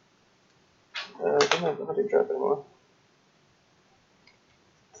 I don't have the hunting trap anymore.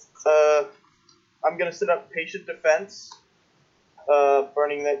 I'm gonna set up patient defense,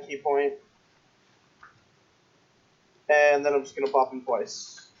 burning that key point, and then I'm just gonna pop him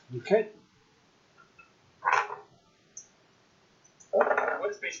twice. Okay. What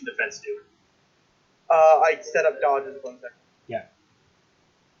does patient defense do? I set up dodges 1 second.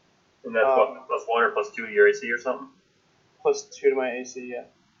 And that's what, +1 or +2 to your AC or something? +2 to my AC, yeah.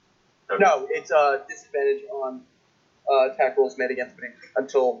 Okay. No, it's disadvantage on attack rolls made against me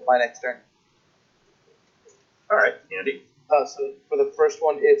until my next turn. All right, Andy. So for the first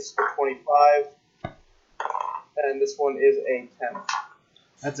one, it's a 25, and this one is a 10.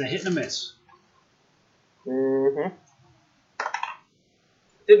 That's a hit and a miss. Mm-hmm.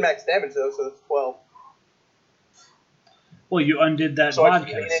 Did max damage though, so it's 12. Well, you undid that So I just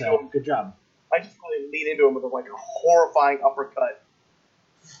vodka, lean into so him. good job. I just really lean into him with a horrifying uppercut.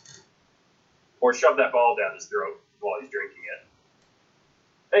 Or shove that ball down his throat while he's drinking it.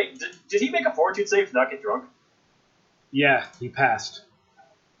 Hey, did he make a fortitude save to not get drunk? Yeah, he passed.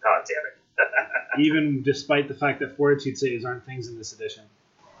 Oh, damn it. Even despite the fact that fortitude saves aren't things in this edition.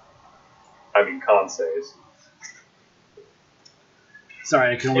 I mean, con saves.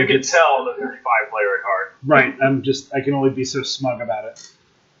 Sorry, I can only You can get... tell that they're 5-player at heart. Right, I can only be so smug about it.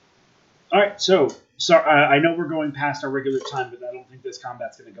 Alright, so I know we're going past our regular time, but I don't think this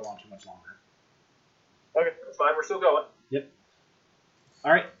combat's going to go on too much longer. Okay, that's fine. We're still going.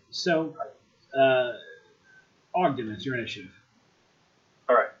 Alright, so, Ogden, it's your initiative.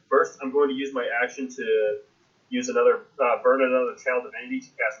 All right. First, I'm going to use my action to use burn another channel divinity to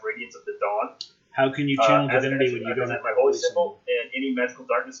cast Radiance of the Dawn. How can you channel As divinity an when you action, don't I have present my holy symbol, and any magical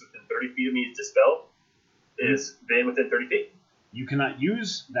darkness within 30 feet of me is dispelled. Is banned within 30 feet. You cannot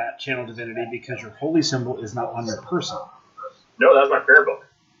use that channel divinity because your holy symbol is not on your person. No, that was my prayer book.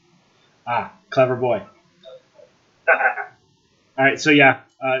 Ah, clever boy. Alright, so yeah,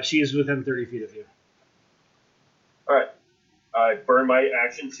 she is within 30 feet of you. All right. I burn my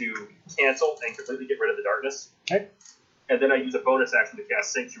action to cancel and completely get rid of the darkness. Okay. And then I use a bonus action to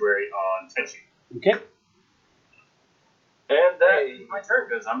cast Sanctuary on Tenchi. Okay. And that is my turn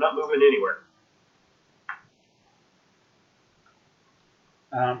because I'm not moving anywhere.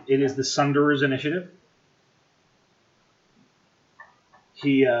 It is the Sunderer's initiative.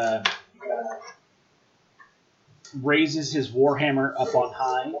 He raises his warhammer up on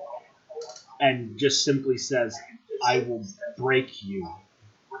high and just simply says, "I will break you."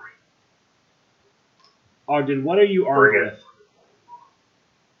 Ogden, what are you armed Bring it. with?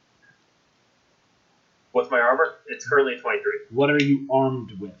 What's my armor? It's currently a 23. What are you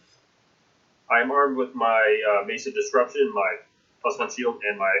armed with? I'm armed with my Mace of Disruption, my +1 shield,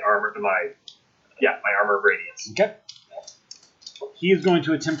 and my armor. My armor of Radiance. Okay. He is going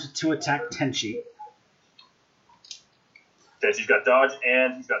to attempt to attack Tenchi. Tenchi's got dodge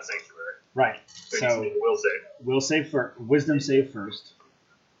and he's got Sanctuary. Right. So he needs to So make a will save. we'll save for wisdom save first.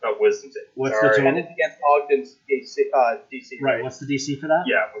 Oh, wisdom save. What's Sorry. the total? And it's against Ogden's DC, Right. What's the DC for that?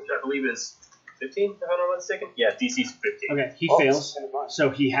 Yeah, which I believe is 15, if I'm not mistaken. Yeah, DC's 15. Okay. He Oh, fails, and mine. so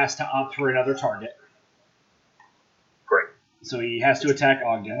he has to opt for another target. Great. So he has to attack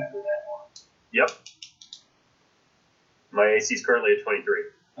Ogden. Yep. My AC is currently at 23.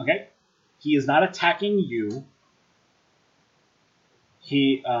 Okay. He is not attacking you.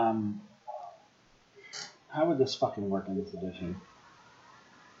 He how would this fucking work in this edition?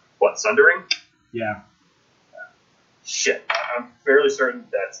 What, Sundering? Yeah. Shit. I'm fairly certain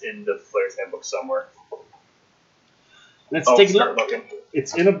that's in the Player's Handbook somewhere. Let's Oh, take a start look. looking.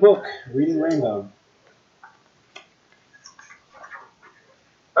 It's in a book, Reading Rainbow.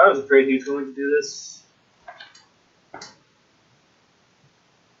 I was afraid he was going to do this.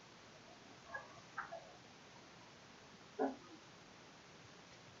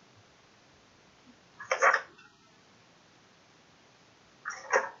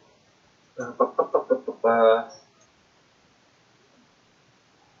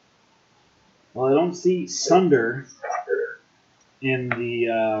 Well, I don't see Sunder in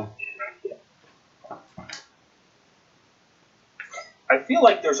the I feel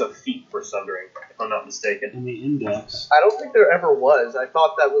like there's a feat for Sundering, if I'm not mistaken. in the index. I don't think there ever was. I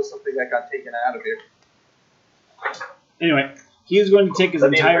thought that was something that got taken out of here. Anyway, he is going to take his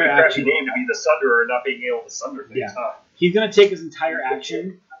That'd be a entire pretty crappy action. name to be the Sunderer, not being able to Sunder things, Yeah. huh? He's going to take his entire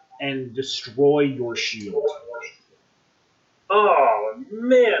action and destroy your shield. Oh,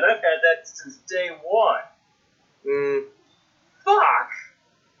 man, I've had that since day one. Fuck!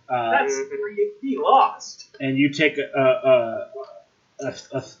 That's 3 HP lost. And you take a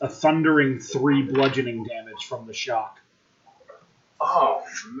thundering 3 bludgeoning damage from the shock. Oh,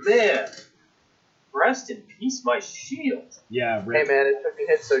 man. Rest in peace, my shield. Yeah, Hey rip. man, it took a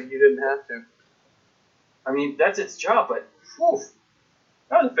hit so you didn't have to. I mean, that's its job, but whew,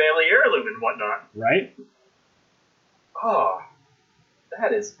 that was a family heirloom and whatnot. Right? Oh,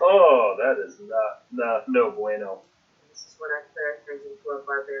 that is not, no bueno. This is when our cleric turns into a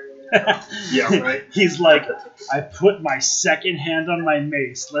barbarian. Yeah, right. He's like, I put my second hand on my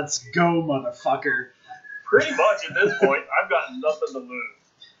mace. Let's go, motherfucker. Pretty much at this point, I've got nothing to lose.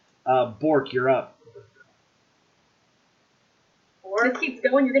 Bork, you're up. Or This keeps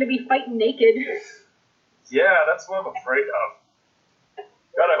going, you're gonna be fighting naked. Yeah, that's what I'm afraid of.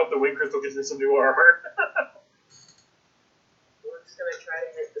 God, I hope the Wind Crystal gives me some new armor. we're just gonna try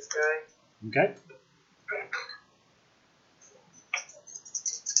to hit this guy. Okay.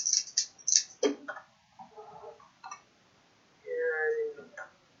 And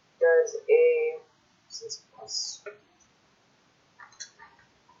does a 6 plus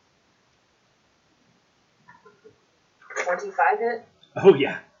 25 hit? Oh,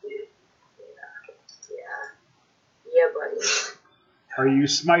 yeah. Yeah, buddy. Are you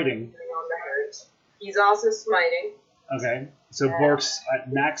smiting? Putting on the hurt. He's also smiting. Okay. So Bork's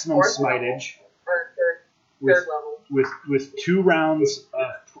at maximum Fourth smitage Or third with level. with 2 rounds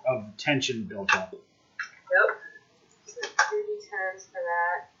of tension built up. Yep. So 2d10s for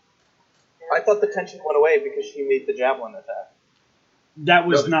that. I thought the tension went away because she made the javelin attack. That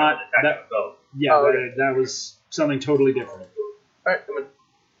was No, not attack that. bow. Yeah, Oh, okay. that was something totally different. Alright, come on.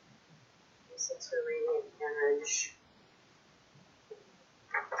 6 for radiant damage.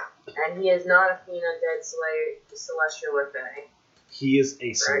 And he is not a fiend, undead, slayer, celestial, or fae. He is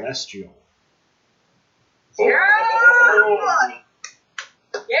a celestial. Yeah, Oh. buddy.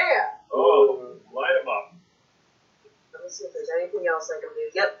 Yeah. Oh, light him up. Let me see if there's anything else I can do.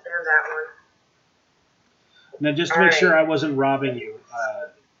 Yep, and that one. Now, just to make Alright. sure I wasn't robbing you,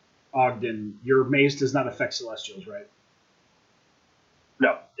 Ogden, your mace does not affect celestials, right?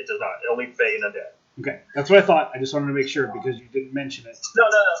 No, it does not. Only Fae and Undead. Okay, that's what I thought. I just wanted to make sure because you didn't mention it. No,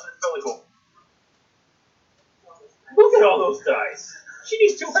 it's totally cool. Look at all those dice. She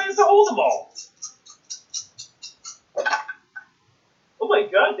needs 2 hands to hold them all. Oh my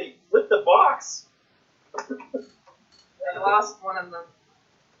god, they flipped the box. I lost one of them.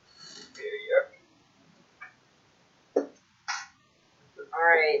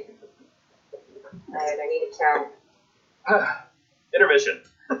 Alright. Alright, I need to count. Intermission.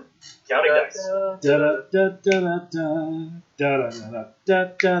 Counting dice. Da da da da da da da da da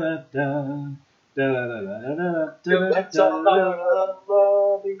da da da Let's da go. da.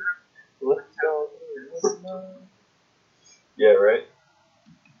 Let's go. Yeah, right.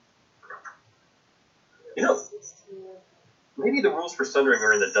 You know, maybe the rules for Sundering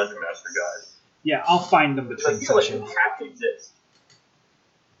are in the Dungeon Master Guide. Yeah, I'll find them Because I between feel like sessions. they have to exist.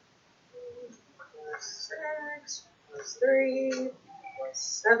 Plus 6, plus 3,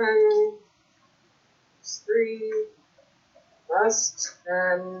 plus 7, plus 3, plus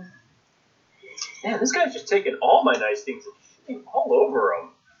 10. Man, this guy's just taking all my nice things and shitting all over them.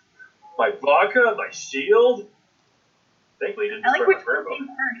 My vodka, my shield. Thankfully, he didn't I like destroy which my prayer one book. came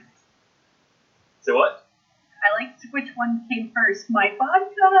first. Say what? I liked which one came first. My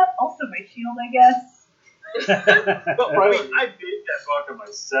vodka, also my shield, I guess. Well, I mean, I made that vodka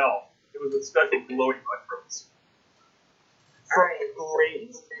myself. It was with special glowy mushrooms. Alright,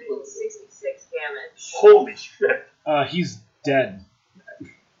 Great. 66 damage. Holy shit. He's dead.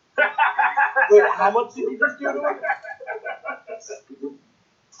 Wait, how much did you just do to him?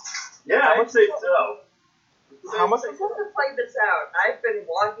 Yeah, I'd say so. How much So was just to play this out, I've been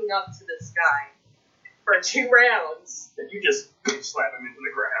walking up to this guy for 2 rounds. And you just slap him into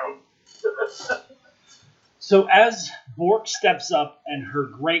the ground. So as Bork steps up and her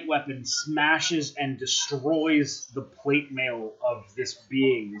great weapon smashes and destroys the plate mail of this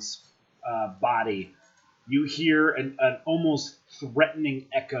being's body, you hear an almost threatening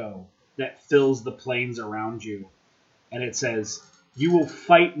echo that fills the plains around you. And it says, "You will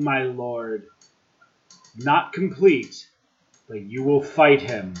fight, my lord. Not complete, but you will fight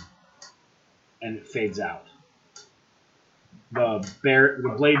him." And it fades out. The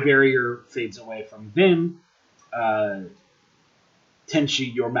blade barrier fades away from Vin.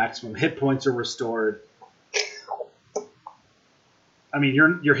 Tenshi, your maximum hit points are restored. I mean,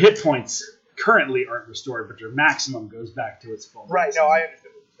 your hit points currently aren't restored, but your maximum goes back to its full. Right, no, I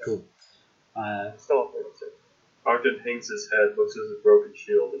understand what you're saying. Cool. Still up there, too. Ogden hangs his head, looks at his broken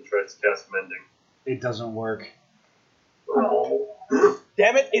shield, and tries to cast Mending. It doesn't work. Oh.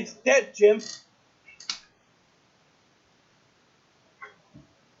 Damn it, it's dead, Jim.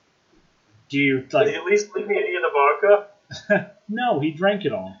 Do you Did he like? at least leave me any of the vodka? No, he drank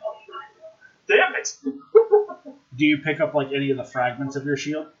it all. Damn it! Do you pick up like any of the fragments of your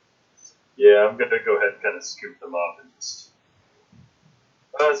shield? Yeah, I'm gonna go ahead and kind of scoop them up and just.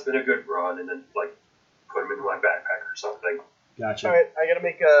 Oh, it's been a good run, and then like put them in my backpack or something. Gotcha. Alright, I gotta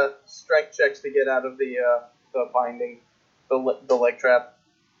make strength checks to get out of the binding, the leg trap.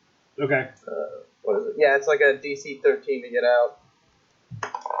 Okay. What is it? Yeah, it's like a DC 13 to get out.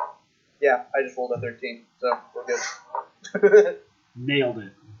 Yeah, I just rolled a 13, so we're good. Nailed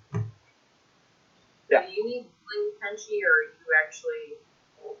it. Yeah. Do you need Sling Tenchi, or are you actually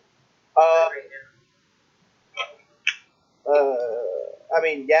right now? I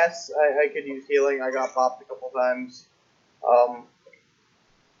mean, yes, I could use healing. I got popped a couple times. I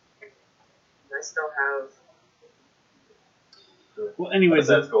still have. Well, anyways, As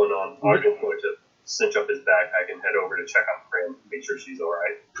that's going on, Ogden's going to cinch up his backpack and head over to check on Prim, make sure she's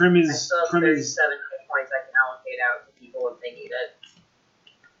alright. Prim I is still have Prim is 37 hit points I can allocate out to people if they need it.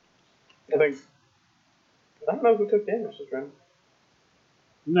 I don't know who took damage this round.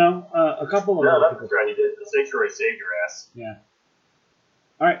 no a couple of No, other that's people. the round you did. The Sanctuary saved your ass. Yeah.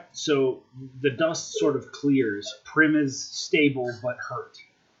 All right, so the dust sort of clears. Prim is stable but hurt.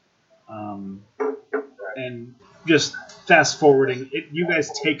 And just fast forwarding, you guys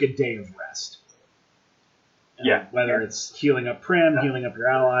take a day of rest. Yeah. Whether it's healing up Prim, healing up your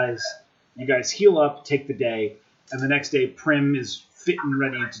allies, you guys heal up, take the day, and the next day Prim is fit and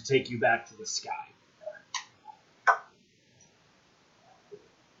ready to take you back to the sky.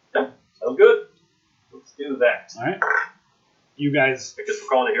 Sounds good. Let's do that. All right. You guys I guess we're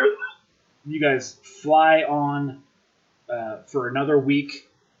calling it here. fly on for another week,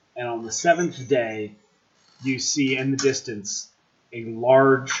 and on the 7th day, you see in the distance a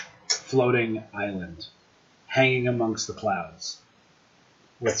large floating island hanging amongst the clouds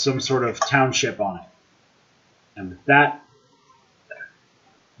with some sort of township on it. And with that,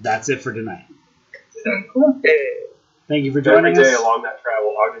 that's it for tonight. Thank you for joining Every day us. along that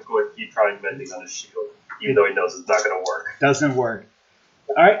travel, Ogden's going to keep trying mending on his shield, even though he knows it's not going to work. Doesn't work.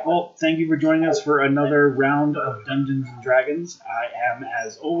 All right, well, thank you for joining us for another round of Dungeons & Dragons. I am,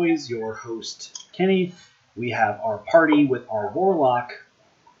 as always, your host, Kenny. We have our party with our warlock,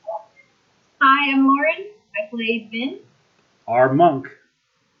 Hi, I'm Lauren. I played Vin. our monk,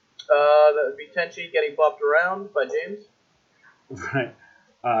 That would be Tenchi getting bopped around by James. right?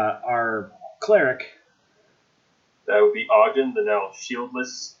 Our cleric, That would be Ogden, the now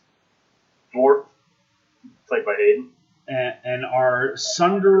shieldless dwarf, played by Hayden. and our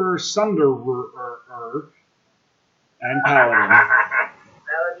Sunderer, and Paladin. That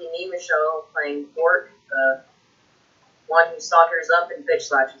would be me, Michelle, playing Fort, the one who saunters up and bitch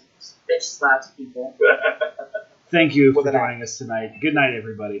slaps people. Thank you for With an joining us tonight. Good night,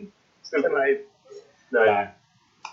 everybody. Tonight. No, Bye.